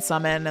she can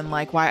summon and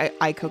like why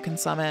Aiko can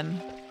summon.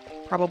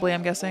 Probably,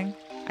 I'm guessing.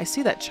 I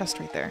see that chest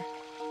right there.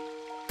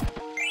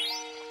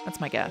 That's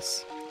my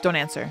guess. Don't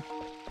answer.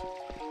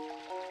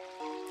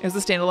 Is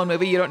the standalone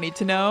movie you don't need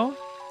to know?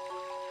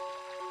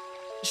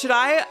 Should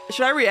I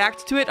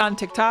react to it on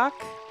TikTok?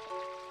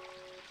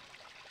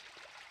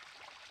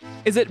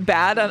 Is it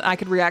bad and I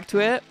could react to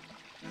it?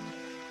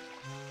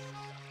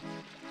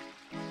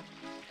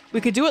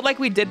 We could do it like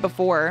we did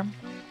before.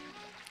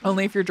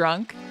 Only if you're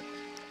drunk.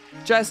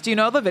 Jess, do you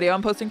know the video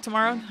I'm posting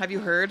tomorrow? Have you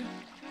heard?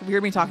 Have you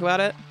heard me talk about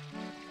it?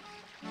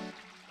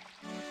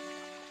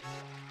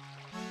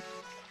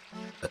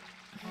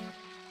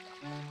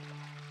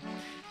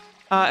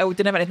 It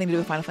didn't have anything to do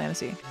with Final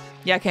Fantasy.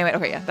 Yeah, can't wait.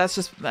 Okay, yeah, that's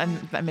just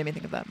that made me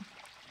think of that.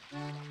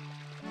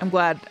 I'm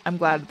glad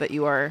that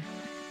you are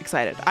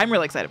excited. I'm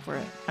really excited for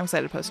it. I'm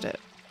excited to post it.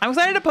 I'm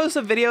excited to post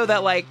a video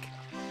that like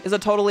is a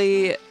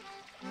totally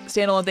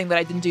standalone thing that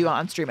I didn't do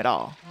on stream at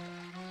all.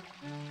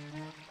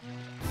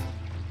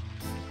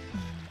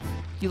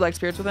 You like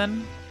Spirits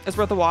Within? It's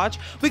worth a watch.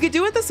 We could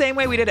do it the same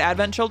way we did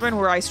Advent Children,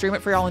 where I stream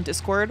it for y'all in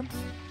Discord, and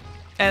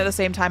at the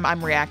same time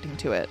I'm reacting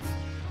to it,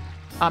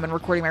 and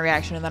recording my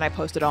reaction, and then I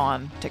post it all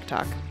on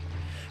TikTok.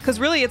 Because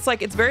really, it's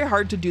like it's very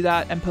hard to do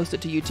that and post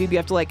it to YouTube. You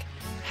have to like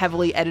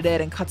heavily edit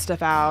it and cut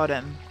stuff out,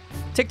 and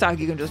TikTok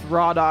you can just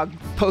raw dog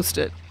post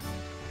it.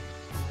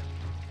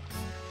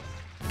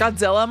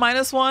 Godzilla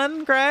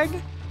 -1, Greg.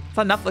 It's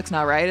on Netflix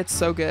now, right? It's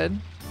so good.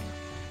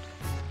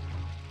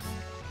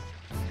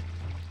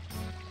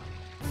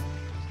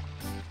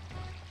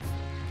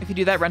 If you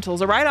do that, rental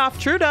is a write-off.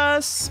 True,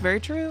 does. Very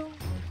true.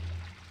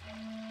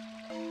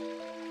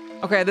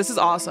 Okay, this is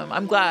awesome.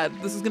 I'm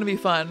glad. This is gonna be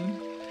fun.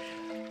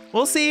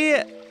 We'll see.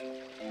 I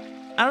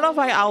don't know if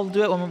I'll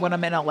do it when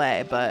I'm in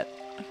LA, but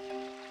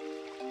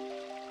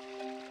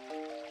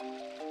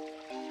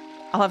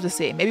I'll have to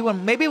see. Maybe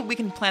we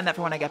can plan that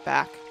for when I get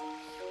back.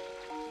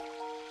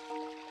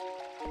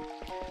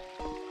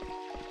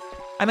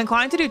 I'm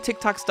inclined to do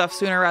TikTok stuff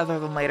sooner rather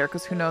than later,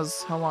 because who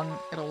knows how long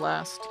it'll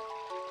last.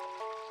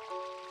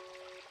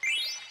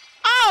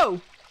 Oh!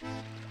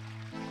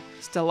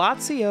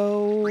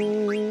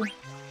 Stellatio.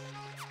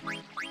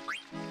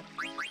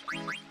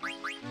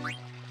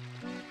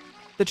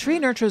 The tree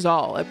nurtures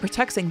all. It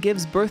protects and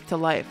gives birth to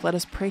life. Let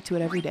us pray to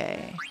it every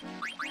day.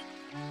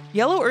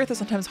 Yellow earth is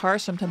sometimes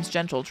harsh, sometimes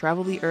gentle.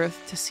 Travel the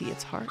earth to see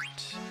its heart.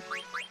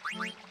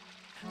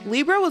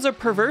 Libra was a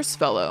perverse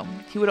fellow.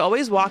 He would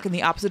always walk in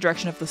the opposite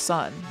direction of the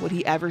sun. Would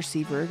he ever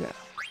see Virgo?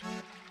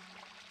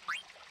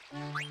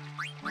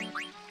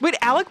 Wait,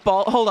 Alec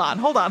Ball. Hold on.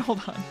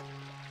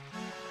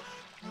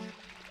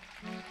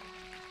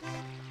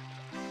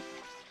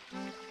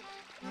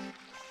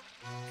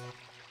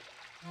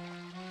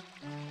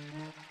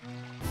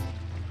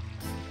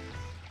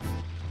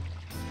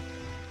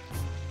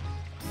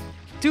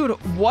 Dude,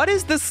 what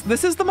is this?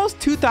 This is the most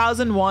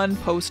 2001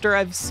 poster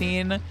I've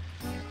seen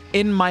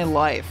in my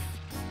life.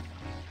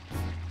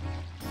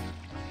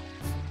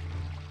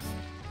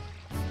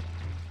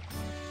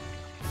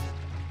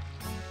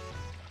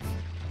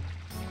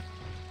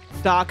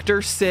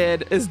 Dr.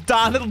 Sid is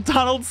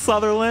Donald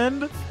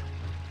Sutherland,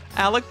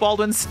 Alec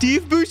Baldwin,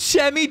 Steve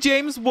Buscemi,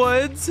 James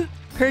Woods,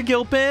 Per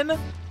Gilpin,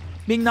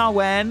 Ming-Na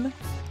Wen,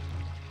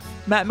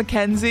 Matt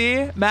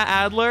McKenzie, Matt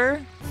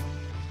Adler.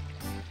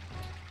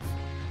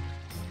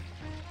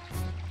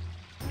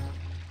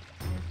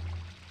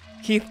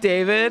 Keith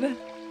David.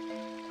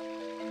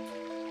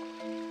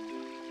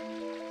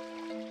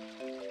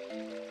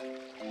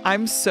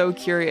 I'm so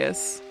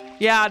curious.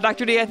 Yeah,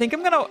 Dr. D, I think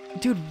I'm gonna...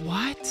 Dude,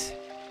 what?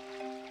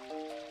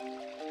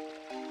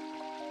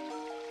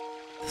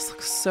 This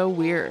looks so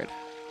weird.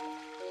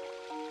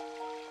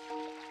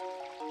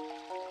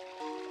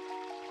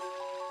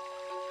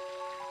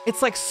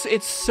 It's like,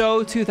 it's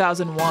so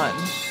 2001.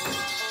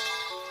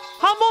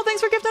 Humble,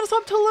 thanks for gifting us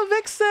up to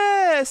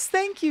Levixis.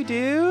 Thank you,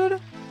 dude.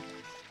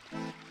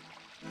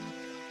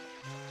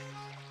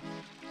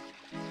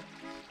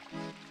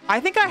 I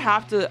think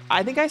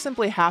I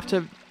simply have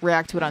to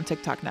react to it on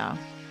TikTok now.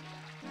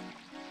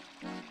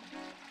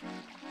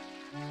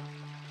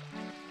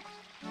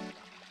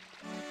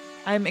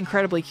 I'm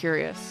incredibly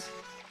curious.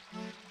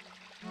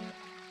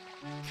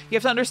 You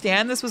have to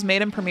understand this was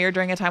made and premiered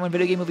during a time when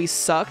video game movies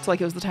sucked. Like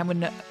it was the time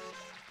when...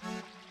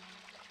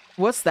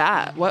 What's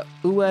that? What?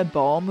 Uwe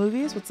Ball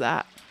movies? What's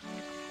that?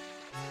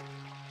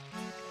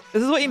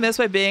 This is what you miss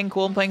by being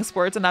cool and playing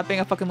sports and not being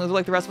a fucking loser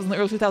like the rest of us in the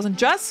early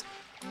 2000s.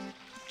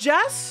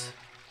 Jess?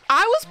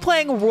 I was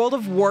playing World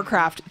of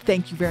Warcraft,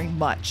 thank you very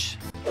much.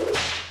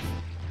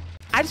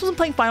 I just wasn't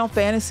playing Final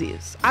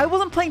Fantasies. I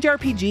wasn't playing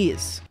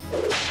JRPGs.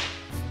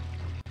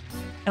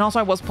 And also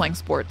I was playing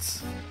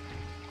sports.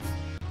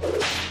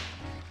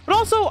 But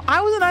also, I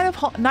was a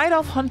Night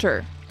Elf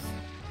Hunter.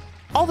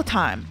 All the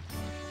time.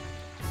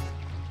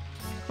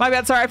 My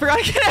bad, sorry, I forgot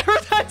to get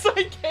advertised so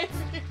I came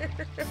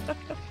here.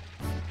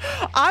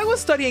 I was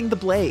studying the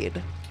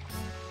blade.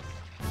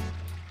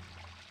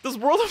 Does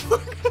World of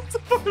Warcraft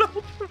support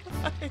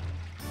Ultramine?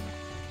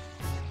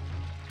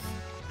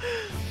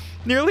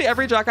 Nearly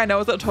every jock I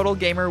know is a total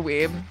gamer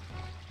weeb.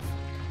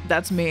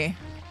 That's me.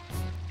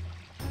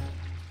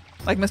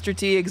 Like Mr.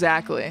 T,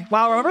 exactly.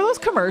 Wow, remember those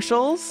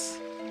commercials?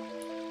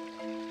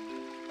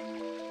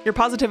 Your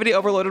positivity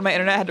overloaded my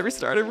internet, I had to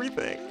restart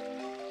everything.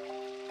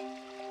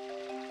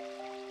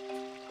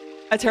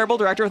 A terrible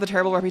director with a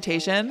terrible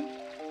reputation.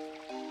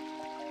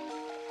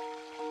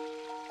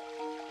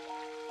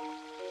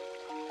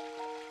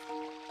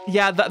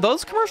 Yeah,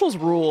 those commercials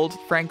ruled,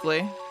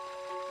 frankly.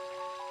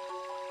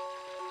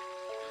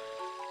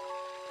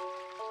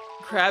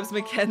 Krabs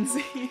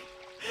McKenzie.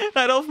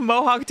 Night Elf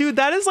Mohawk. Dude,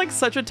 that is like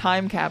such a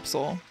time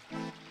capsule.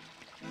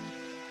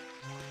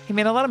 He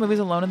made a lot of movies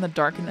alone in the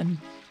dark and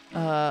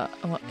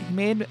he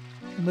made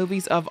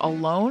movies of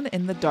Alone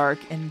in the Dark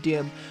and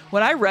Doom.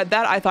 When I read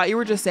that, I thought you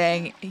were just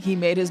saying he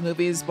made his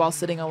movies while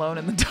sitting alone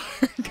in the dark.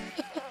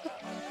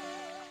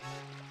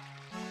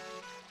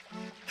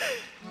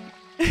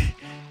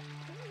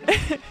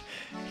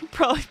 He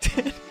probably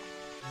did.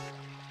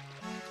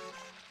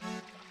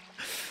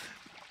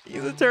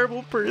 He's a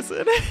terrible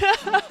person.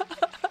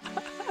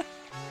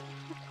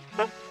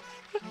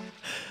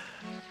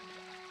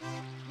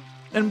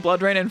 And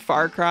Blood Rain and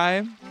Far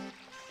Cry.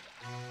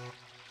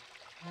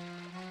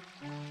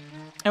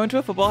 I went to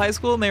a football high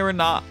school and they were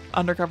not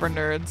undercover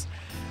nerds.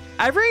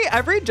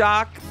 Every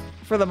jock,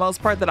 for the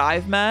most part, that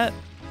I've met,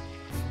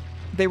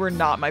 they were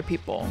not my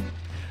people.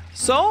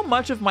 So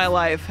much of my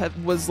life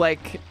was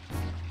like,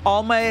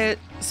 all my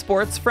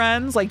sports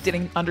friends like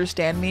didn't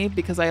understand me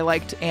because I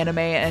liked anime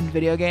and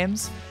video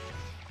games.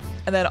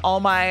 And then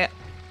all my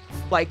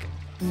like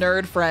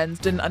nerd friends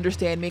didn't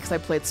understand me because I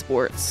played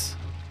sports.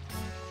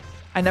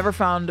 I never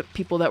found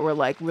people that were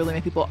like really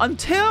my people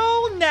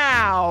until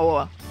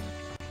now.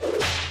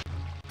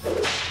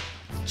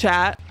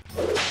 Chat,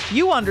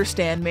 you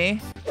understand me.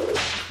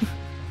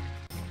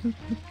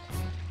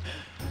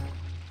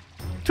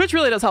 Twitch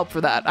really does help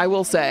for that, I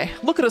will say.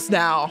 Look at us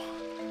now.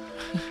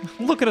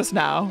 Look at us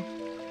now.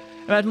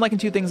 Imagine liking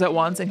two things at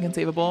once,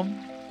 inconceivable.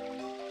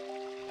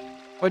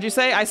 What'd you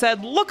say? I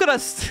said, look at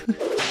us.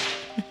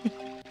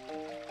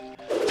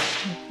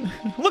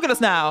 Look at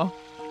us now.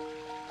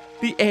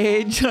 The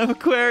age of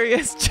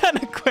Aquarius, Gen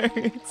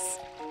Aquarius.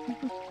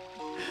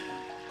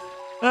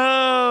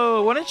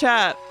 Oh, one in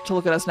chat to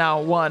look at us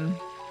now. One.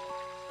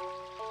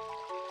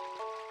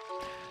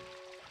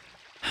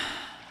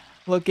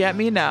 Look at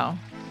me now.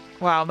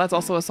 Wow, that's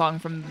also a song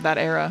from that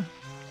era.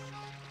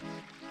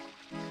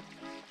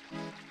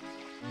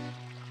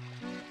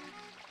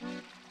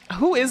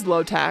 Who is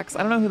Low Tax?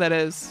 I don't know who that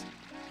is.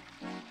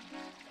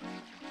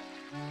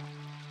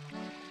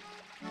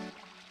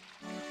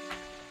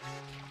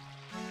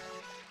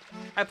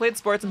 I played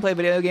sports and played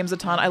video games a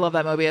ton. I love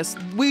that, Mobius.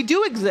 We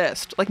do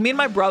exist. Like, me and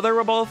my brother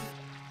were both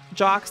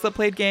jocks that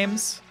played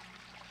games.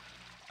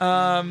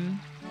 My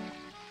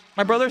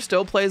brother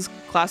still plays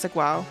classic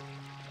WoW.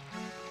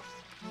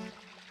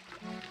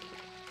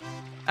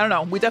 I don't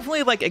know. We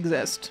definitely, like,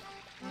 exist.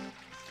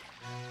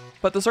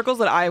 But the circles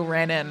that I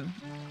ran in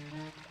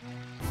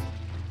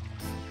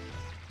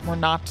were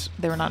not,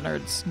 they were not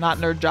nerds. Not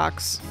nerd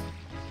jocks.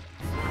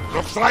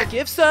 Looks like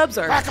Gift subs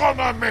are back on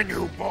the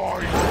menu,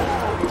 boys.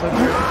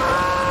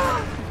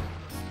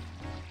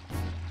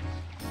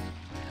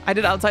 I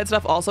did outside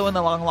stuff also in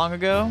the long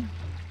ago.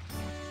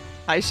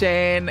 Hi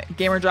Shane.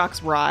 Gamer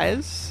jocks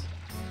rise.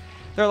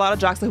 There are a lot of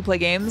jocks who play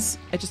games.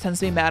 It just tends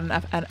to be Madden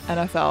and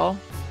NFL.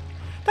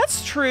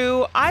 That's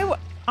true. I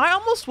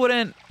almost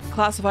wouldn't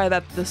classify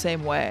that the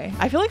same way.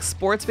 I feel like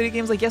sports video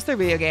games, like, yes, they're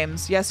video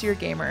games. Yes, you're a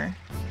gamer.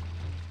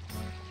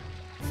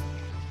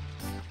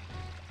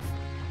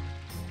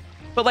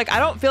 But, like, I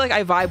don't feel like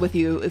I vibe with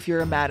you if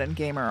you're a Madden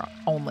gamer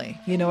only.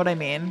 You know what I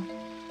mean?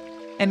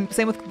 And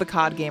same with the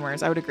COD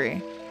gamers. I would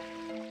agree.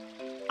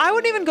 I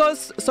wouldn't even go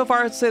so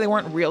far as to say they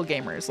weren't real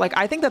gamers. Like,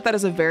 I think that that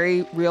is a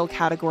very real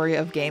category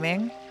of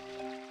gaming.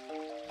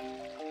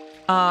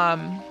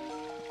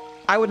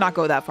 I would not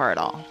go that far at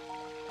all.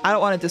 I don't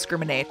want to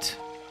discriminate.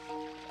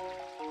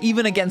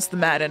 Even against the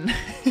Madden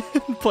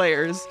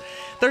players.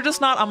 They're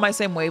just not on my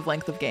same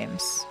wavelength of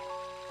games.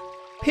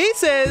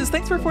 Pieces!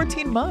 Thanks for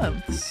 14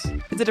 months.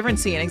 It's a different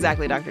scene.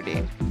 Exactly, Dr.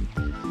 D.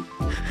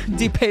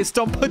 D-Pace,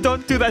 don't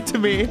do that to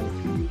me.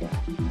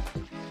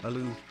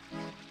 Hello.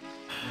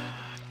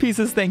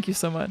 Pieces, thank you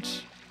so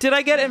much. Did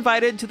I get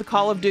invited to the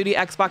Call of Duty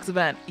Xbox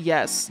event?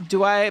 Yes.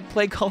 Do I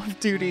play Call of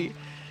Duty?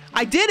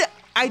 I did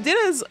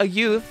as a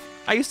youth.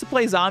 I used to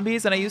play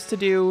zombies and I used to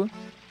do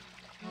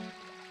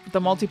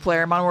the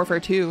multiplayer Modern Warfare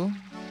 2.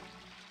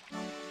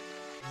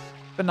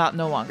 But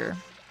no longer.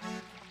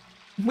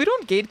 We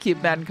don't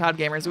gatekeep Madden COD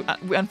gamers.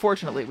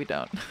 Unfortunately, we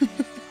don't.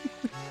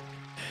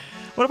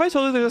 What if I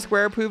told you there's a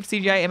Square-approved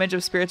CGI image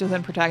of Spirits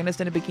Within protagonist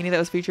in a bikini that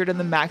was featured in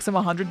the Maxim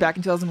 100 back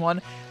in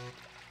 2001?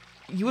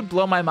 You would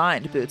blow my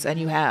mind, Boots, and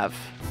you have.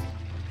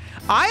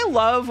 I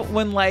love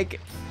when, like,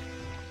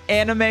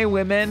 anime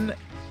women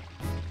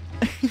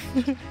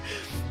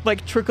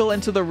like trickle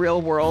into the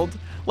real world.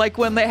 Like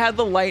when they had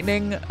the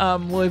lightning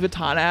Louis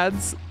Vuitton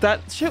ads. That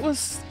shit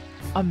was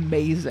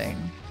amazing.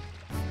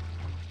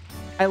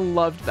 I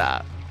loved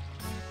that.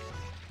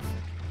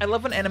 I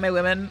love when anime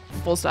women,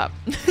 full stop.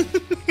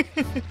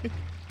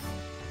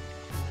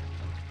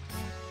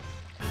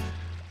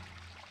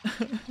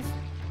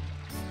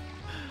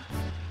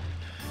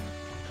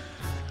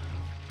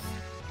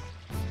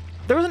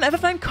 There was an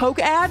FF9 Coke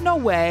ad? No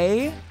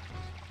way.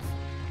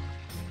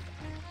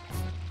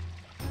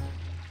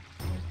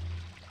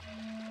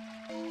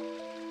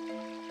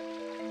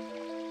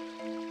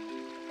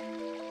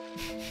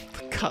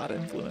 God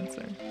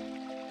influencer.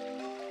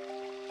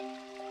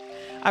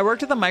 I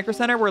worked at the Micro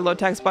Center where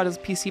Lotax bought his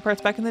PC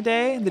parts back in the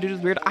day. The dude was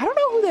weird. I don't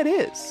know who that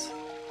is.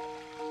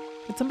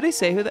 Did somebody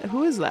say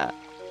who is that?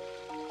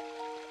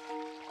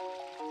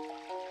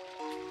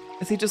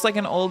 Is he just like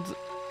an old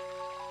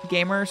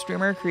gamer,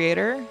 streamer,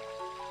 creator?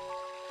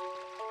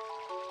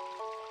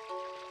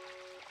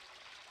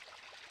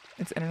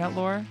 It's internet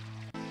lore.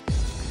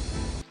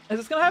 Is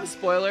this gonna have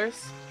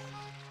spoilers?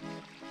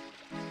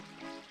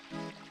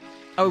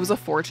 Oh, it was a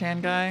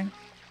 4chan guy.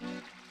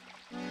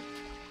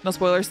 No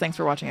spoilers. Thanks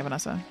for watching,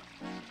 Vanessa.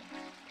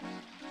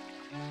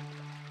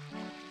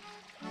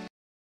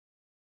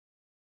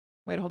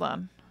 Wait, hold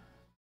on.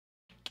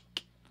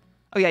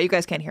 Oh yeah, you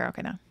guys can't hear.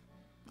 Okay, now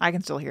I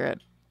can still hear it.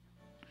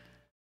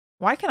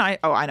 Why can I?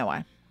 Oh, I know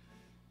why.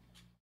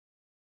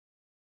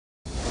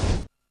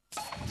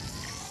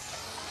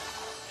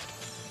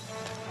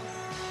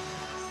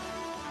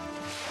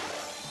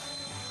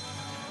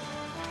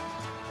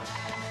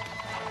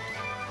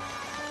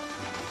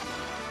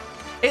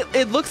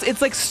 It looks,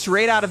 it's like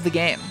straight out of the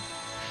game.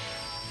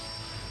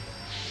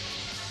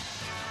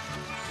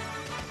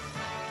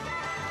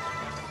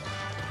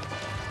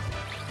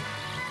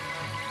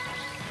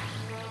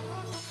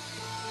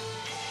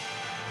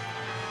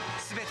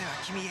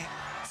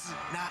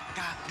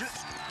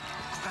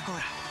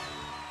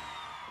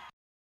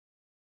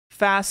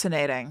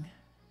 Fascinating.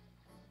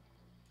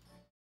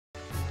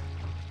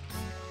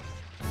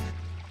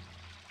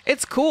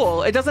 It's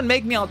cool. It doesn't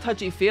make me all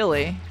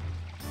touchy-feely.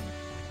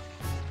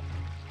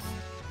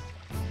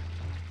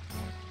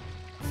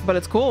 But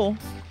it's cool.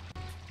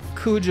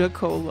 Kuja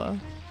Cola.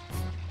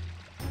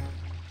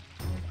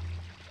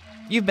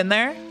 You've been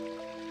there?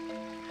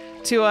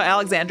 To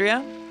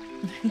Alexandria?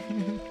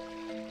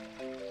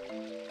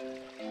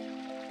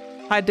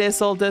 Hi,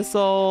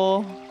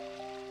 Dissel.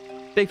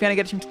 Big fan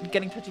of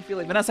getting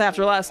touchy-feely. Vanessa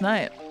after last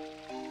night.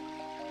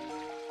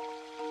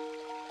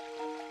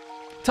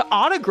 To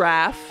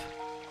autograph?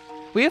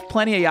 We have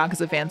plenty of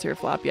Yakuza fans here,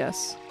 Flop,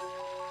 yes.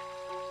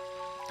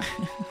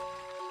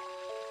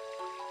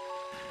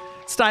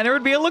 Steiner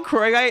would be a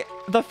LaCroix guy.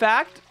 The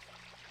fact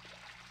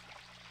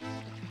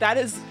that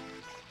is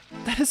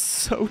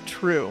so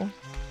true.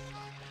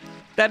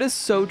 That is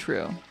so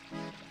true.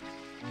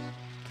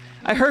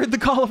 I heard the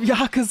call of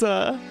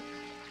Yakuza.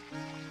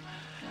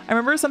 I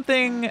remember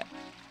something,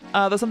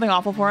 the Something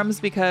Awful forums,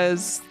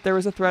 because there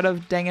was a thread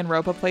of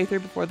Danganronpa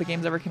playthrough before the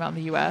games ever came out in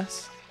the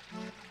US.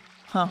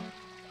 Huh.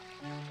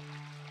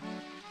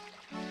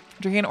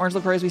 Drinking an orange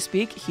LaCroix as we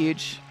speak?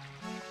 Huge.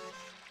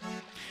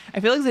 I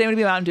feel like Zidane would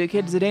be a Mountain Dew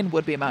kid. Zidane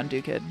would be a Mountain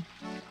Dew kid.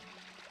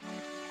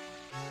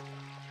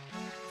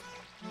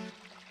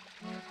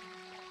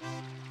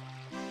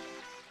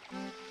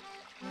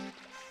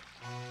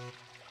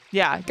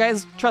 Yeah,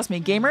 guys, trust me,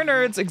 gamer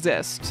nerds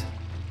exist.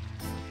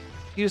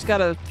 You just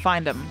gotta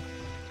find them.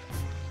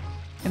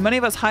 And many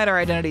of us hide our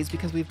identities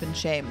because we've been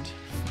shamed.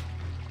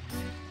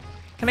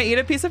 Can I eat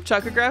a piece of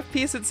Chuckograph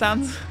piece? It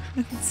sounds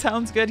it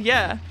sounds good.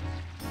 Yeah.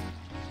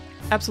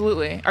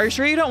 Absolutely. Are you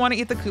sure you don't want to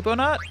eat the Kupo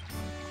nut?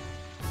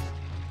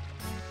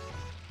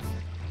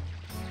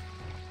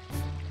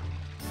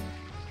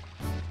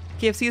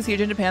 KFC is huge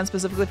in Japan,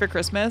 specifically for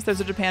Christmas.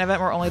 There's a Japan event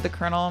where only the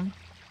Colonel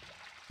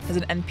is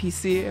an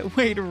NPC.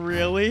 Wait,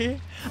 really?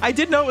 I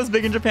did know it was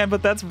big in Japan,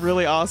 but that's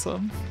really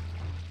awesome.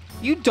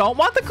 You don't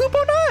want the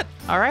Kupo nut?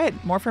 All right,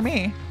 more for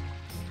me.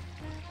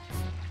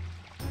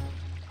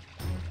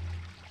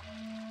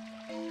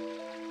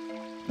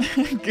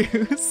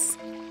 Goose.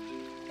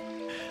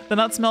 The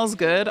nut smells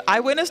good. I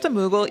witnessed a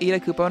Moogle eat a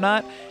Kupo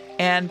nut,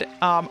 and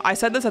I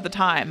said this at the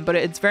time, but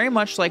it's very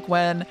much like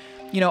when,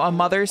 you know, a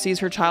mother sees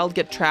her child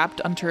get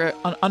trapped under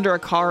a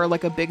car or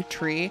like a big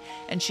tree,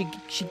 and she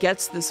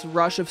gets this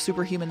rush of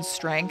superhuman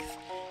strength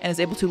and is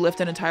able to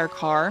lift an entire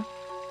car.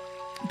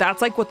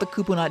 That's like what the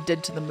Kupo nut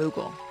did to the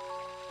Moogle.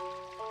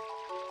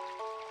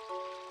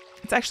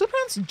 It's actually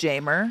pronounced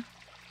Jamer.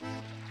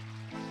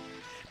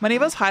 Many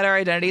of us hide our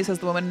identities, says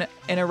the woman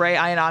in a Rei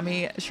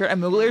Ayanami shirt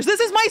and Moogle ears. This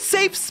is my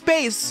safe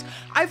space!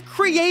 I've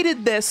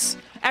created this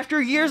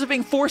after years of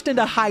being forced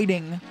into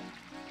hiding.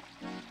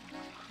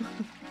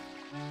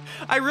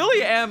 I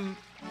really am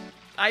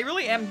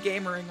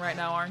gamering right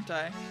now, aren't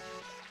I?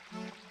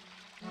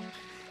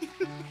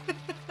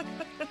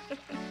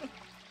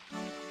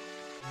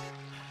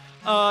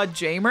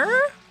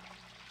 Jamer?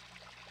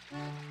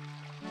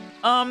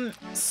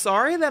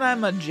 Sorry that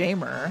I'm a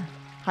Jamer.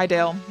 Hi,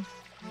 Dale.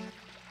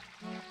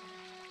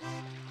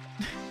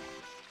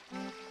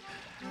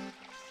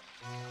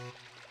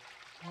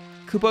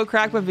 Kupo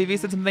crack, but Vivi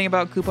said something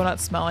about Kupo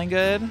not smelling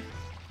good.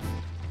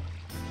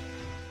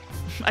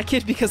 I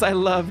kid because I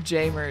love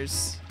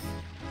Jamers.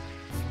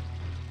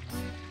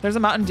 There's a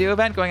Mountain Dew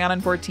event going on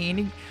in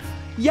 14.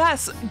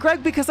 Yes,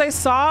 Greg, because I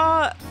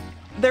saw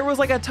there was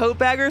like a tote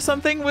bag or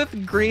something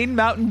with green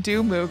Mountain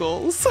Dew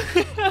Moogles.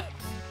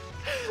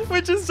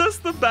 Which is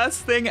just the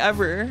best thing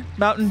ever.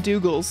 Mountain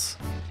Dougals.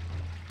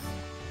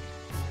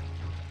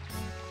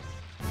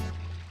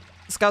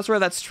 Scouts where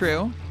that's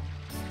true,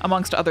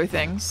 amongst other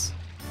things.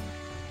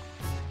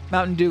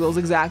 Mountain Dougals,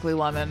 exactly,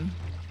 Lemon.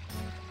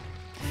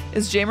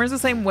 Is Jamers the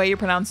same way you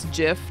pronounce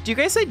GIF? Do you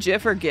guys say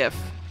GIF or GIF?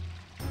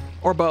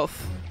 Or both?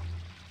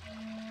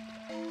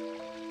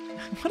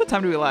 What a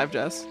time to be alive,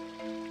 Jess.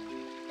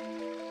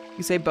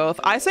 You say both?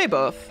 I say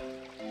both.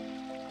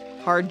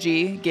 Hard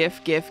G,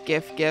 GIF, GIF,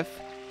 GIF, GIF,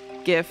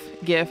 GIF,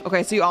 GIF.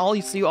 Okay, so you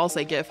all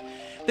say GIF.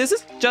 This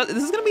is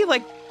gonna be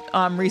like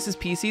Reese's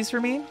Pieces for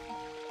me,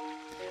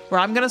 where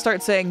I'm gonna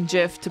start saying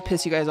Jif to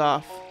piss you guys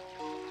off.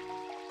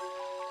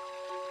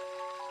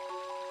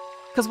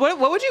 Cause what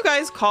would you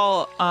guys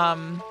call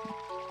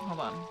hold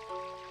on.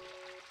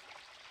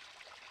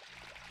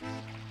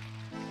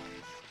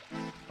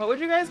 What would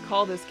you guys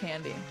call this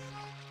candy?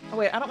 Oh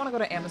wait, I don't want to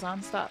go to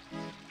Amazon. Stop.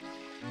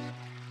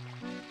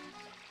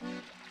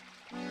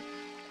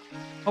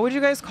 What would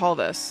you guys call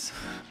this?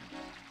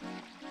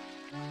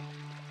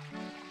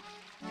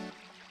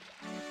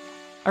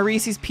 A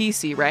Reese's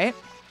PC, right?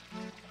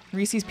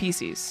 Reese's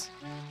Pieces.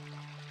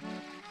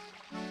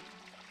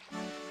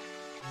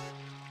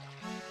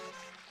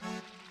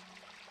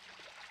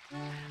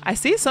 I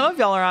see some of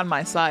y'all are on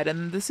my side,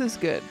 and this is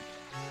good.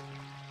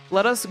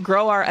 Let us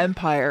grow our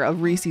empire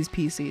of Reese's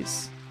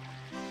Pieces.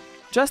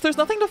 Just, there's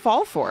nothing to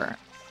fall for.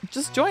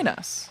 Just join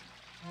us.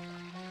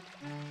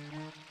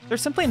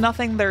 There's simply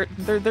nothing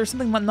there's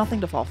something nothing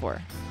to fall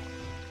for.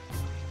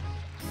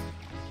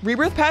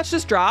 Rebirth patch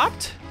just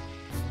dropped?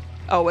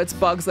 Oh, it's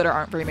bugs that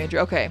aren't very major.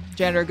 Okay,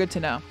 janitor, good to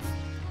know.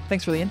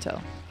 Thanks for the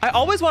intel. I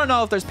always want to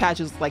know if there's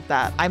patches like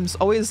that. I'm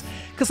always,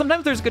 because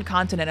sometimes there's good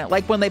content in it,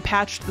 like when they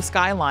patched the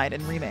Skyline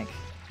in Remake.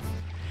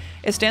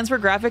 It stands for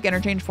Graphic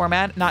Interchange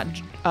Format, not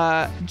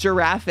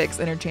Giraffics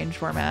Interchange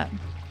Format.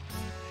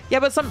 Yeah,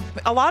 but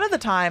a lot of the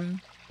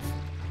time,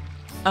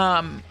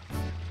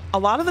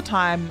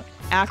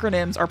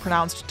 acronyms are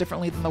pronounced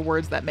differently than the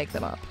words that make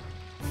them up,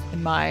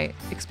 in my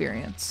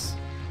experience.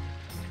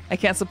 I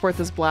can't support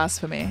this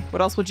blasphemy.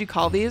 What else would you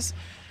call these?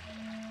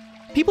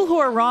 People who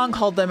are wrong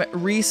called them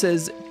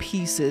Reese's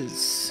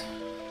Pieces,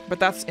 but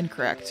that's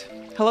incorrect.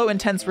 Hello,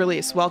 Intense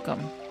Release.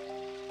 Welcome.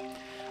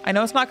 I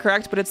know it's not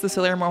correct, but it's the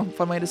sillier, more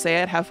fun way to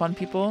say it. Have fun,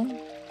 people.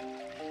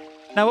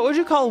 Now, what would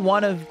you call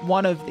one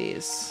of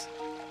these?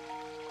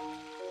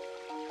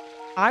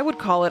 I would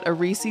call it a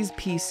Reese's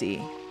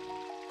PC.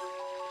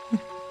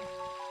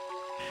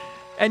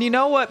 And you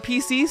know what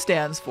PC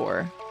stands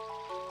for?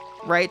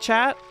 Right,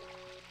 chat?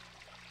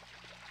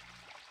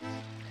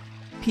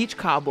 Peach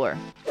Cobbler.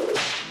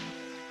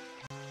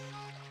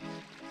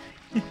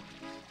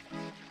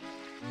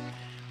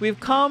 We've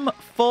come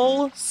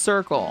full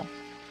circle,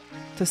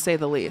 to say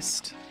the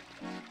least.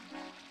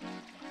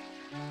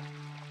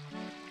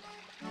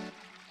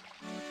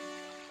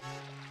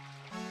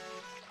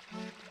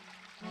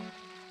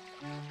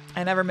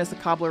 I never miss a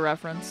cobbler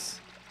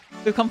reference.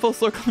 We've come full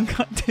circle and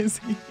got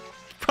dizzy.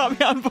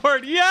 Probably on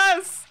board.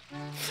 Yes!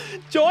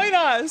 Join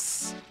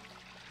us!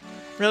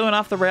 Really went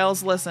off the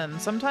rails. Listen,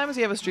 sometimes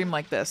you have a stream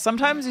like this.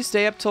 Sometimes you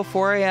stay up till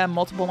 4 a.m.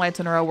 multiple nights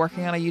in a row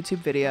working on a YouTube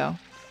video.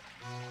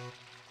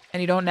 And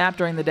you don't nap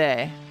during the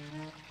day.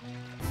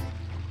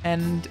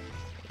 And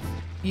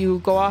you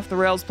go off the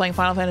rails playing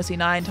Final Fantasy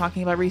IX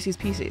talking about Reese's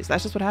Pieces.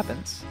 That's just what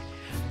happens.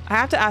 I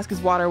have to ask, is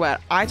water wet?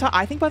 I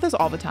think about this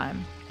all the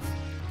time.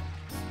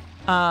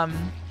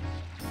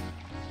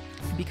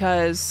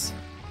 Because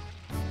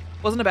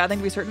wasn't a bad thing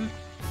to be certain.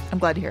 I'm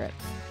glad to hear it.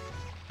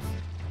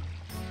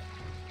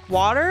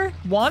 Water,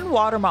 one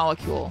water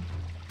molecule,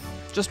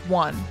 just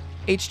one,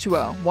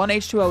 H2O. One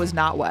H2O is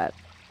not wet.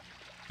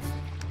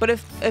 But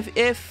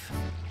if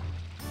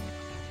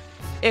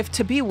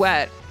to be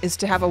wet is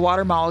to have a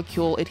water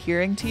molecule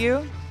adhering to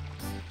you,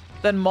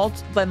 then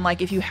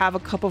like if you have a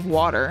cup of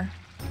water,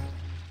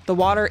 the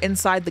water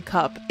inside the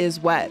cup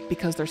is wet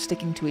because they're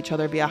sticking to each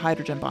other via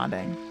hydrogen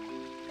bonding.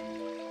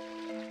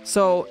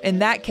 So in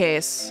that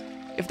case,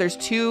 if there's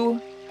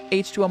two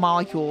H2O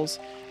molecules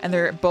and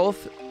they're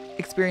both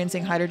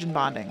experiencing hydrogen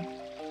bonding,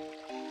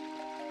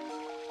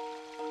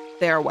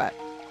 they are wet.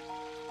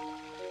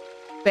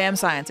 Bam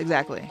science,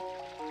 exactly.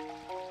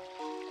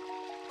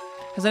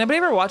 Has anybody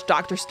ever watched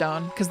Dr.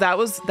 Stone?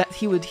 Because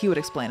he would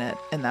explain it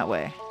in that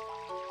way.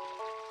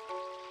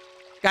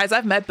 Guys,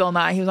 I've met Bill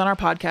Nye. He was on our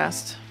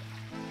podcast.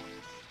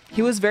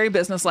 He was very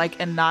businesslike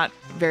and not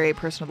very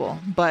personable,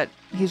 but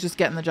he's just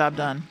getting the job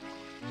done.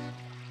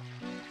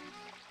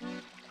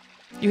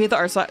 You hate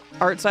the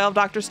art style of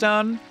Dr.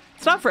 Stone?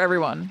 It's not for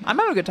everyone. I'm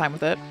having a good time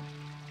with it.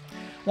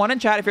 One in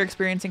chat if you're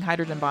experiencing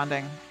hydrogen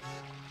bonding.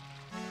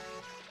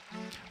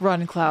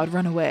 Run, Cloud,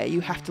 run away.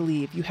 You have to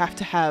leave. You have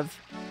to have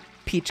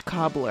Peach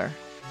Cobbler.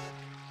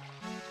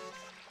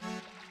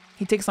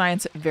 He takes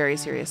science very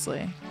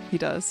seriously. He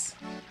does.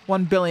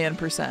 1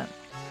 billion%.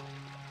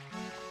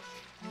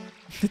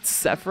 Did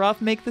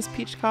Sephiroth make this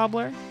Peach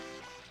Cobbler?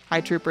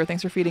 Hi, Trooper.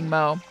 Thanks for feeding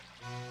Mo.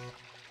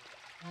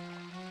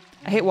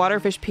 I hate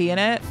waterfish pee in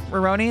it.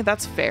 Roroni,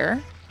 that's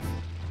fair.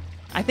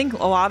 I think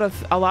a lot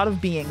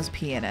of beings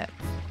pee in it.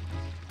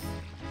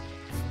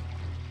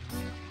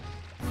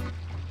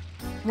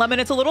 Lemon,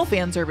 it's a little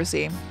fan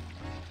servicey.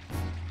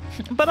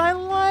 But I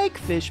like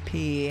fish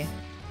pee.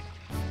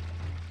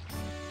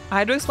 I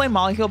had to explain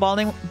molecule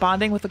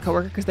bonding with a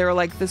coworker because they were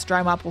like, this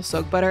dry mop will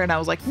soak better. And I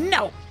was like,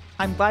 no!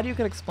 I'm glad you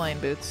could explain,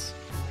 Boots.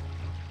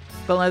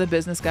 Bill Nye the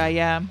business guy,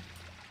 yeah.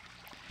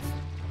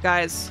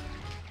 Guys,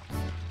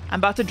 I'm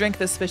about to drink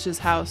this fish's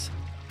house.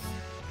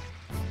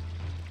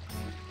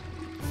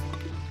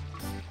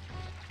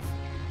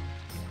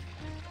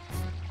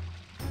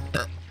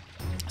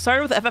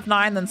 Started with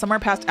FF9, then somewhere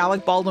past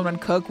Alec Baldwin and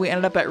Cook, we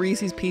ended up at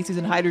Reese's Pieces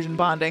and hydrogen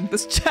bonding.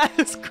 This chat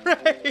is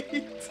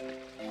great.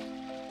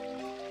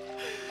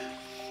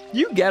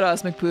 You get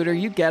us, McPooter.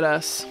 You get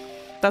us.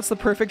 That's the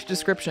perfect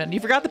description.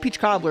 You forgot the peach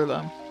cobbler,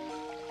 though.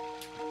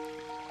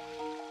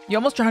 You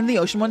almost drowned in the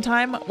ocean one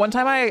time. One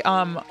time I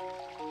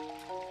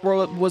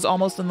was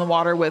almost in the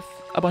water with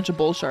a bunch of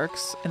bull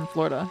sharks in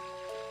Florida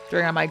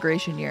during our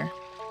migration year.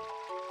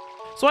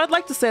 So I'd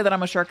like to say that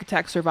I'm a shark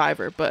attack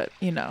survivor, but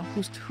you know,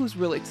 who's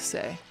really to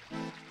say?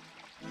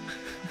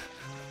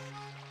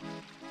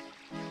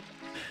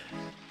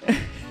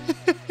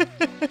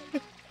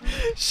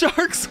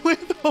 Sharks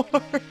with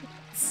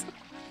horns.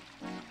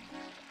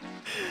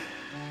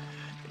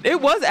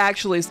 It was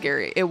actually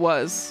scary. It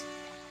was.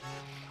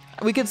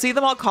 We could see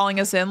them all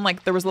calling us in,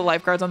 like there was the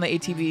lifeguards on the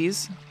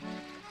ATVs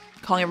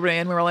calling everybody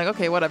in. We were like,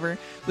 okay, whatever.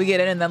 We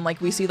get in and then like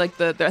we see like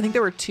I think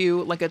there were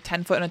two, like a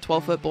 10-foot and a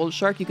 12-foot bull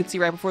shark. You could see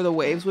right before the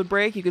waves would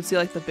break. You could see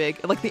like the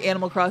big, like the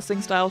Animal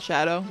Crossing style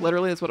shadow.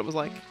 Literally, that's what it was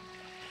like.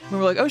 And we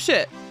were like, oh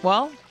shit.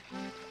 Well,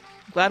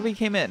 glad we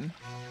came in.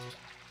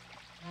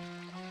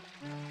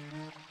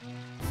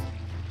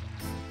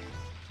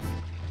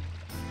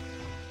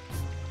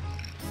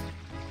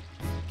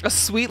 A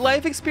sweet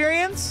life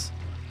experience?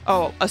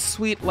 Oh, a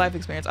sweet life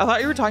experience. I thought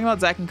you were talking about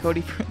Zack and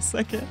Cody for a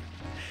second.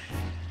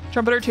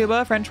 Trumpeter,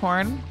 tuba, French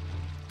horn.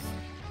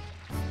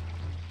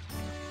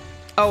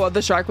 Oh,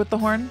 the shark with the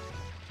horn.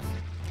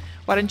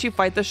 Why didn't you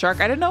fight the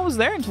shark? I didn't know it was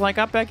there until I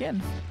got back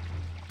in.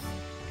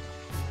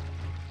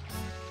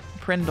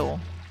 Prindle.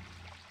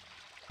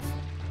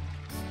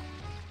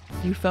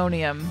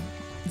 Euphonium.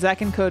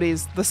 Zack and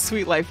Cody's The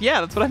Sweet Life.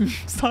 Yeah, that's what I'm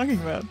talking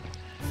about.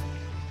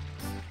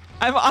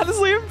 I'm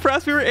honestly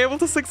impressed we were able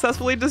to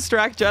successfully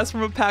distract Jess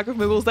from a pack of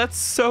Moogles. That's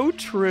so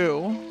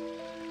true.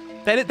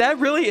 That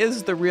really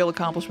is the real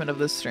accomplishment of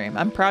this stream.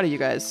 I'm proud of you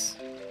guys.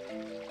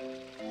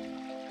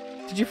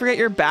 Did you forget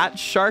your bat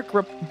shark?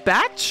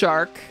 Bat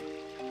shark?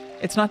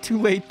 It's not too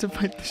late to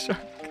fight the shark.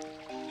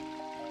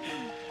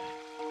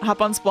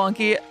 Hop on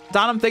Spelunky.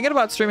 Don, I'm thinking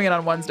about streaming it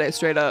on Wednesday,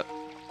 straight up.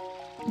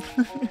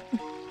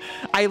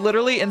 I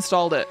literally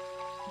installed it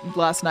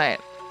last night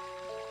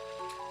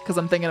because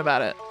I'm thinking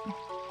about it.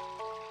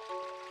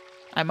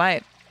 I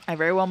might. I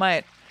very well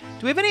might.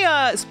 Do we have any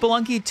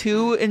Spelunky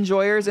 2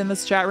 enjoyers in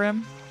this chat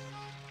room?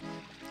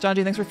 John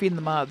G, thanks for feeding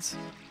the mods.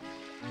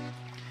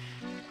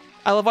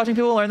 I love watching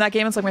people learn that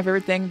game. It's like my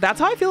favorite thing. That's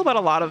how I feel about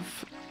a lot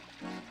of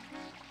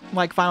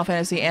like Final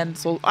Fantasy and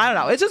Soul. I don't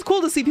know. It's just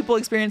cool to see people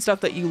experience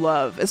stuff that you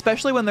love,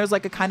 especially when there's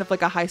like a kind of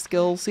like a high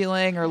skill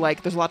ceiling or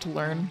like there's a lot to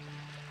learn.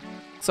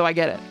 So I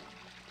get it.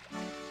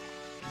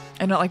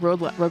 I don't like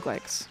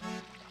roguelikes.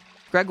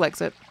 Greg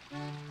likes it.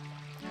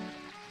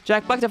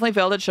 Jack Black definitely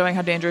failed at showing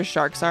how dangerous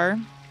sharks are.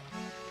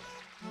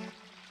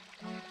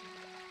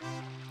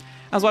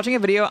 I was watching a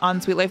video on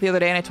Sweet Life the other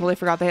day and I totally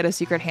forgot they had a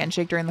secret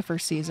handshake during the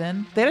first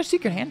season. They had a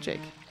secret handshake.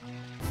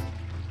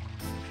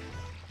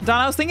 Don,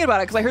 I was thinking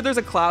about it because I heard there's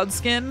a Cloud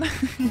skin.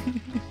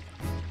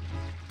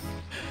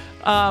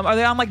 Are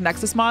they on like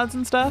Nexus mods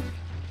and stuff?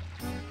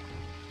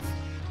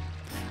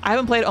 I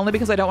haven't played only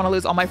because I don't want to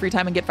lose all my free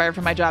time and get fired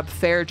from my job.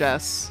 Fair,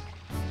 Jess.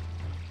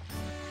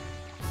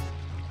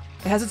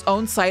 It has its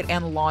own site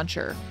and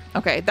launcher.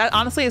 Okay, that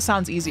honestly, it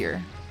sounds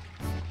easier.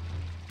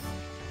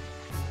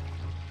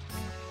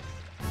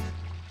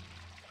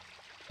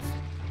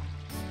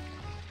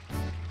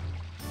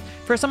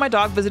 First time my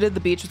dog visited the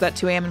beach was at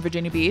 2 a.m. in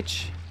Virginia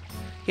Beach.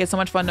 He had so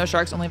much fun, no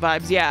sharks, only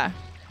vibes. Yeah.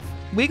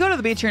 We go to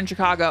the beach here in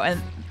Chicago,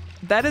 and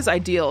that is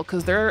ideal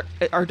because there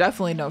are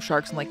definitely no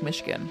sharks in Lake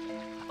Michigan.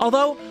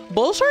 Although,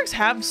 bull sharks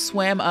have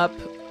swam up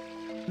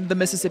the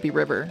Mississippi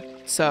River,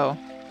 so...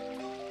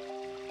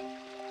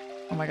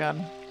 Oh my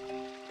god.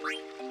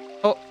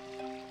 Oh.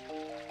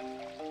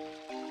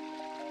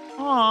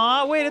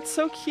 Aw, wait, it's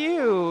so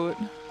cute.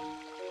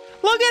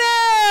 Look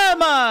at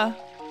him!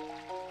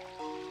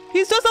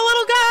 He's just a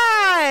little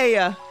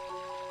guy!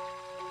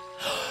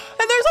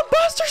 And there's a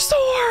Buster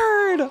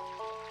Sword!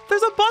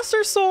 There's a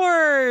Buster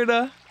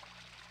Sword!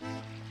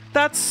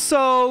 That's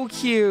so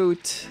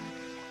cute.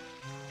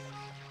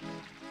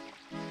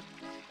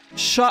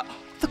 Shut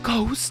the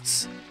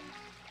ghosts.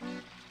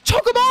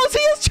 Chocobos! He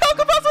has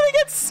chocobos when he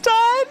gets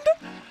stunned!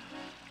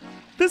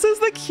 This is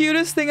the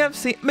cutest thing I've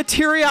seen.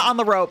 Materia on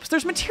the ropes.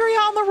 There's materia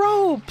on the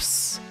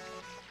ropes.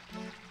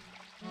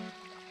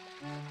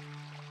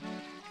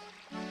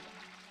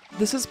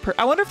 This is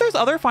I wonder if there's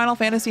other Final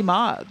Fantasy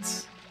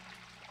mods.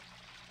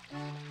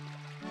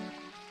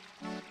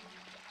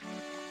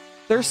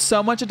 There's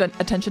so much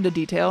attention to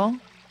detail.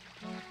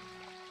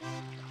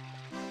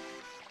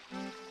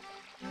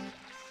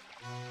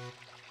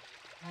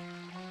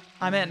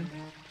 I'm in.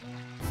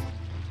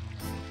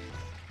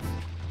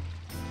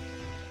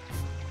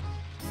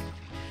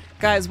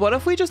 Guys, what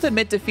if we just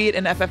admit defeat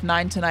in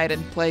FF9 tonight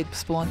and play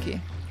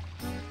Spelunky?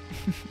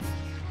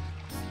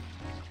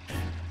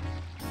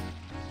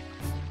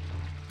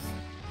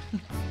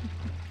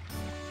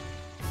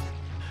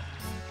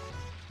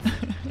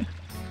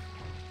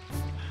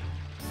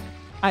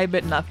 I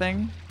admit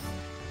nothing.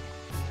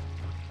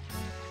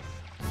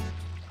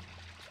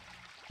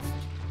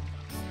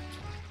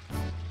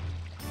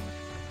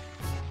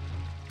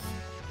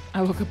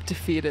 I woke up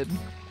defeated.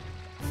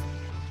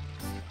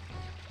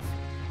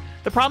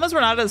 The problem is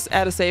we're not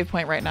at a save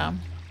point right now.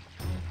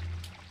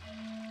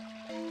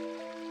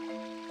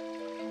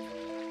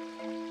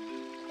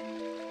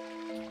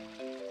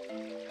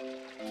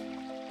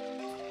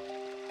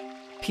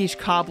 Peach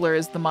Cobbler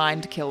is the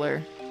mind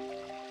killer.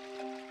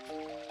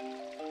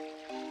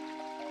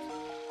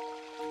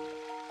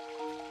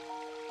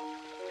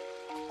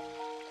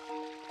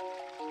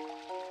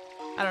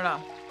 I don't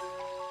know.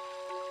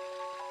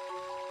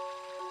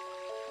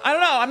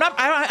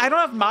 I don't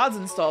have mods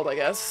installed, I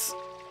guess.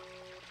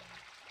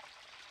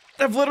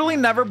 I've literally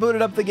never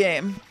booted up the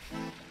game.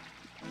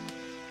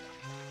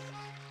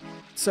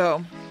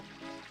 So.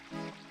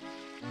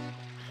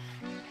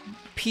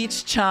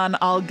 Peach-chan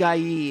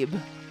Al-Gaib.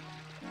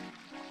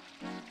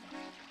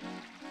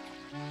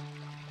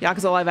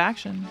 Yakuza live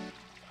action.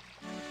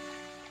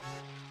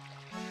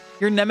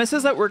 Your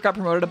nemesis at work got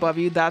promoted above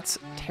you. That's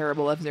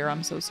terrible, F-Zero.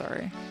 I'm so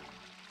sorry.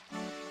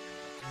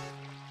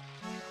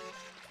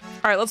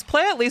 All right, let's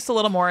play at least a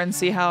little more and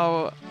see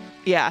how...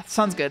 Yeah,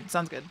 sounds good.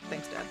 Sounds good.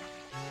 Thanks, Dad.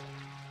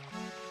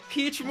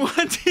 Peach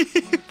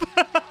Muad'Dib.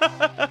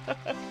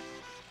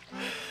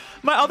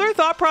 My other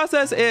thought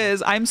process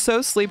is I'm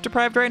so sleep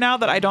deprived right now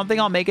that I don't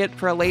think I'll make it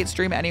for a late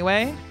stream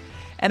anyway.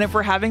 And if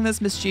we're having this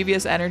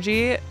mischievous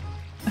energy...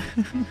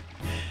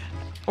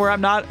 or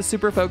I'm not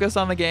super focused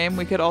on the game,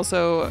 we could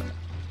also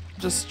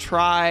just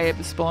try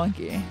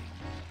Spelunky.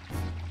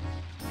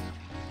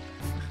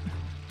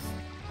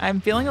 I'm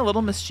feeling a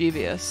little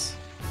mischievous.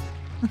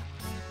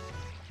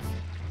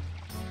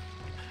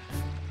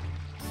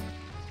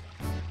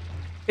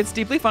 It's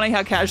deeply funny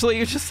how casually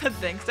you just said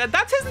thanks, Dad.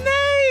 That's his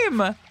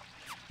name!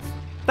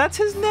 That's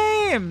his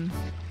name!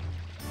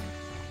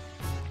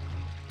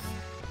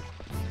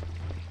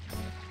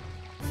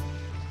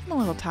 I'm a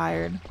little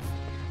tired.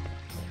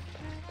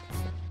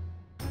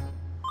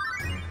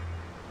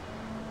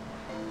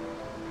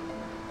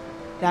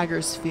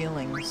 Dagger's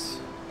feelings.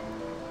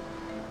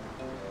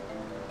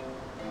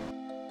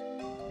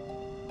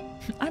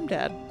 I'm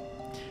dead.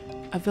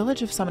 A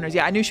village of summoners.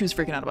 Yeah, I knew she was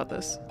freaking out about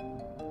this.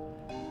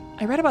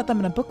 I read about them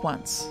in a book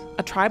once.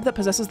 A tribe that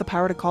possesses the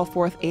power to call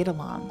forth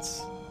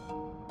Eidolons.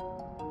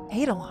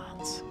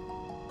 Eidolons.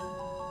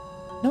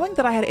 Knowing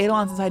that I had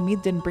Eidolons inside me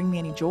didn't bring me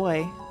any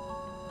joy.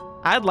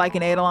 I'd like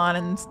an Eidolon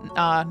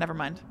and... never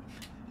mind.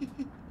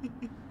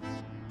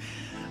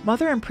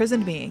 Mother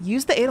imprisoned me,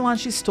 used the Eidolons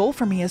she stole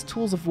from me as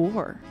tools of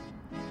war.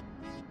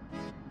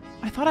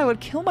 I thought I would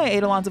kill my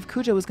Eidolons if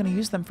Kuja was going to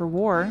use them for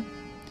war.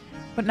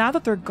 But now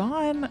that they're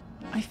gone,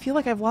 I feel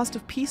like I've lost a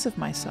piece of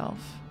myself.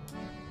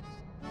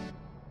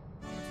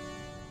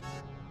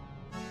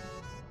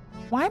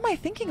 Why am I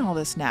thinking all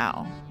this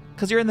now?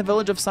 Because you're in the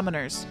village of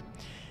summoners.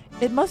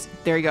 It must...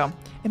 There you go.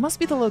 It must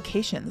be the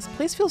location. This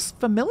place feels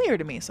familiar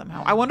to me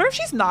somehow. I wonder if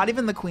she's not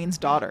even the queen's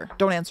daughter.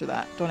 Don't answer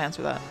that. Don't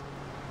answer that.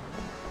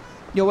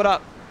 Yo, what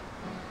up?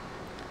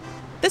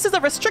 This is a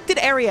restricted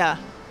area.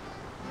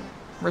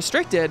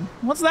 Restricted?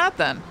 What's that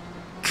then?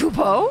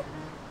 Kupo?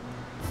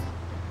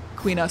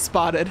 Queena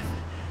spotted.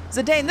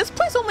 Zidane, this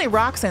place only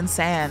rocks and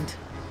sand.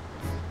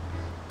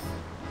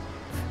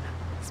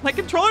 Is my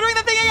controller doing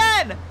the thing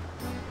again?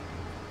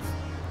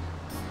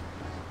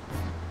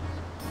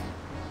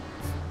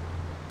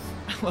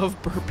 I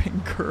love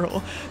burping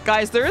girl.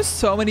 Guys, there is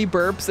so many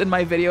burps in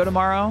my video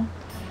tomorrow.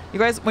 You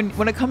guys,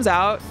 when it comes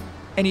out,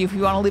 and if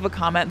you want to leave a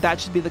comment, that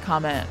should be the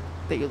comment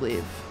that you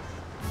leave.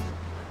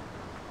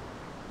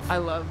 I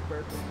love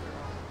burping girl.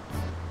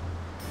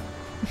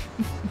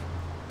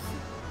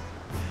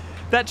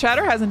 That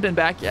chatter hasn't been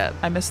back yet.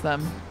 I miss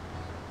them.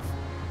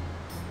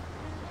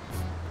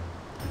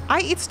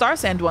 I eat star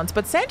sand once,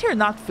 but sand here is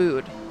not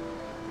food.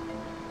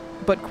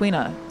 But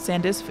Queena,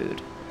 sand is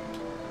food.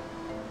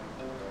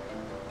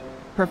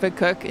 Perfect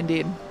cook,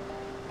 indeed.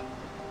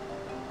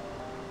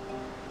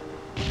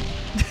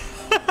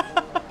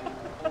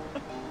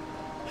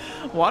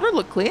 Water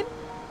look clean.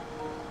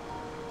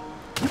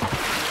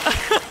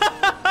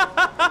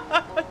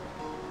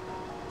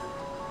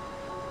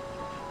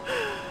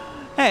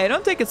 Hey,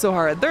 don't take it so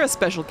hard. They're a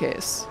special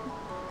case.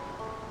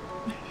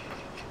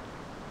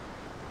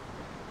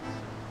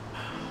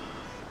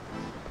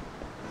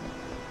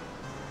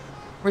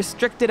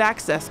 Restricted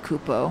access,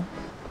 Kupo.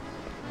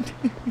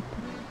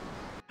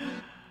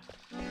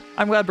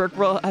 I'm glad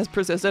Burkwell has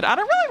persisted.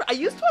 I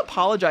used to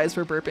apologize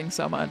for burping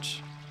so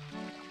much.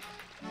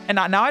 And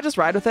now I just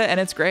ride with it and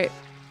it's great.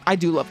 I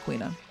do love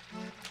Queena.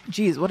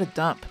 Geez, what a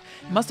dump.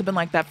 It must have been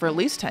like that for at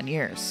least 10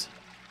 years.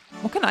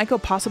 What can Aiko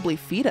possibly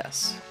feed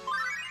us?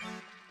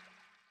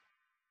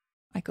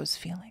 Aiko's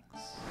feelings.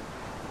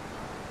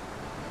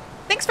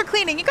 Thanks for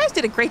cleaning. You guys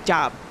did a great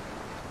job.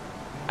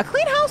 A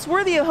clean house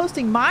worthy of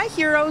hosting my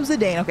hero,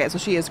 Zidane. Okay, so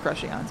she is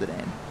crushing on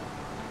Zidane.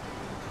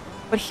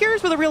 But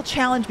here's where the real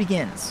challenge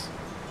begins.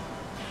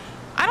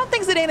 I don't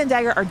think Zidane and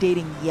Dagger are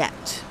dating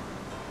yet.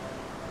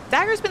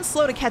 Dagger's been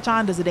slow to catch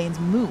on to Zidane's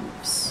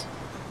moves.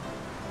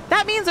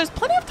 That means there's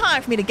plenty of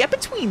time for me to get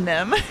between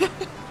them.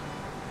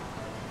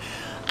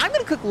 I'm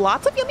gonna cook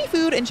lots of yummy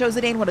food and show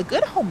Zidane what a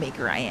good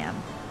homemaker I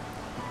am.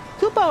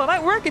 Kupo, it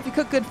might work if you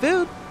cook good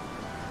food.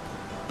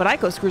 But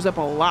Aiko screws up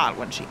a lot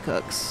when she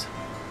cooks.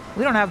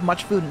 We don't have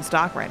much food in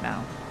stock right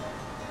now.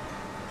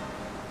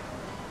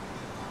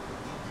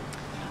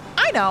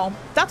 I know.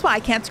 That's why I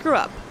can't screw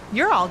up.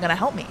 You're all gonna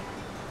help me.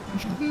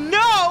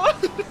 No!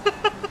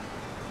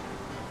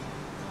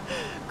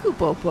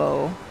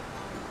 Kupopo.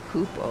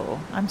 Kupo.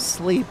 I'm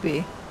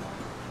sleepy.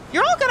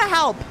 You're all gonna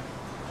help.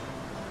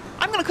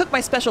 I'm gonna cook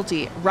my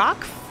specialty.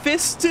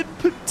 Rock-fisted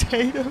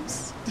potato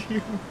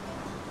stew.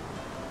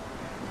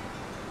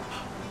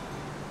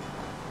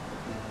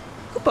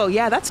 Kupo,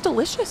 yeah, that's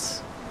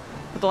delicious.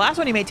 But the last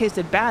one you made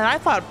tasted bad, and I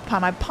thought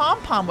my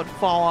pom-pom would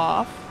fall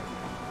off.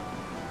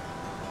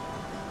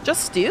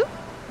 Just stew?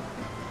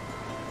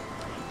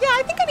 Yeah,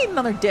 I think I need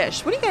another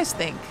dish. What do you guys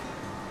think?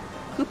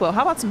 Kupo,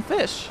 how about some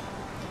fish?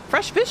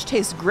 Fresh fish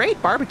tastes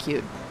great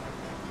barbecued.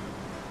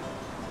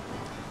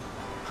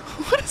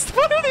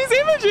 What are these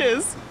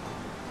images?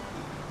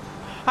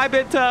 Hi,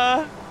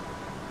 Binta.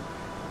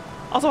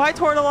 Also, hi,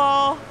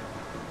 Tortolol.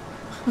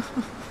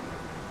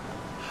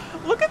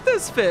 Look at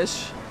this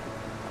fish.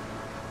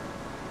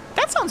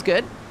 That sounds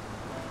good.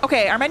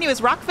 Okay, our menu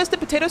is rock-fisted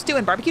potato stew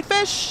and barbecued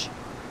fish.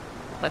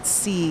 Let's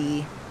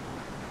see.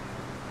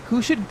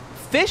 Who should...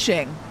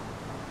 Fishing.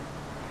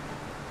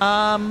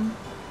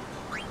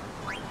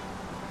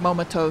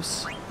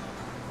 Momatos.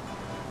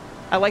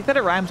 I like that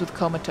it rhymes with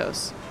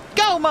comatose.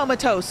 Go,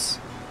 Momatos!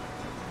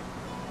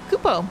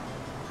 Kupo.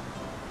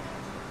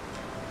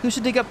 Who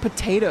should dig up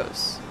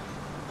potatoes?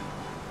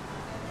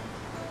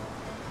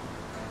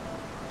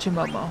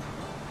 Chimomo.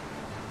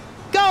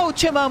 Go,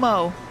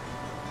 Chimomo!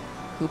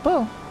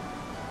 Kupo.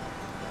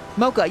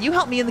 Mocha, you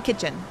help me in the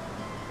kitchen.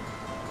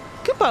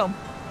 Kupo.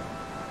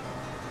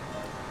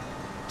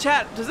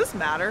 Chat, does this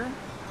matter?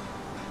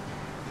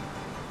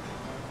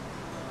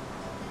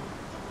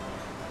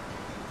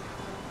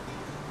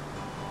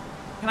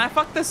 Can I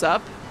fuck this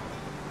up?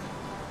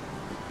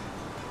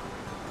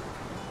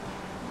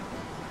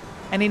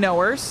 Any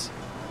knowers?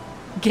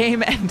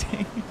 Game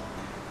ending.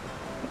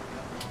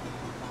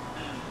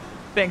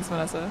 Thanks,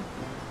 Vanessa.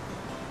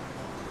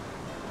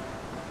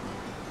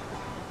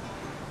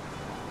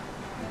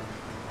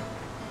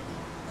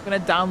 I'm gonna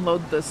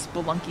download the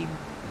Spelunky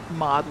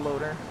mod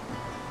loader.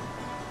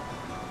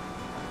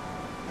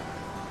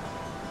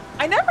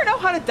 I never know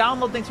how to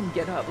download things from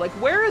GitHub. Like,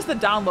 where is the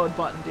download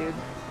button, dude?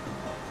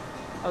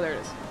 Oh, there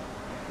it is.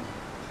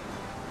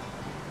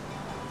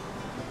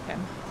 Okay.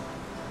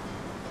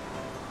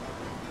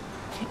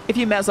 If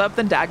you mess up,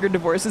 then Dagger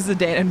divorces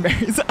Zidane and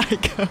marries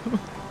Aiko.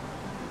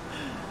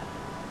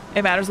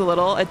 It matters a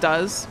little. It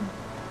does.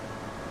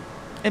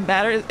 It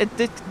matters. It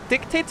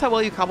dictates how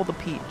well you cobble the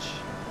peach.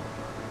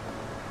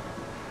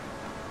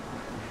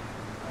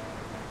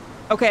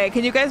 Okay,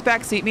 can you guys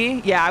backseat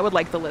me? Yeah, I would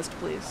like the list,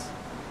 please.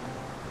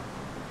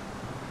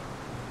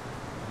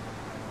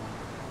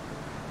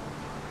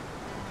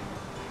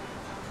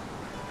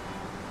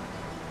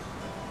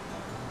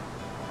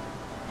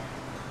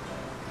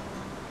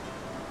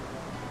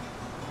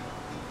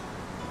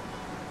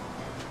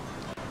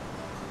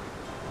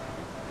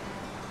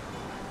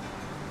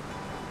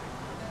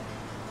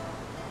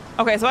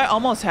 Okay, so I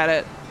almost had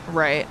it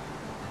right.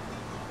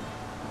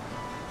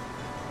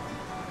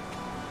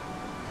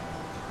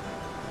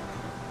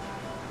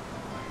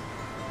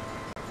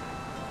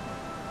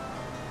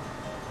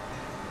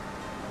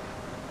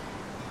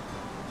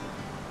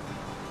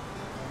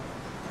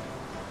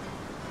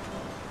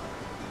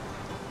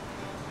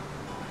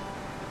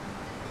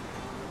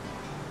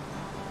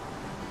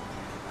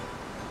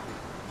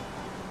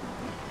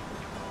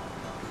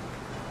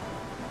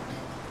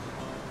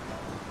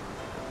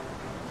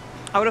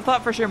 I would have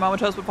thought for sure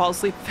Momotos would fall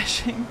asleep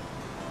fishing.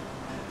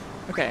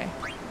 Okay.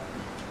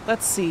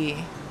 Let's see.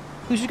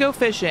 Who should go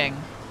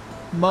fishing?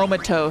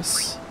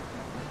 Momotos.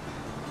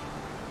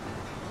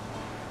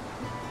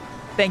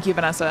 Thank you,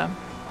 Vanessa.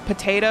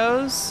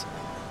 Potatoes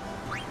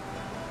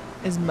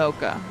is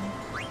Mocha.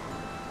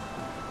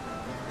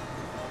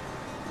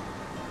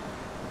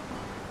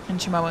 And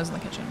Chimomo's in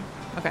the kitchen.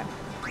 Okay.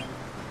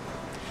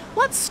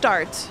 Let's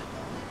start.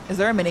 Is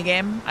there a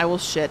minigame? I will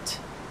shit.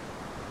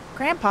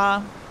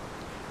 Grandpa.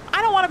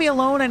 I don't want to be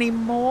alone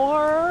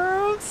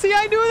anymore. See,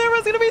 I knew there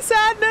was going to be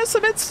sadness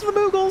amidst the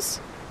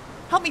Moogles.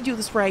 Help me do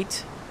this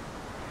right.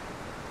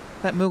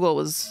 That Moogle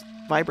was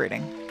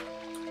vibrating.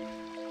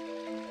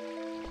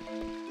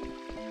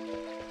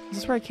 Is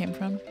this where I came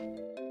from?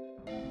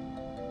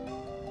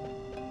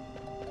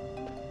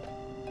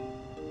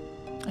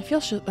 I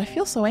feel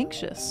so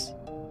anxious.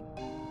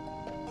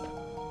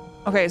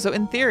 Okay, so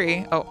in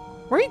theory... Oh,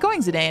 where are you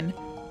going, Zidane?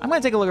 I'm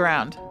going to take a look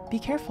around. Be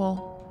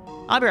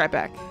careful. I'll be right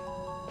back.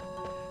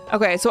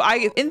 Okay, so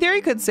I, in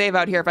theory, could save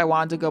out here if I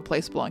wanted to go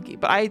play Spelunky,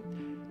 but I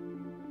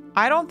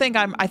don't think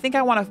I think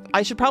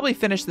I should probably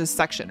finish this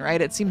section,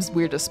 right? It seems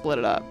weird to split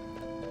it up.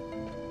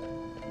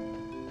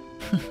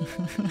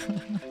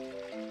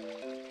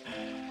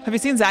 Have you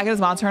seen Zack in his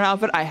Monster Hunter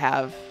outfit? I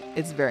have.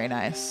 It's very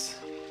nice.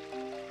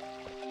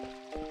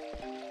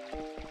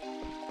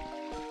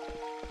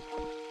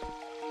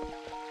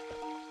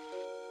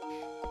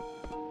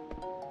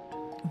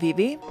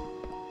 Vivi?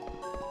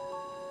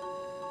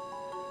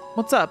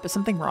 What's up? Is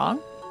something wrong?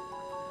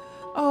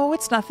 Oh,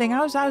 it's nothing.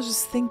 I was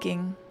just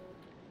thinking.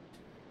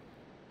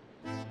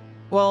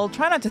 Well,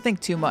 try not to think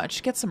too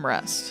much. Get some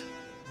rest.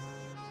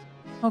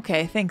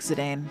 Okay, thanks,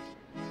 Zidane.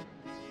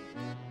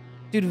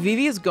 Dude,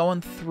 Vivi is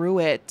going through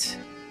it.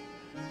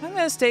 I'm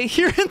gonna stay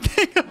here and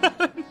think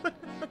about it.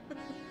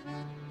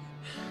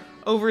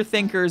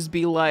 Overthinkers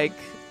be like...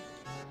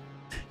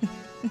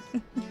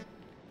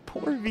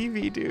 Poor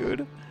Vivi,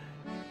 dude.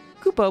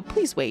 Kupo,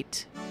 please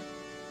wait.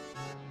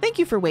 Thank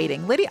you for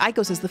waiting. Lady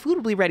Aiko says the food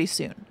will be ready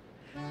soon.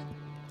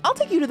 I'll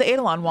take you to the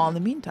Eidolon Wall in the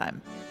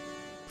meantime.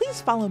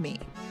 Please follow me.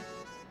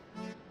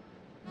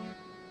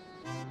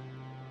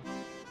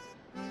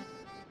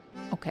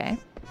 Okay.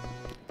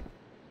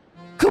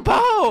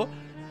 Kupo!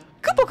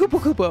 Kupo, Kupo,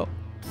 Kupo!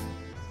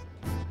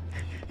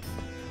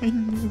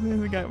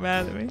 He got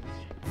mad at me.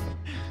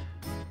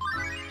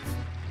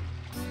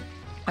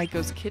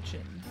 Aiko's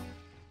kitchen.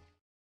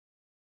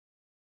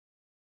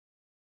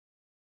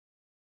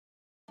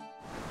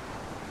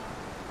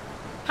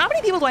 How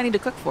many people do I need to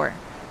cook for?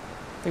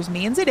 There's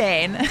me and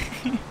Zidane.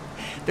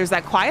 There's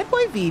that quiet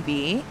boy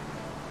Vivi.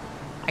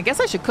 I guess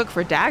I should cook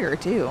for Dagger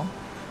too.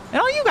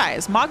 And all you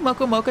guys. Mog,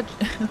 Moko, Mocha.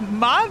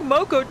 Mog,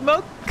 Moko,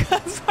 Mocha.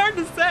 It's hard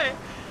to say.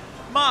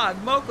 Mog,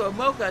 Moko,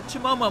 Mocha,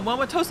 Chimomo,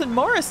 Momotosin,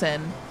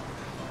 Morrison.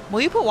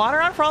 Will you put water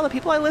on for all the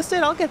people I listed?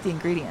 I'll get the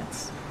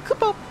ingredients.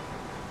 Kupo.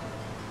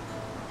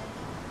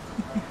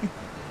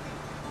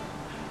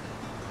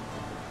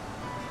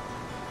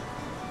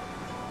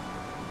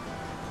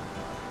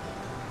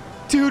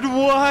 Dude,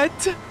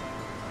 what?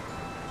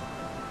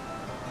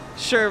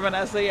 Sure,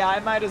 Vanessa. Yeah, I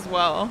might as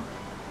well.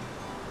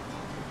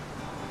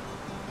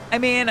 I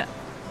mean...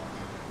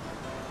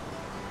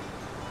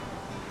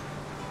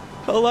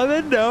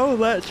 11, no.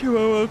 Let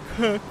Chimomo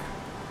cook.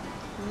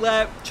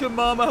 Let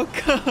Chimomo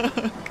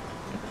cook.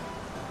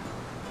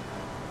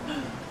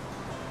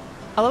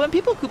 11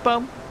 people,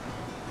 Kupo.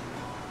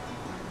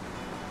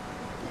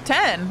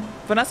 10.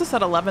 Vanessa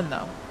said 11,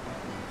 though.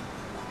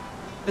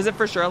 Is it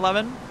for sure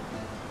 11?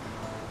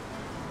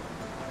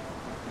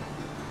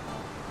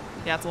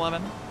 Yeah, it's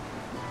 11.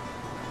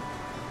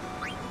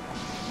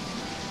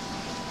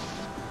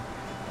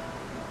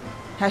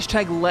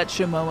 Hashtag let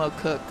Chimomo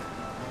cook.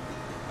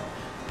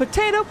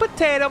 Potato,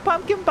 potato,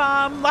 pumpkin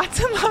bomb.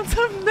 Lots and lots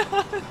of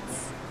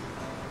nuts.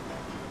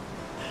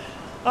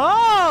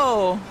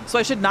 Oh! So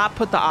I should not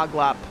put the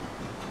oglop.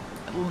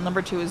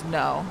 Number 2 is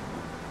no.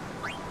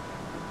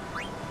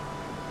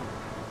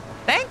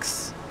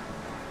 Thanks.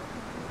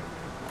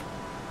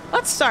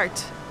 Let's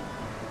start.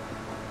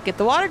 Get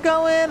the water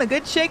going, a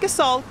good shake of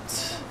salt.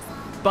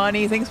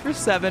 Bunny, thanks for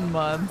 7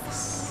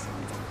 months.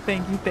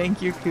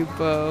 Thank you,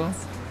 Kupo.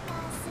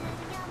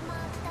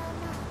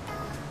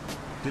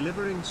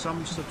 Delivering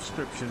some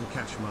subscription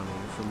cash money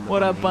from the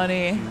What up,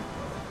 Bunny?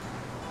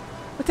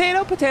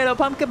 Potato, potato,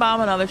 pumpkin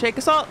bomb, another shake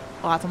of salt.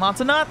 Lots and lots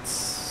of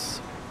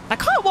nuts. I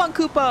caught one,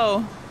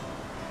 Kupo.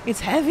 It's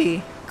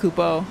heavy,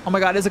 Kupo. Oh my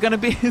god, is it gonna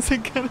be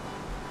Queena?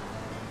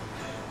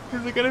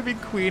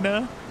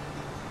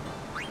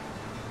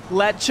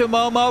 Let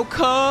Chimomo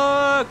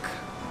cook!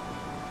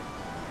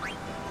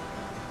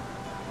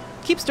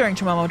 Keep stirring,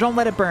 Chimomo. Don't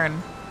let it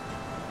burn.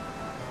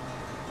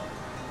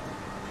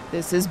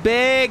 This is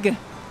big.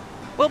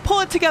 We'll pull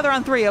it together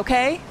on 3,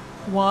 okay?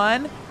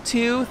 1,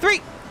 2,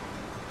 3.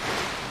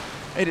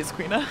 It is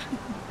Queena.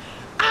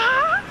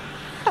 Ah!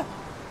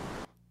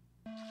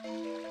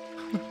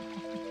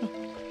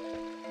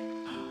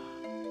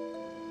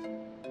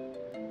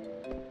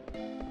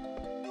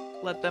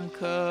 Let them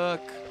cook.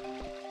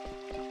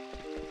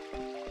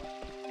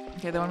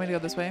 Okay, they want me to go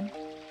this way.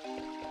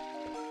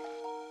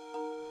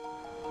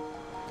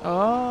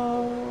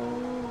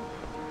 Oh.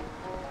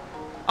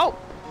 Oh!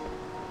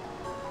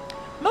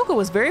 Moko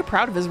was very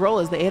proud of his role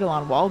as the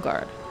Eidolon Wall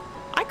Guard.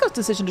 Aiko's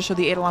decision to show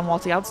the Eidolon Wall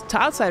to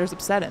outsiders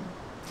upset him.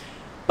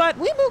 But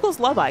we Moogles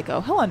love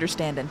Aiko. He'll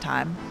understand in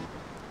time.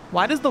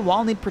 Why does the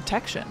wall need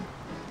protection?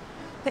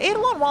 The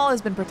Eidolon Wall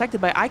has been protected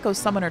by Aiko's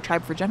summoner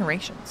tribe for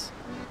generations.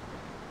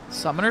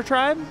 Summoner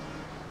tribe?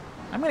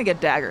 I'm gonna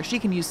get Dagger. She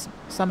can use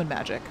summon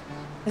magic.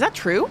 Is that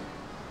true?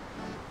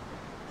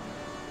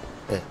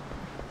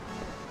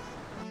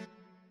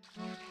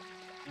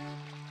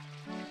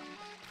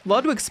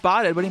 Ludwig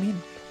spotted. What do you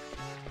mean?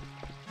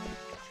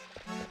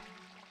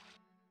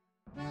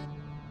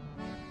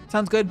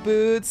 Sounds good,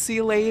 Boots. See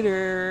you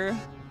later.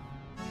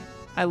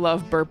 I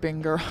love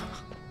burping, girl.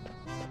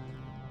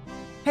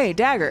 Hey,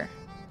 Dagger.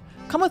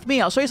 Come with me.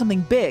 I'll show you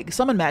something big.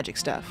 Summon magic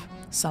stuff.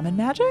 Summon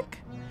magic?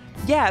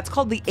 Yeah, it's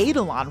called the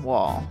Eidolon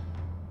Wall.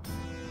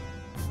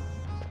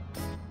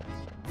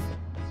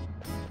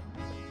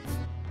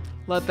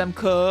 Let them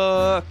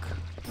cook.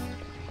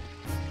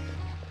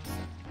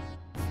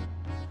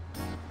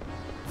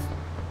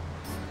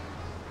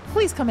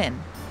 Please come in.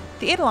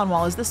 The Eidolon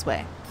Wall is this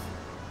way.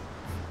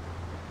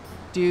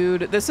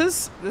 Dude, this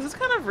is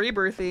kind of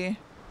rebirthy.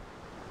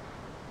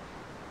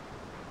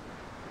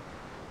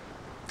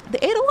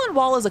 The Eidolon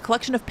Wall is a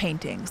collection of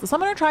paintings. The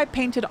Summoner tribe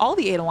painted all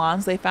the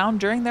Eidolons they found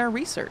during their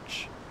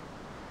research.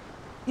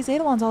 These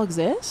Eidolons all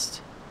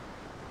exist?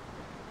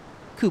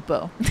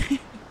 Kupo.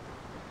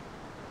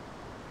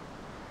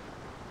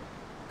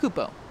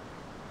 Kupo.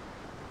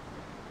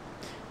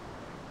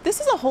 This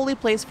is a holy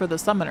place for the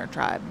Summoner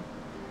tribe.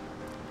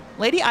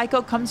 Lady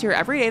Aiko comes here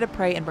every day to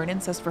pray and burn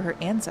incense for her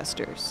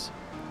ancestors.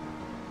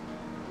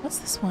 What's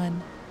this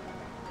one?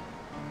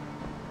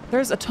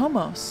 There's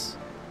Atomos.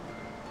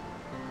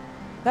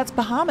 That's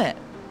Bahamut.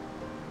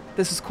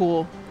 This is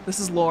cool. This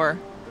is lore.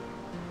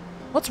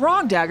 What's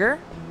wrong, Dagger?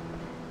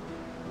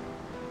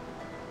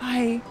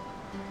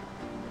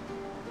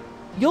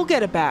 You'll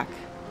get it back.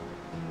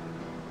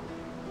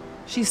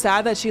 She's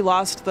sad that she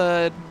lost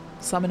the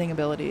summoning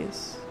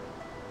abilities.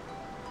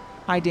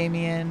 Hi,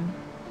 Damien.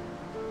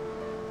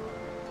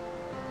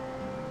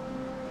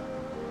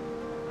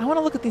 I want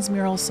to look at these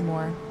murals some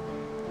more.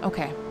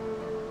 Okay.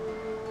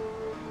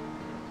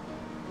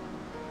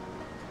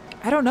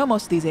 I don't know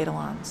most of these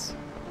Eidolons.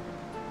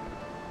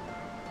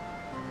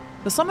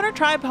 The Summoner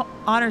tribe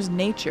honors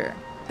nature.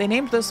 They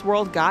named this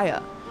world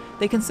Gaia.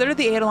 They consider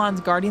the Eidolons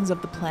guardians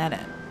of the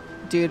planet.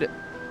 Dude,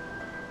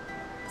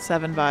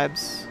 7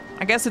 vibes.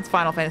 I guess it's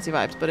Final Fantasy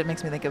vibes, but it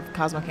makes me think of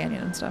Cosmo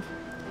Canyon and stuff.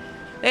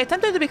 They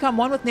attempted to become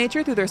one with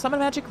nature through their summon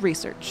magic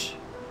research.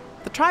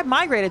 The tribe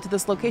migrated to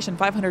this location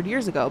 500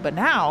 years ago, but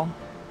now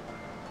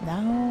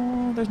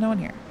there's no one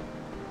here.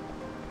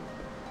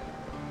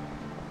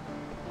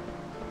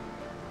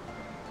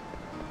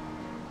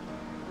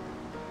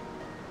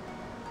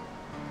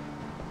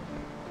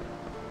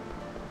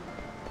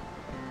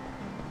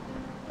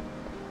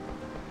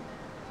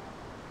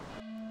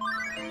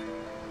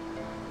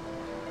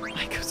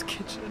 Aiko's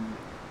kitchen.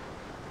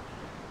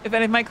 If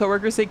any of my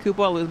coworkers say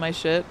Kupo, I'll lose my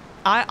shit.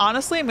 I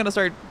honestly am gonna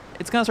start.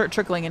 It's gonna start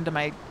trickling into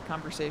my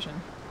conversation.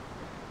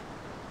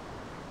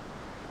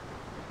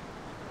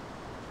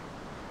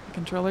 The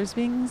controller's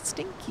being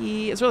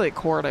stinky. It's really a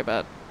cord, I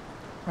bet,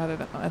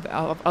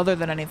 other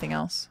than anything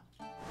else.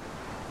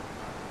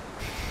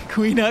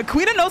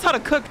 Quina knows how to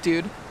cook,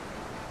 dude.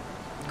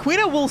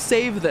 Quina will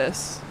save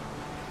this.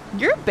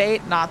 Your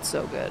bait, not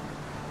so good.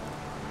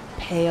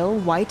 Pale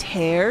white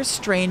hair,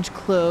 strange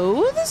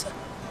clothes.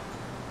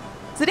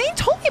 Zidane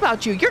told me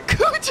about you. You're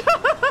Kuja.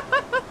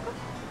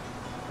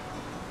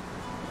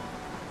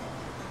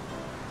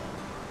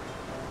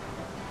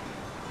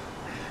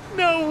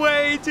 No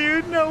way,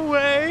 dude. No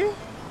way.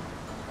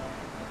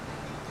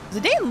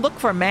 Zidane looked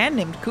for a man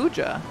named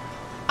Kuja.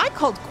 I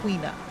called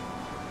Quina.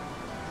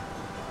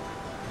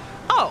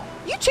 Oh,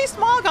 you chased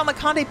Mog on the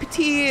Conde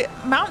Petit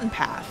mountain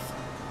path.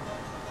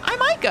 I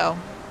might go.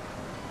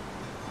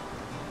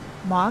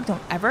 Mog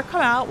don't ever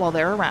come out while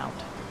they're around.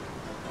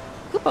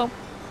 Kupo.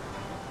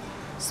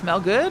 Smell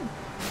good?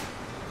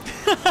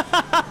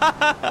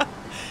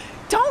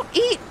 Don't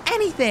eat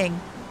anything.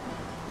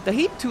 The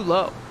heat too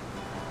low.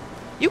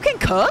 You can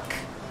cook?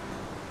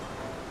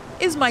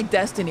 Is my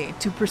destiny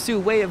to pursue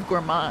way of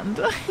gourmand.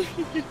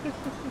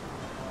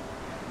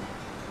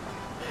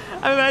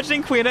 I'm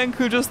imagining Quina and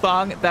Kuja's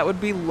thong. That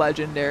would be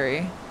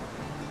legendary.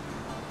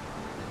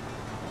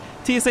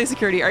 TSA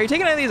security. Are you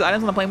taking any of these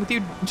items on the plane with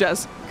you?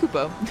 Jess.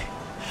 Kupo.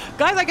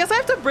 Guys, I guess I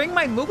have to bring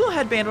my Moogle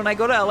headband when I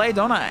go to LA,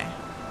 don't I?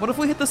 What if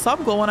we hit the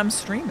sub goal when I'm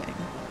streaming?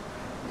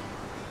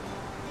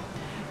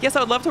 Yes,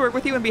 I would love to work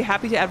with you and be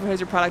happy to advertise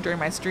your product during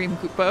my stream,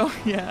 Kupo.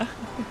 Yeah.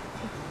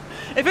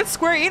 If it's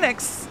Square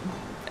Enix,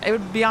 it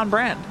would be on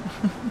brand.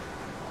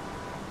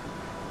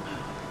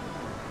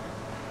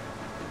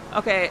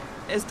 Okay,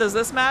 does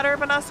this matter,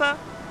 Vanessa?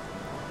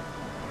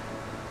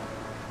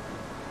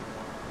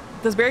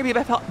 Does Barry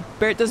Bebop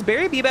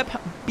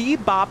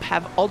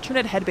have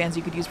alternate headbands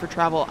you could use for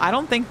travel? I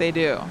don't think they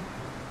do.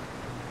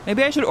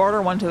 Maybe I should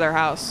order one to their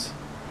house.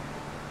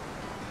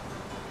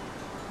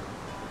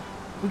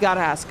 We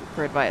gotta ask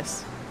for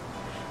advice.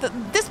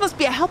 This must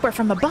be a helper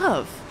from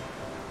above.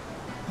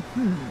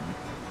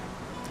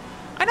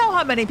 I know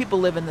how many people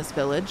live in this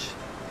village.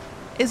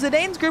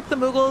 Zidane's group, the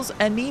Moogles,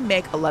 and me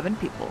make 11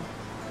 people.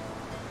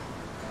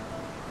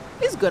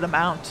 Is good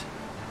amount.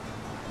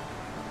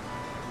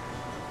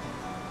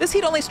 This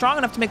heat only strong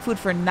enough to make food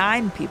for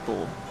 9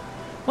 people.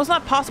 Well, it's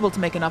not possible to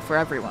make enough for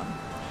everyone.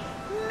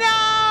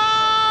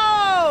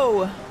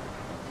 No!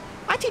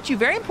 I teach you a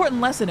very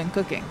important lesson in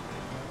cooking.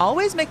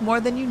 Always make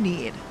more than you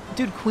need.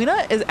 Dude,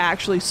 Quina is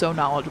actually so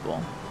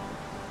knowledgeable.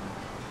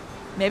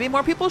 Maybe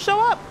more people show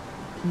up.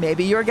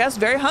 Maybe your guest's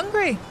very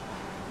hungry.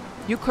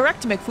 You're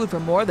correct to make food for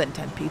more than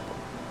 10 people.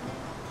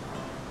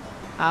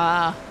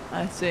 Ah,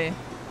 I see.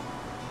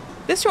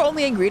 This your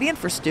only ingredient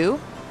for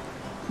stew?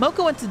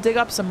 Moko went to dig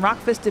up some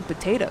rock-fisted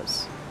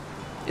potatoes.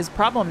 Is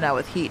problem now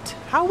with heat.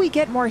 How we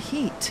get more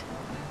heat?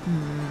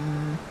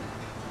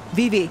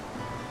 Vivi.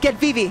 Get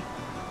Vivi.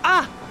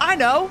 Ah, I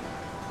know.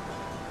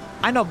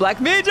 I know Black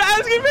Mage. I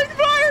was gonna make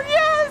fire.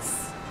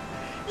 Yes.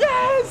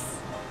 Yes.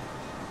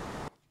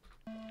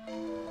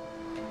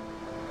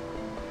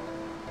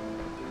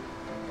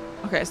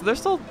 Okay, so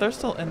they're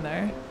still in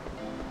there.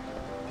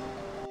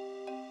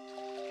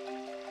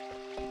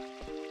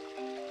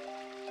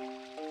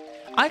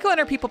 Aiko and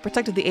her people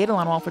protected the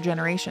Eidolon Wall for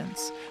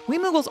generations. We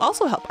Moogles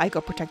also help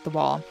Aiko protect the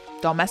wall.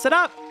 Don't mess it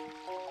up.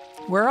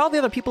 Where are all the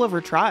other people of her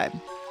tribe?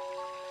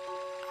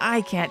 I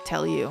can't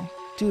tell you.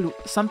 Dude,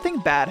 something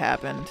bad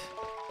happened.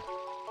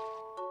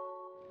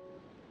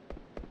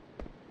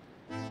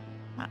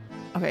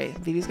 Okay,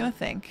 Vivi's gonna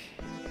think.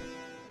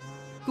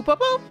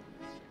 Koopa.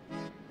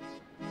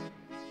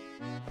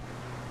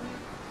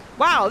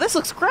 Wow, this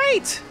looks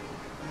great!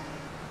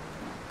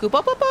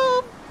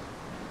 Koopa.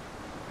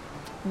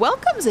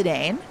 Welcome,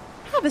 Zidane.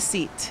 Have a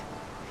seat.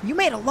 You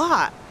made a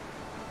lot.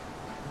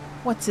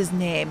 What's his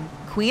name?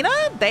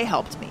 Quina? They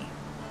helped me.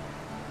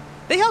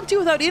 They helped you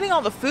without eating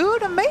all the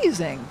food?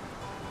 Amazing.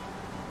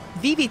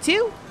 Vivi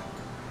too?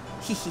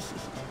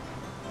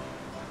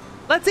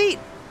 Let's eat.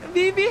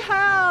 Vivi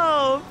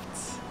helped.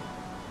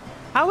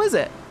 How is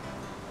it?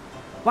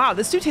 Wow,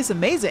 this stew tastes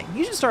amazing.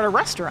 You should start a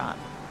restaurant.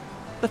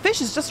 The fish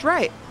is just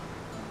right.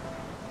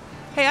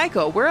 Hey,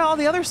 Aiko, where are all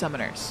the other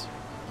summoners?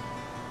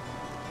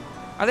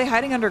 Are they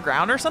hiding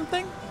underground or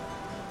something?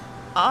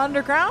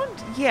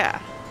 Underground?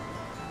 Yeah.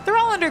 They're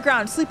all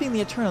underground, sleeping the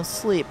eternal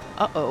sleep.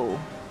 Uh-oh.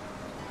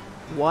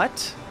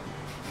 What?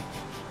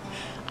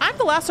 I'm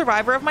the last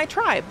survivor of my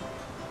tribe.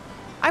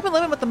 I've been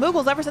living with the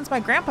Moogles ever since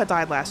my grandpa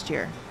died last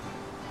year.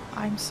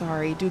 I'm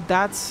sorry, dude,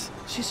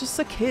 she's just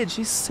a kid.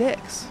 She's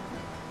 6.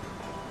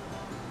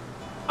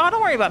 Oh,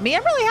 don't worry about me.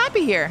 I'm really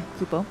happy here,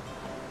 Kupo.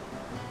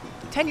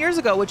 10 years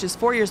ago, which is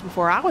 4 years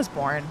before I was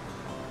born,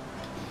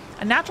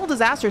 a natural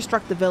disaster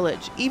struck the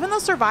village. Even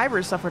the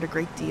survivors suffered a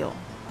great deal.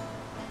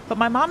 But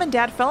my mom and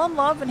dad fell in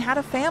love and had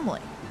a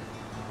family.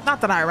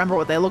 Not that I remember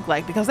what they looked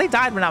like, because they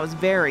died when I was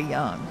very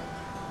young.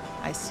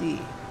 I see.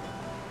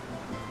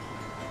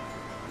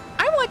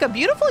 I'm like a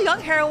beautiful young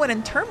heroine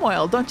in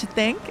turmoil, don't you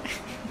think?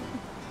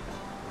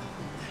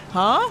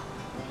 Huh?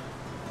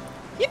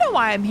 You know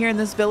why I'm here in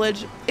this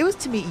village? It was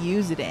to meet you,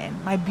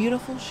 Zidane, my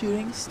beautiful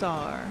shooting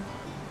star.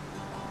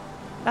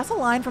 That's a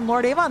line from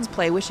Lord Avon's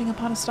play, Wishing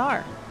Upon a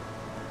Star.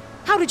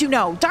 How did you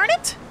know? Darn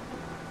it!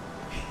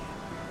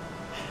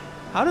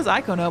 How does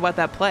Aiko know about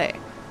that play?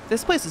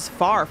 This place is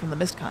far from the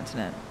Mist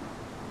Continent.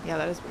 Yeah,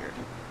 that is weird.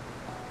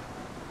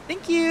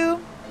 Thank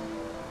you.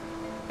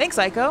 Thanks,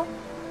 Aiko.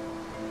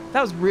 That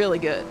was really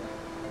good.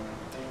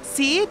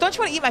 See? Don't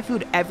you want to eat my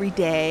food every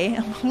day?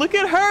 Look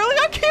at her. Look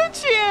how cute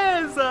she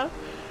is.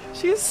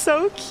 She is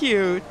so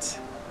cute.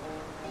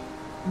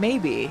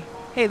 Maybe.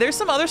 Hey, there's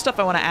some other stuff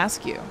I want to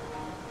ask you.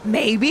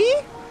 Maybe?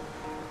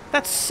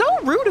 That's so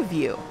rude of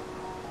you.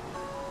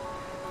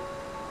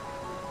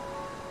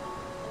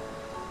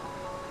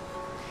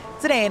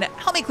 Zidane,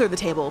 help me clear the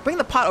table. Bring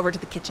the pot over to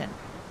the kitchen.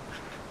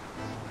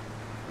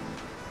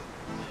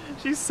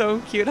 She's so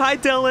cute. Hi,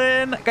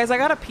 Dylan. Guys, I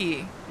gotta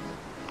pee.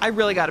 I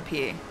really gotta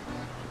pee.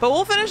 But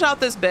we'll finish out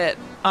this bit,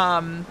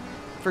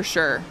 for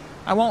sure.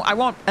 I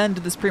won't end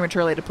this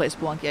prematurely to play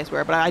Spelunky, I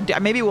swear.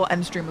 But maybe we'll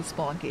end stream with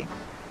Spelunky.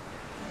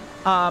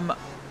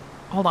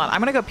 Hold on. I'm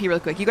gonna go pee really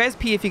quick. You guys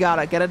pee if you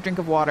gotta. Get a drink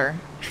of water.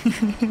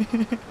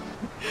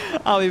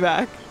 I'll be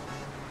back.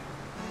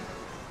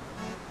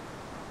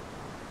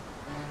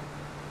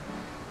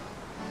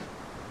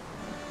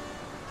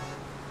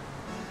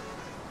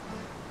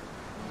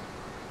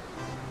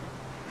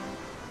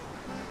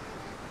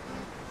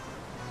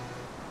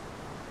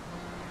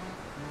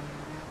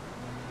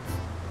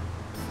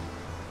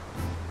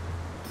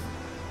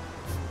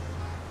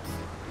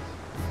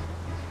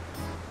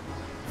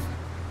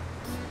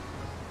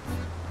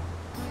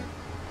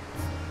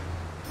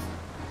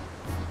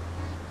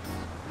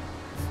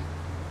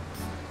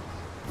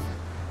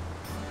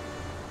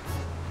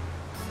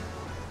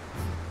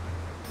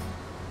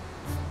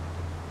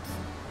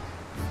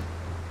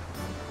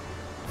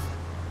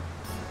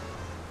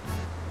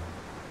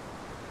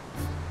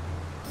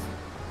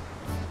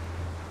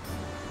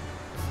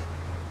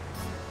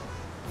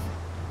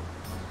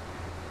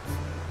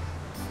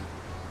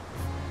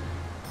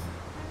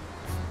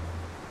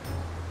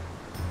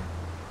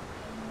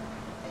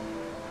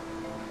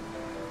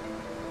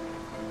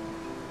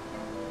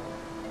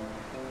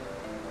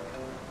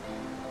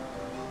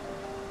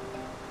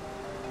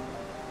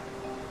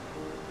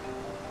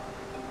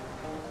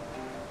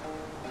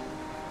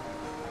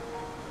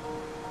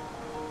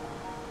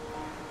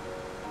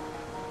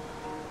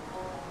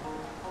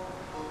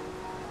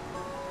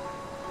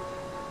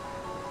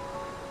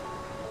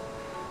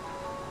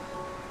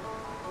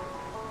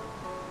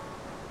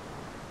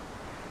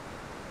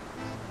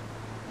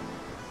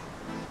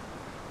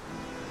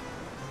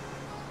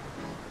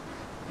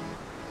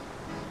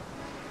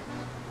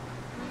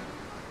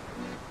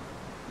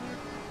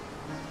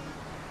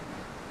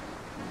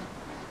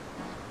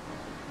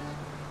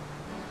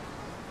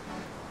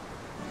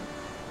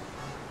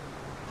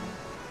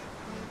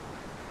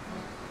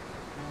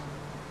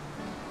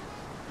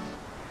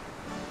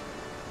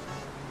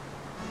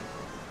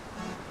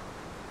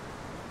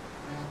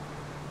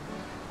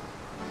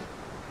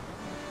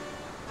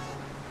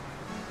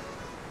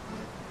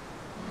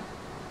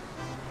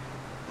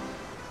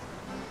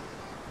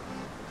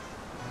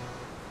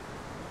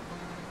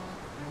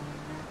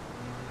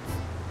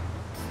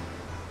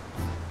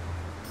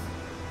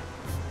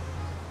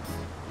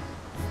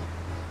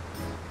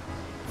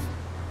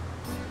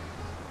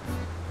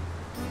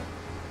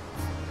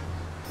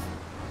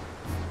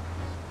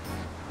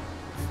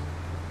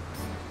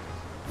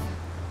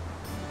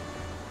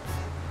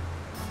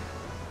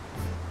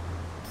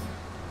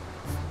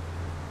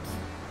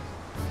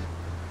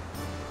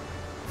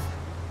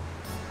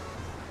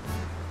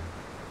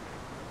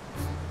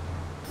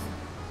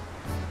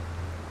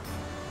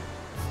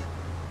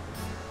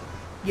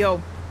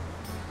 Yo.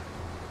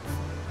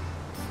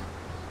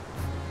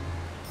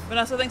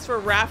 Vanessa, thanks for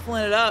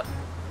raffling it up.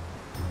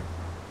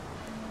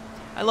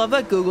 I love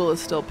that Google is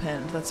still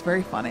pinned. That's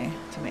very funny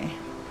to me.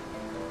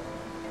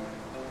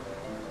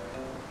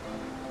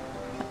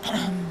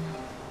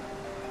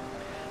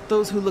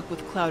 Those who look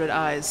with clouded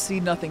eyes see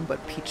nothing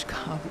but peach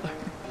cobbler.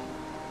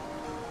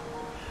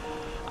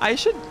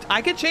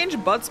 I could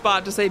change butt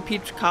spot to say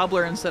peach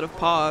cobbler instead of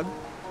pog.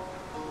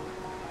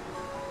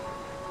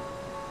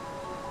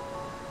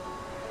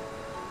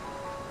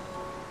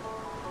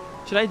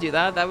 Should I do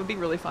that? That would be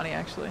really funny,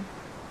 actually.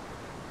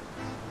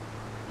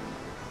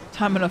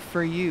 Time enough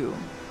for you,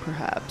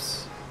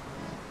 perhaps.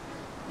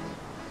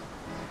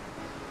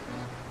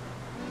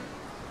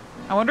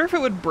 I wonder if it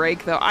would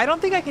break, though. I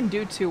don't think I can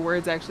do 2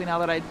 words, actually, now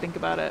that I think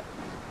about it.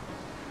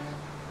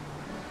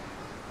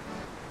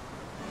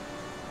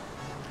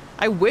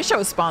 I wish I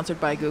was sponsored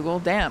by Google.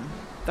 Damn.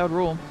 That would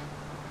rule.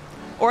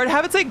 Or I'd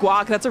have it say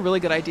guac. That's a really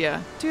good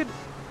idea. Dude.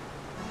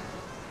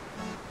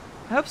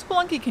 I hope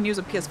Spelunky can use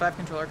a PS5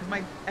 controller, because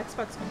my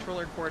Xbox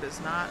controller cord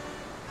is not...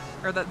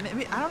 Or that...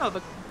 Maybe, I don't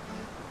know.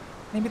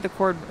 Maybe the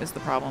cord is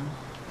the problem.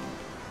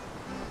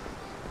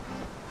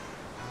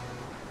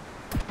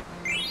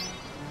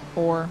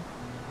 Or...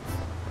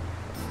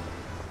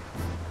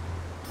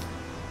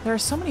 There are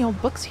so many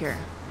old books here.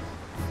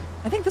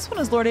 I think this one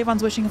is Lord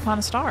Avon's Wishing Upon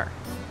a Star.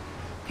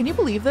 Can you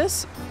believe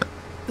this?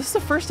 This is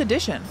the first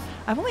edition.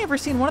 I've only ever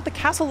seen one at the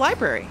castle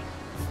library.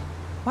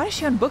 Why does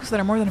she own books that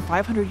are more than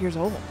 500 years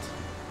old?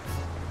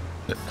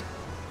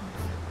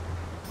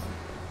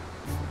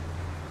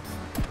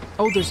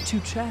 Oh, there's 2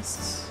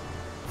 chests.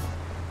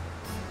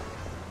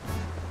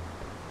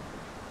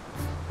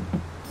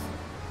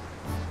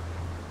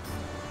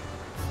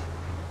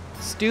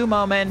 Stew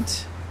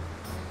moment.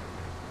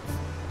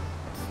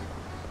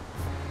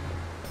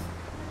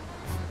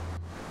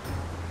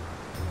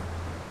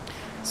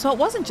 So it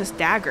wasn't just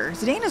Dagger.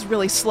 Zidane is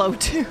really slow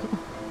too.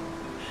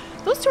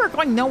 Those 2 are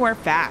going nowhere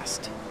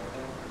fast.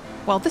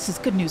 Well, this is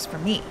good news for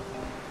me.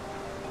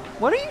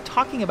 What are you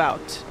talking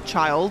about,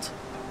 child?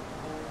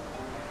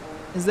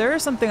 Is there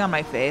something on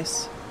my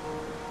face?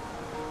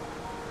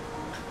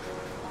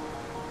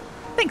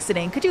 Thanks,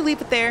 Zidane. Could you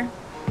leave it there?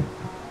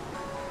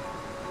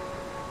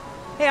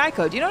 Hey,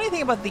 Aiko, do you know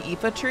anything about the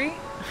Ifa tree?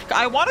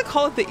 I want to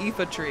call it the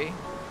Ifa tree,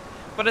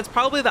 but it's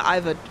probably the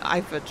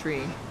Ifa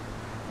tree.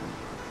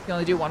 You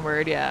only do 1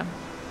 word, yeah.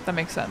 That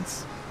makes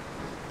sense.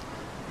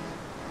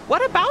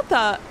 What about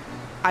the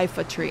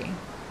Ifa tree?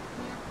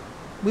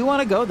 We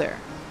want to go there.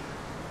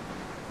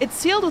 It's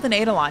sealed with an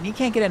Eidolon. You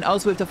can't get in. Oh,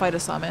 so we have to fight a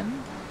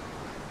summon.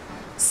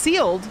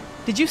 Sealed?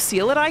 Did you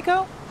seal it,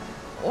 Aiko?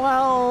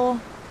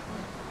 Well...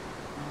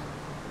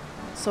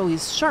 So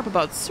he's sharp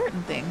about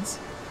certain things.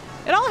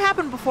 It all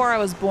happened before I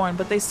was born,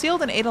 but they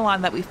sealed an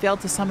Eidolon that we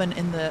failed to summon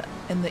in the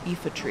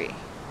Ifa tree.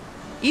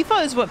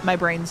 Ifa is what my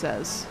brain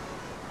says.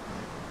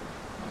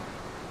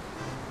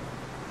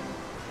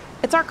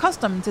 It's our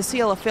custom to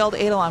seal a failed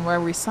Eidolon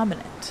where we summon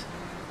it.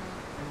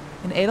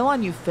 An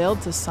Eidolon you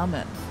failed to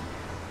summon.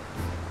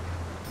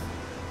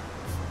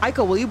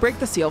 Aiko, will you break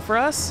the seal for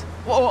us?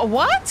 Whoa,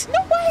 what? No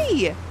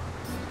way!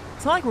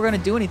 It's not like we're gonna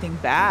do anything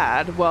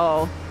bad.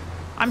 Well,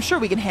 I'm sure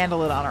we can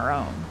handle it on our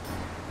own.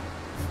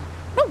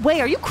 No way,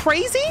 are you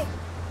crazy?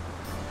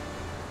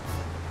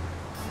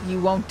 You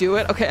won't do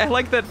it? Okay, I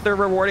like that they're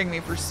rewarding me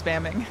for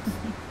spamming.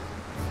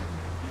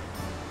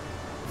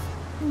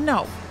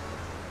 No.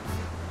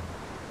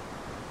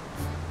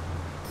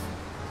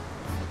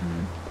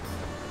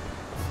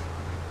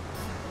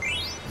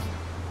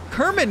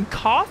 Kerman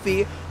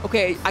coffee?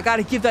 Okay, I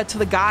gotta give that to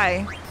the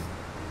guy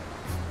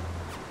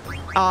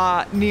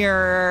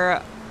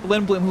near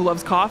Lindblom who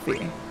loves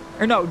coffee.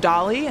 Or no,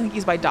 Dolly? I think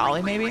he's by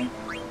Dolly, maybe?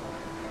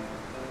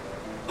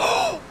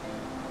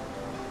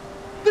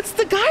 It's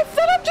the guy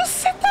that I'm just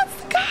said.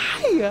 That's the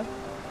guy!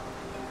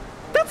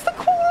 That's the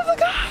quote of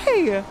the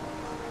guy!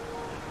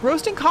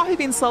 Roasting coffee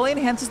beans slowly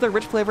enhances their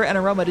rich flavor and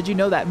aroma. Did you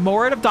know that?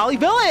 Morid of Dolly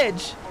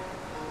Village!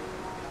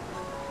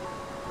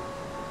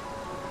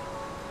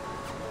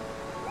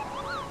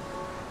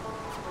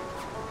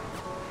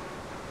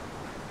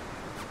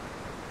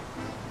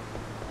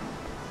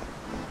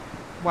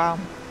 Wow.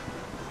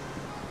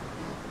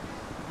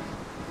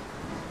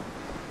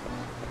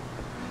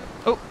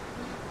 Oh.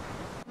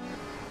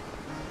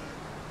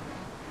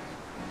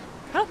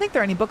 I don't think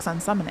there are any books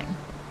on summoning.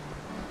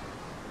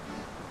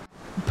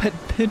 But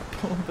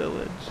Pitbull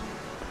Village.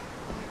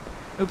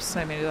 Oops,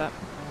 I may do that.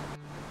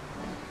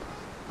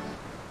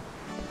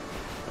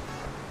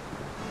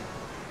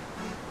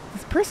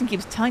 This person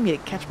keeps telling me to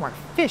catch more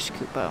fish,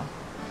 Kupo.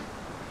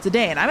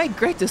 Today, and I made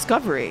great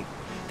discovery.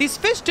 These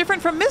fish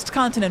different from Mist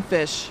Continent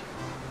fish.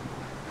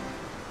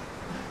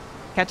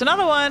 Catch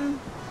another one.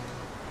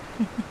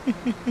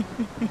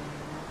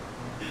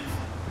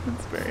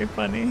 That's very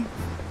funny.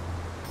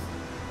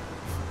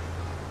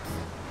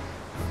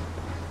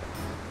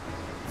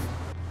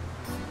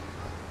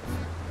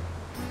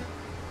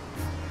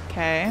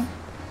 Okay.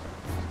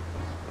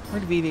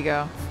 Where'd Vivi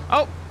go?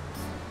 Oh!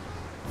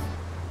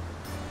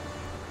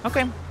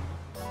 Okay.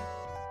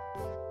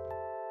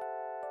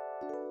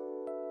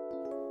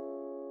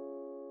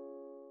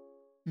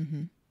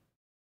 Mm-hmm.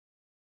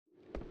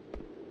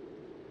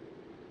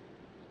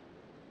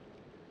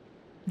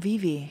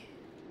 Vivi.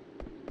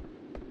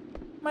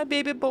 My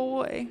baby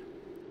boy.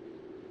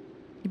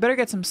 You better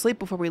get some sleep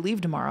before we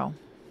leave tomorrow.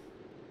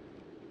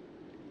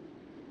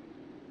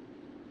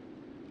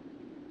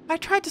 I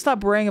tried to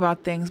stop worrying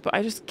about things, but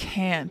I just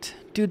can't.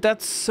 Dude,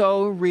 that's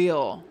so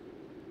real.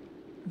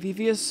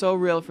 Vivi is so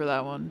real for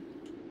that one.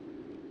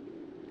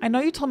 I know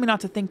you told me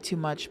not to think too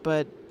much,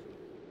 but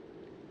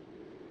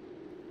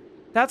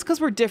that's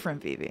because we're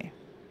different, Vivi.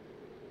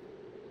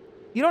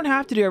 You don't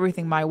have to do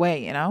everything my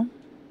way, you know?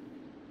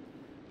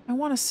 I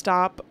want to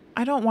stop.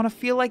 I don't want to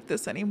feel like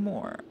this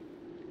anymore.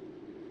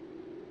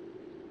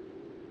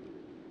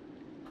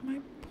 My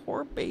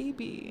poor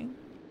baby.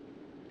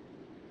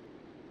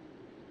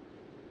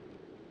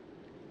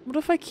 What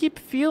if I keep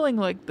feeling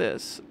like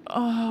this?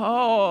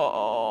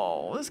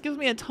 Oh, this gives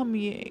me a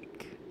tummy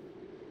ache.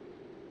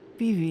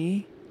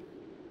 Vivi.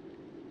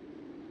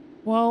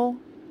 Well,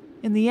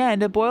 in the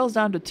end, it boils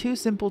down to two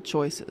simple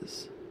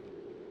choices.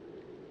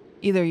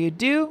 Either you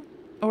do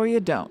or you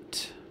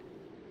don't.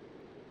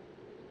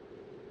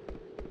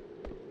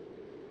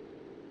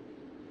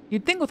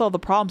 You'd think with all the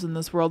problems in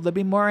this world, there'd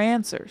be more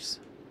answers.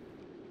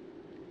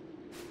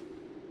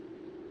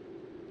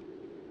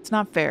 It's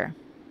not fair.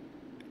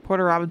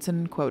 Porter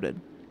Robinson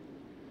quoted.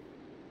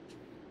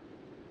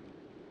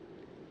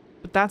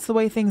 But that's the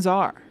way things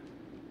are.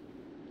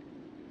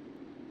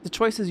 The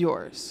choice is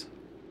yours.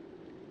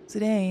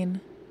 Zidane.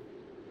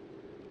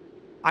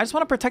 I just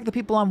want to protect the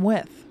people I'm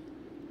with.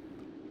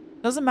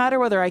 Doesn't matter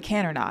whether I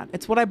can or not.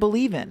 It's what I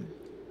believe in.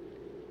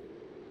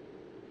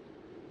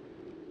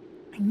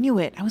 I knew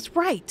it. I was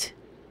right.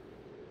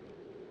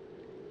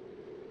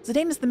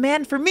 Zidane is the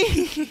man for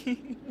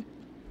me.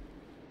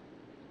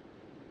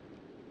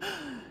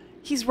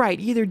 He's right.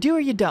 You either do or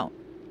you don't.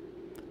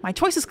 My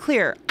choice is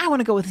clear. I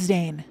want to go with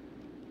Zidane.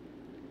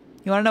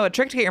 You want to know a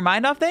trick to get your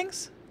mind off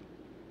things?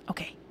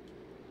 Okay.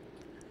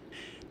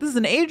 This is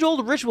an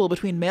age-old ritual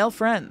between male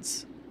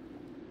friends.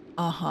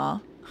 Uh-huh.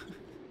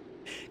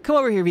 Come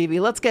over here, Vivi.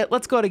 Let's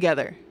go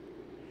together.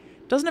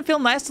 Doesn't it feel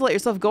nice to let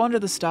yourself go under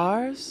the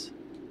stars?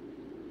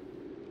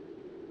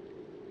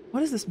 What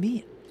does this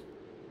mean?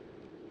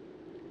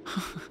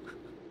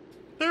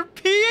 They're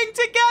peeing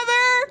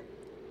together!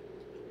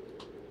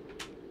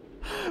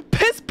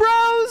 Piss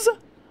bros!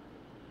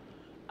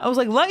 I was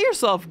like, let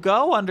yourself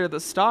go under the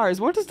stars.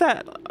 What is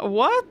that?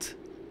 What?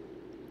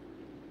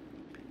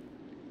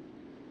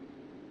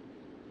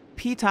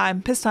 Pee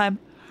time. Piss time.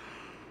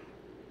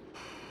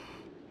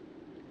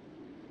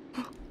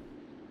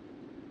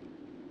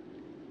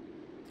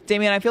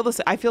 Damien, I feel this.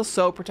 I feel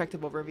so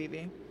protective over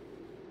Vivi.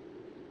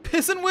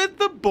 Pissing with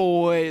the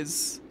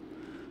boys.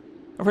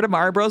 I've heard of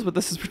Mario Bros, but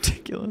this is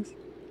ridiculous.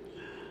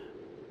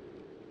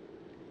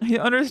 You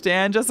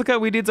understand, Jessica?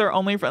 We dudes are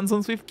only friends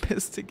once we've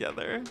pissed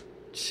together.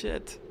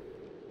 Shit.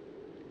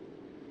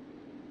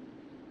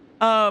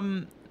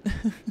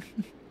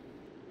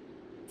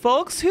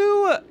 Folks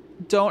who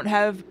don't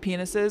have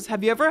penises,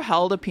 have you ever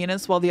held a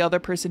penis while the other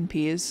person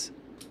pees?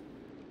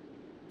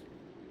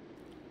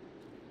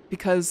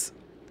 Because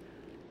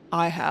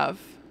I have.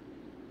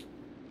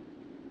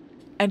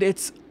 And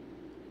it's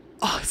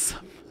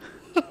awesome.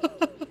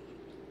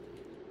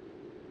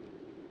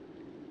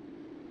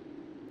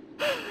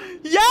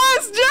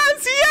 Yes,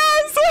 Jess,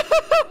 yes!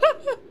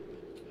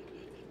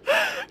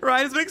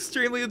 Ryan's been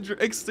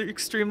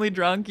extremely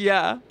drunk.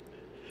 Yeah.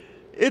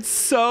 It's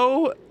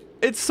so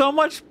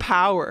much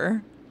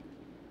power.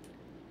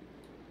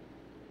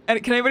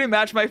 And can anybody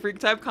match my freak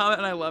type comment?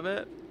 And I love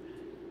it.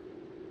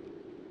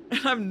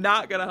 And I'm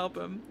not gonna help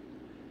him.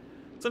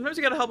 Sometimes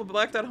you gotta help a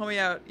blacked out homie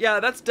out. Yeah,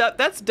 that's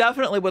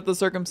definitely what the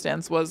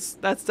circumstance was.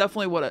 That's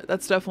definitely what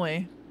that's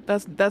definitely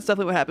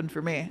what happened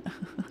for me.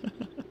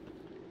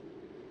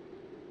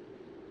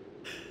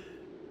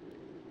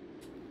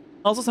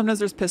 Also, sometimes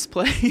there's piss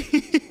play.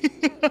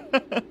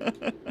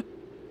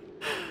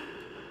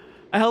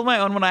 I held my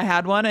own when I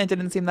had one, and it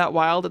didn't seem that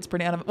wild. It's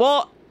pretty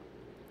well,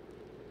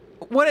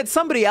 when it's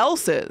somebody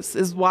else's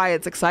is why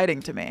it's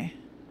exciting to me.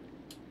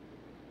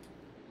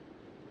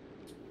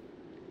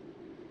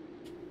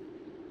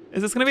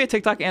 Is this gonna be a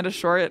TikTok and a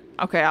short?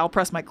 Okay, I'll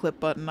press my clip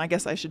button. I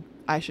guess I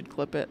should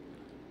clip it.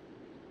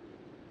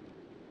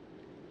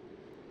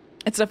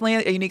 It's definitely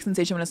a unique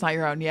sensation when it's not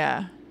your own.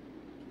 Yeah.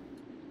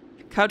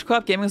 Couch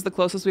co-op gaming is the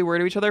closest we were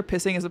to each other.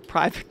 Pissing is a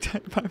private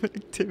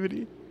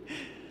activity.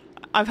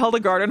 I've held a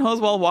garden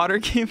hose while water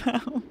came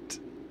out.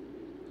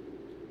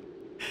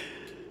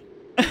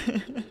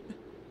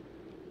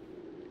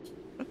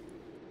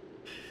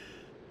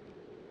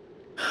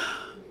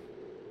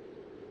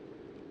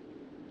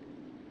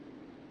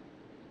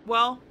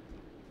 Well,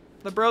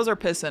 the bros are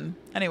pissing.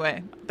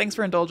 Anyway, thanks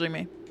for indulging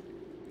me.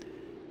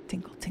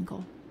 Tinkle,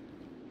 tinkle.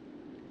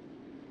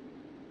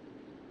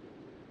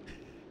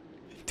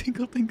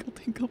 Tinkle, tinkle,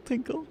 tinkle,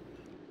 tinkle.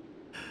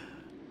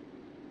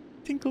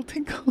 Tinkle,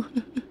 tinkle.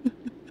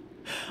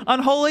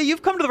 Unholy,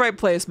 you've come to the right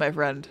place, my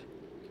friend.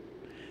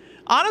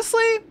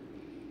 Honestly,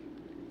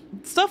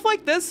 stuff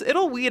like this,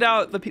 it'll weed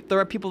out the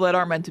people that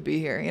aren't meant to be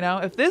here, you know?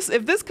 If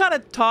this kind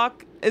of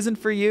talk isn't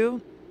for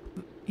you,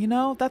 you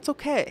know, that's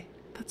okay.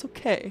 That's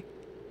okay.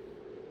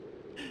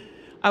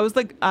 I was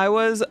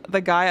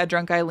the guy a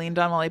drunk guy leaned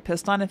on while he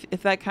pissed on,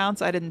 if that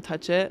counts. I didn't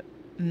touch it.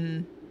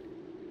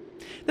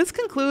 This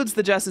concludes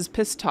the Jess's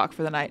piss talk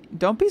for the night.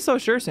 Don't be so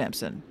sure,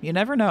 Samson. You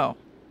never know.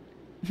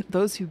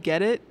 Those who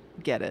get it,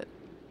 get it.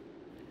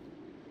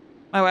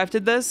 My wife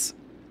did this,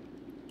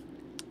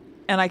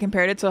 and I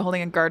compared it to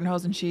holding a garden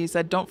hose, and she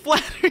said, don't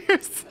flatter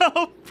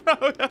yourself,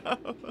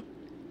 Proto.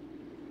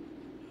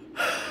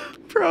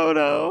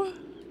 Proto.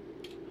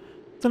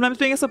 Sometimes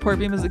being a support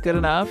beam isn't good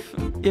enough.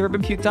 You ever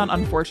been puked on?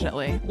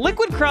 Unfortunately.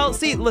 Liquid Krell,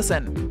 see,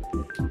 listen.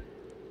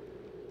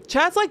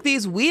 Chats like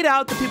these weed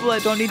out the people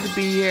that don't need to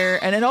be here,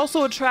 and it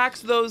also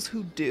attracts those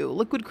who do.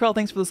 Liquid Krell,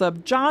 thanks for the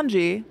sub. John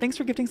G, thanks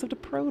for gifting sub to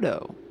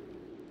Proto.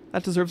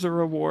 That deserves a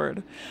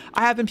reward.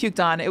 I have been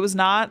puked on. It was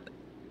not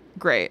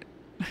great.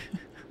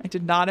 I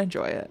did not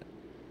enjoy it.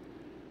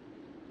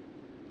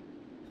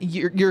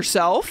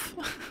 Yourself?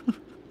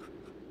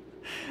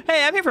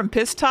 Hey, I'm here from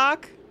Piss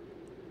Talk.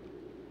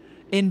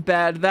 In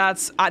bed.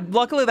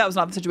 Luckily that was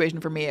not the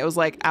situation for me. It was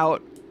like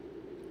out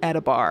at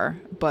a bar,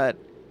 but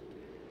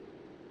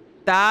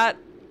that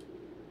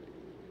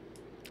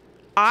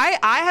I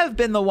have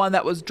been the one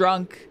that was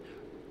drunk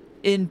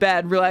in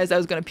bed, realized I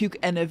was gonna puke,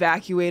 and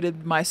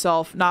evacuated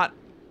myself.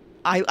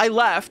 I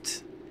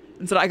left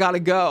and said I gotta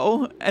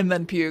go, and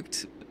then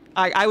puked.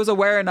 I was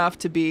aware enough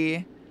to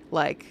be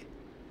like,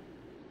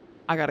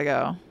 I gotta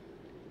go.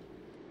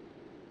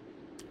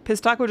 Piss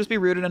Talk would just be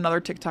rooted in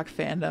another TikTok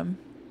fandom.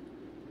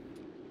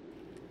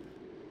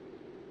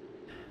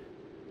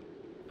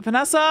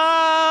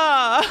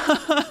 Vanessa!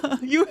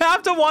 You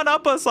have to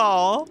one-up us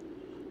all.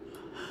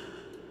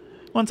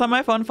 One time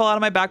my phone fell out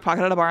of my back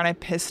pocket at a bar and I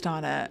pissed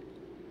on it.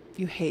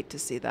 You hate to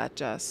see that,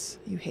 Jess.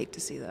 You hate to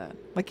see that.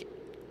 Like,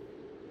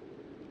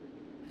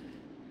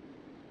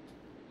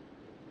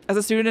 as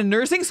a student in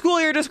nursing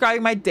school, you're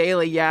describing my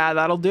daily. Yeah,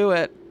 that'll do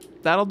it.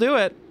 That'll do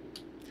it.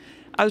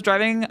 I was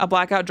driving a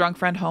blackout drunk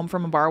friend home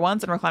from a bar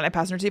once and reclined my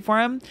passenger seat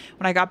for him.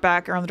 When I got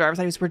back around the driver's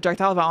side, he was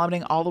projectile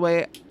vomiting all the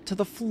way to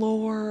the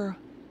floor.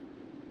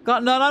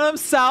 Got none on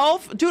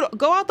himself? Dude,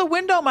 go out the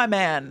window, my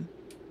man.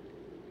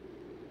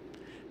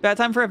 Bad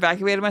time for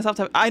evacuated myself.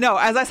 I know.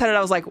 As I said it,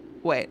 I was like,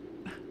 wait.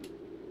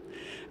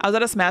 I was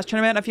at a Smash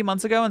tournament a few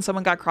months ago and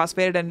someone got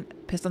crossfaded and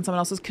pissed on someone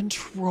else's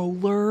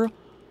controller.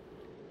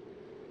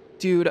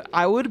 Dude,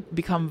 I would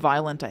become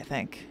violent, I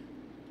think.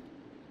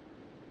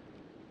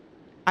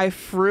 I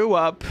threw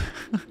up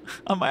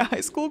on my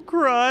high school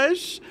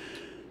crush.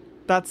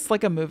 That's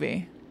like a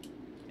movie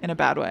in a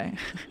bad way.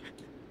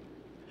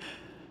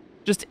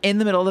 Just in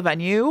the middle of the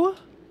venue.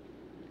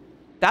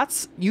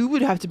 You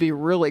would have to be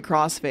really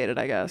crossfaded,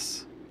 I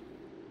guess.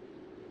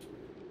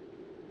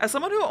 As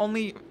someone who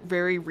only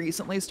very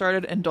recently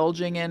started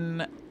indulging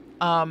in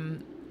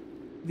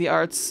the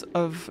arts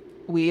of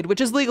weed, which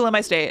is legal in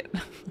my state,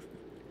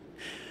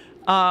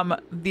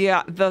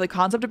 the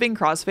concept of being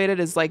crossfaded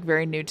is like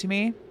very new to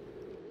me,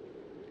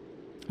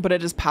 but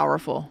it is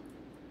powerful.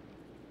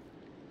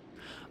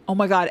 Oh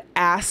my god,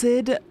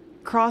 acid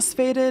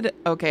crossfaded?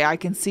 Okay, I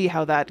can see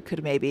how that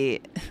could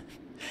maybe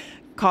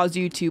cause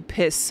you to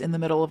piss in the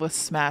middle of a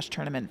Smash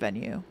tournament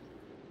venue.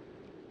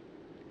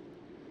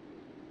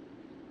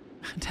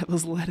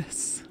 Devil's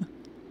lettuce.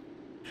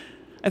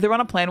 I threw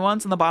on a plane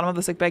once and the bottom of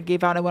the sick bag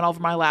gave out and went all over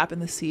my lap in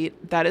the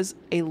seat. That is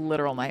a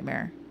literal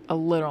nightmare. A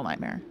literal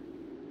nightmare.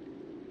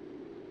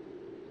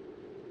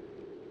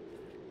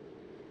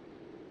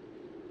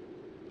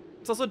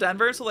 It's also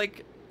Denver, so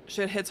like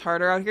shit hits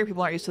harder out here.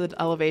 People aren't used to the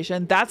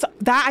elevation.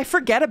 I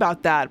forget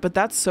about that, but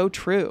that's so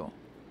true.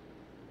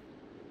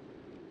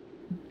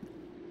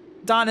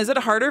 Don, is it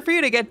harder for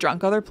you to get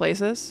drunk other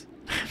places?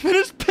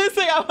 Finish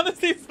pissing. I want to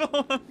see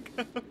someone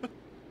go.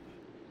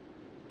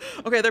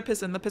 Okay, they're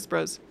pissing. The piss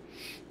bros.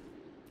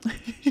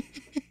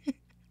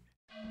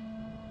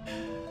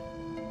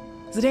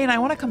 Zidane, I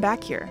want to come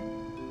back here.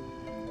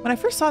 When I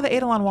first saw the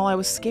Eidolon wall, I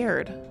was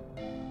scared.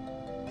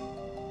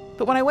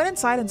 But when I went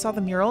inside and saw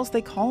the murals,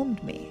 they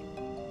calmed me.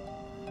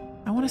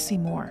 I want to see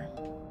more.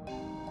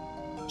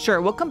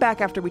 Sure, we'll come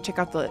back after we check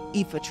out the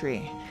Ifa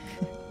tree.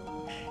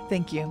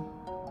 Thank you.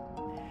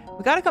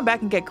 We gotta come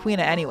back and get Quina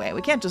anyway.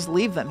 We can't just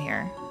leave them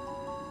here.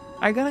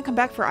 Are you gonna come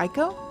back for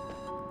Aiko?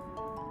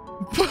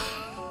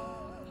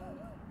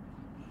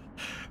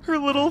 Her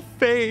little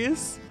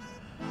face.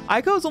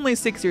 Aiko's only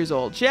 6 years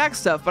old. She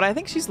acts tough, but I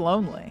think she's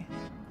lonely.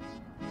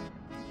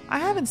 I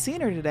haven't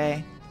seen her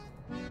today.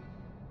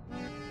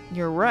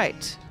 You're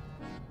right.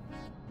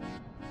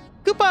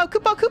 Kupo!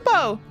 Kupo!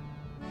 Kupo!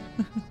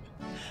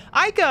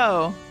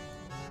 Aiko!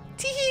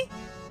 Teehee!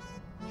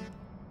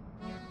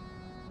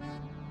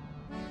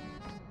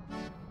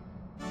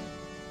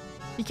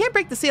 You can't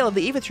break the seal of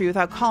the Eva tree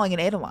without calling an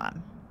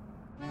Eidolon.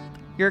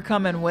 You're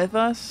coming with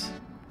us?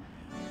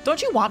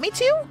 Don't you want me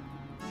to?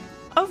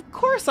 Of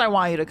course I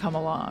want you to come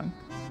along.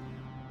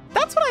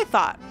 That's what I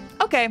thought.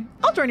 Okay,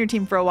 I'll join your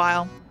team for a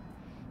while.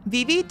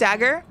 Vivi,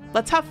 Dagger,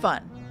 let's have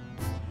fun.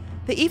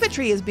 The Eva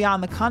tree is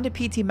beyond the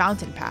Kondapiti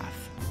mountain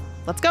path.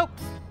 Let's go.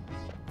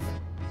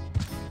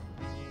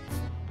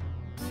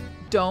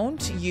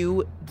 Don't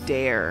you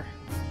dare.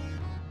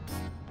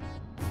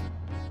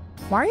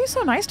 Why are you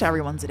so nice to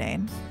everyone,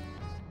 Zidane?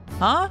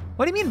 Huh?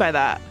 What do you mean by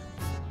that?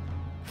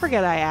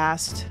 Forget I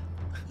asked.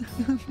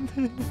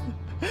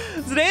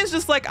 Zidane's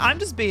just like, I'm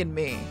just being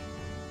me.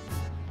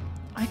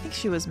 I think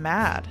she was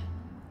mad.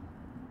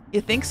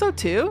 You think so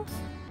too?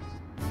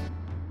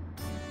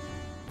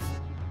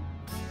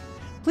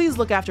 Please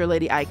look after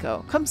Lady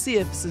Aiko. Come see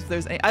if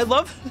there's any. I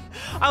love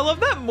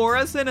that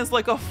Morrison is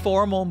like a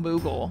formal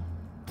Moogle.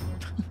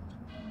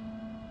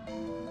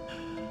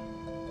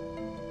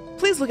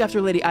 Please look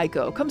after Lady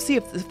Aiko. Come see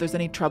if there's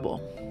any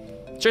trouble.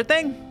 Sure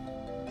thing.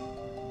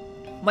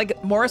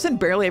 Like, Morrison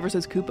barely ever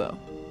says Kupo.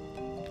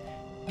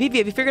 Vivi,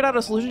 have you figured out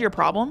a solution to your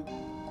problem?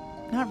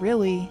 Not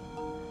really.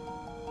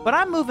 But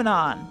I'm moving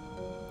on.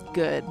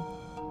 Good.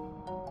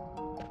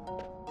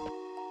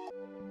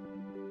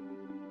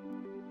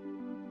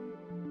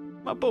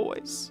 My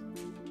boys.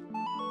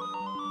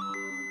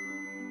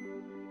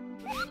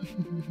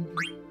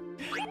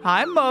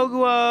 Hi,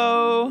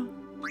 Moguo.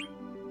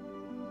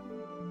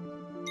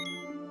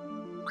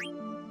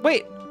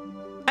 Wait,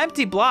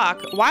 empty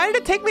block? Why did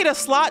it take me to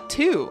slot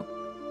 2?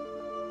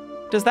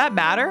 Does that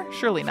matter?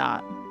 Surely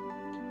not.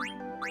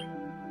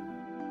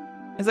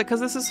 Is it because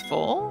this is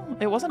full?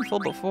 It wasn't full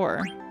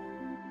before.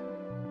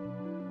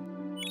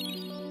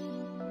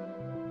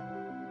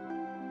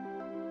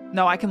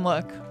 No, I can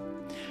look.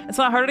 It's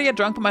not harder to get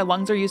drunk, but my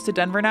lungs are used to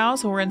Denver now.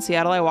 So when we're in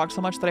Seattle, I walked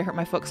so much that I hurt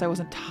my foot because I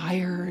wasn't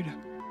tired.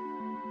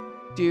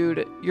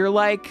 Dude, you're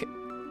like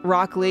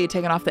Rock Lee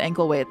taking off the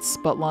ankle weights,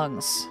 but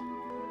lungs.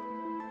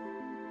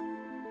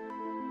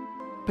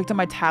 Picked up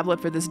my tablet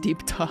for this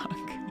deep talk.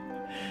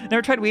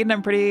 Never tried weed, and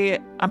I'm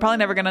probably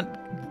never going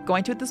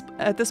to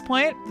at this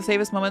point. The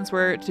safest moments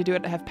were to do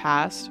it have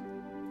passed.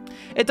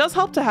 It does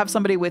help to have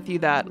somebody with you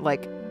that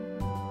like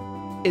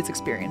is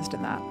experienced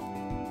in that.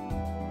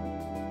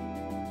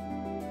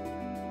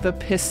 The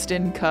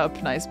piston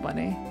cup, nice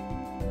bunny.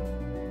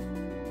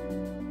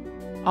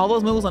 All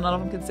those moves and none of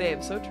them can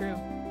save. So true.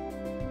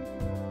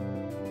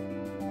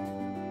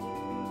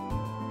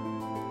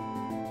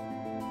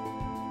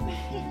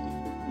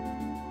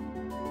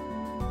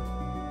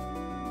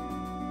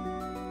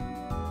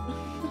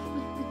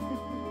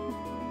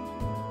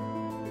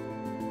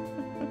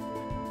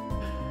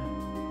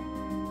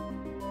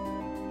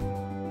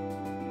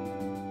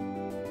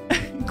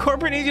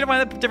 Corporate needs you to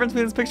find the difference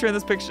between this picture and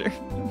this picture.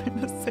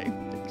 In the same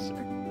picture.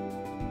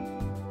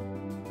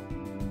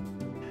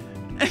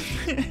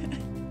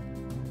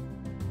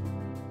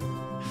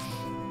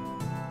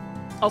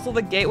 Also,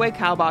 the Gateway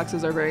cow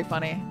boxes are very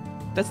funny.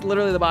 That's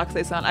literally the box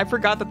they sent. I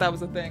forgot that that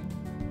was a thing.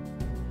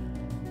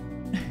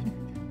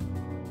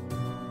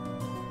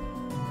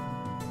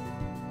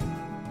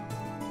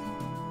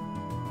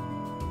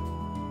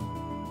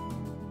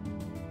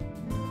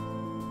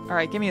 All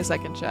right, give me a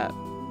second, chat.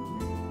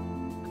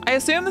 I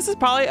assume this is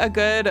probably a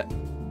good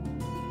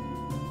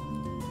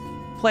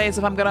place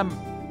if I'm gonna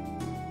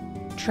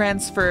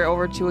transfer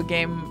over to a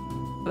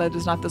game that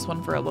is not this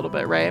one for a little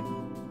bit, right?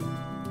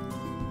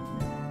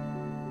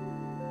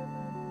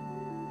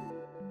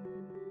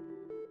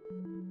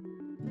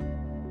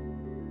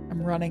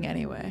 I'm running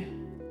anyway.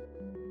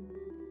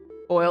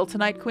 Oil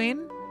tonight,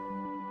 Queen?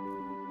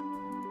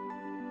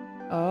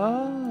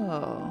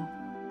 Oh.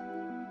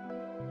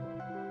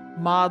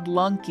 Mod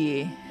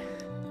Lunky.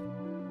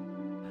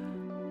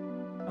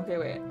 Okay,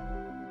 wait.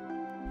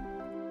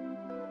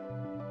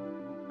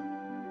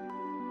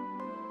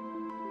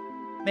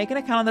 Make an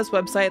account on this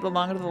website, the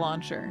longer the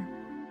launcher.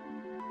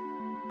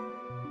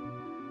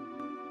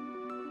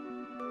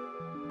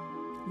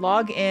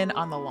 Log in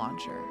on the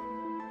launcher.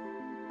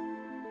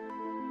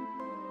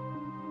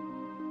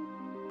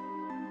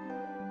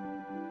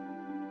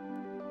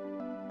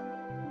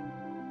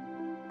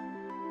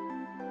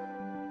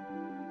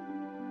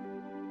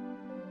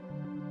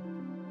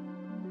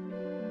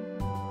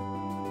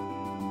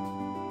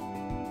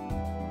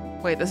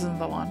 Wait, this isn't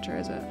the launcher,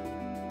 is it?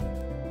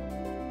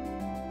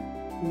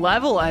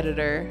 Level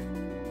editor,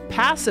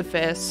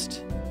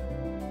 pacifist.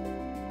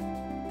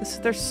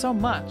 There's so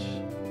much.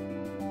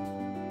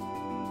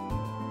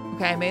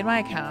 Okay, I made my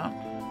account.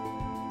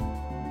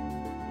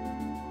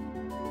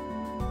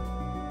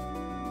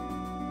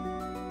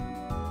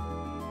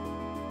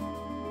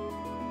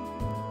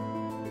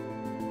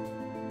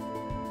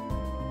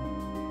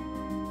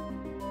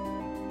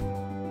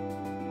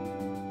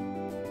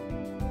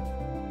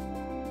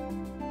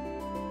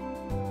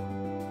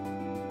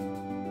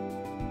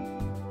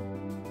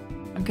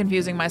 I'm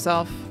confusing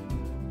myself.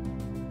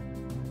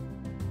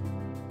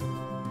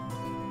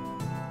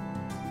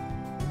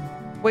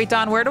 Wait,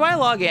 Don, where do I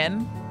log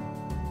in?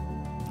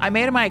 I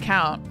made my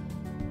account.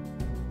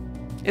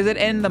 Is it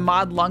in the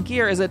mod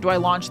Lunky or do I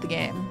launch the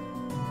game?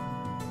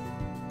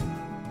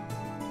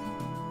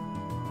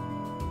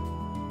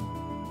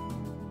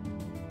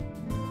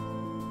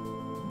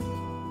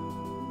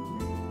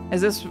 Is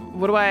this,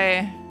 what do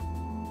I?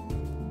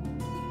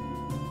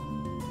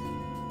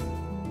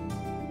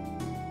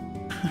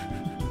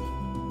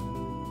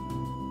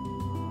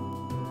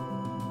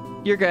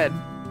 You're good.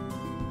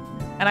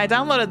 And I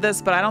downloaded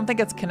this, but I don't think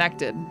it's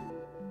connected.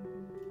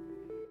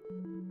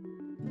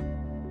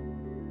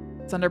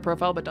 It's under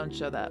profile, but don't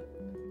show that.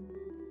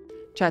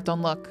 Chat,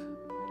 don't look.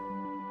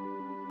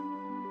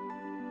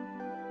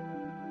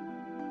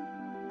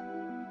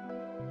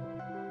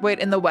 Wait,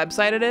 in the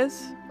website it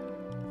is?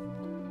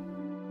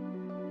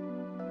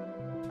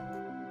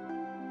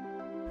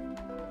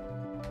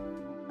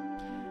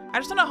 I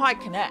just don't know how I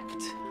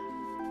connect.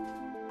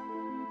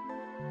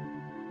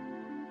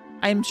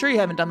 I'm sure you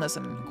haven't done this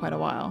in quite a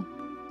while.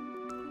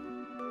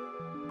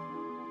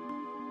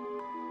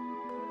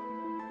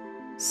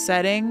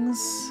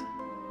 Settings.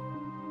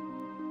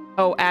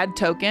 Oh, add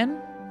token.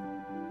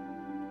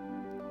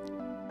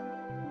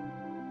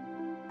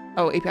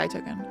 Oh, API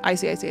token. I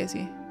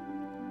see.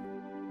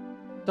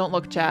 Don't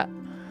look, chat.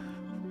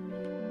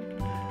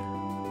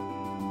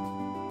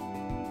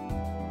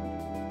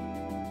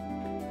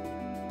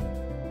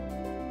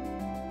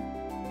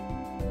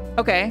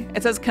 Okay,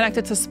 it says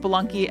connected to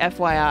Spelunky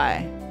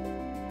FYI.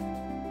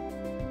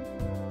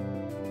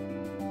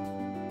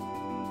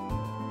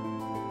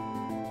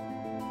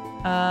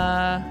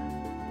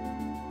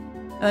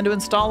 And then to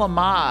install a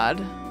mod.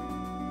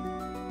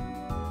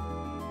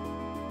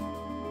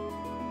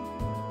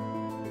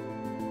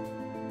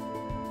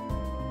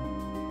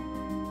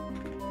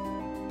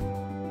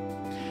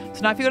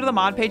 So now if you go to the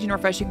mod page and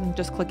refresh, you can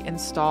just click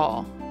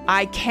install.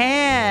 I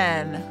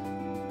can.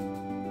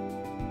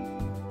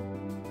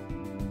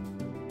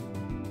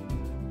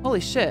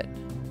 Holy shit.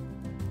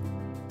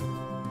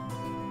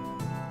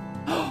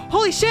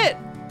 Holy shit!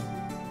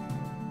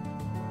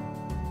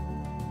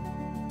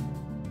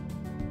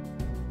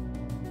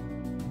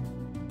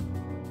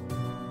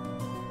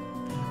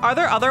 Are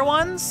there other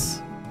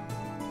ones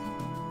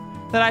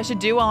that I should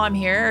do while I'm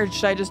here, or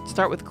should I just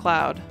start with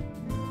Cloud?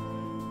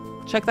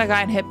 Check that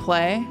guy and hit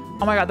play.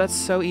 Oh my god, that's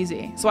so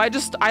easy. So I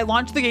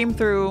launched the game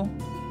through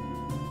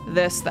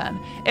this then.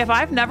 If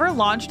I've never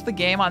launched the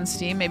game on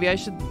Steam, maybe I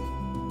should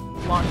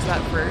launch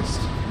that first.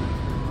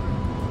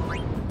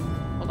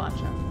 Hold on,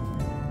 chat.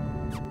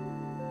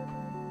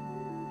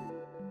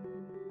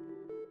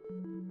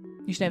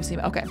 You should have Steam.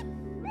 Okay.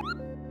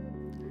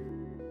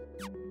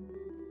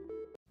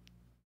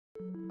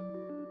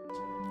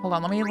 Hold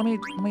on, let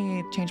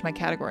me change my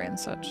category and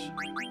such.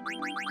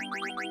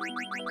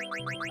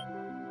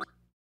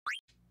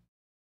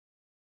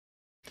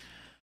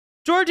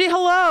 Georgie,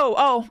 hello.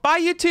 Oh, bye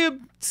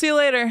YouTube. See you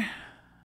later.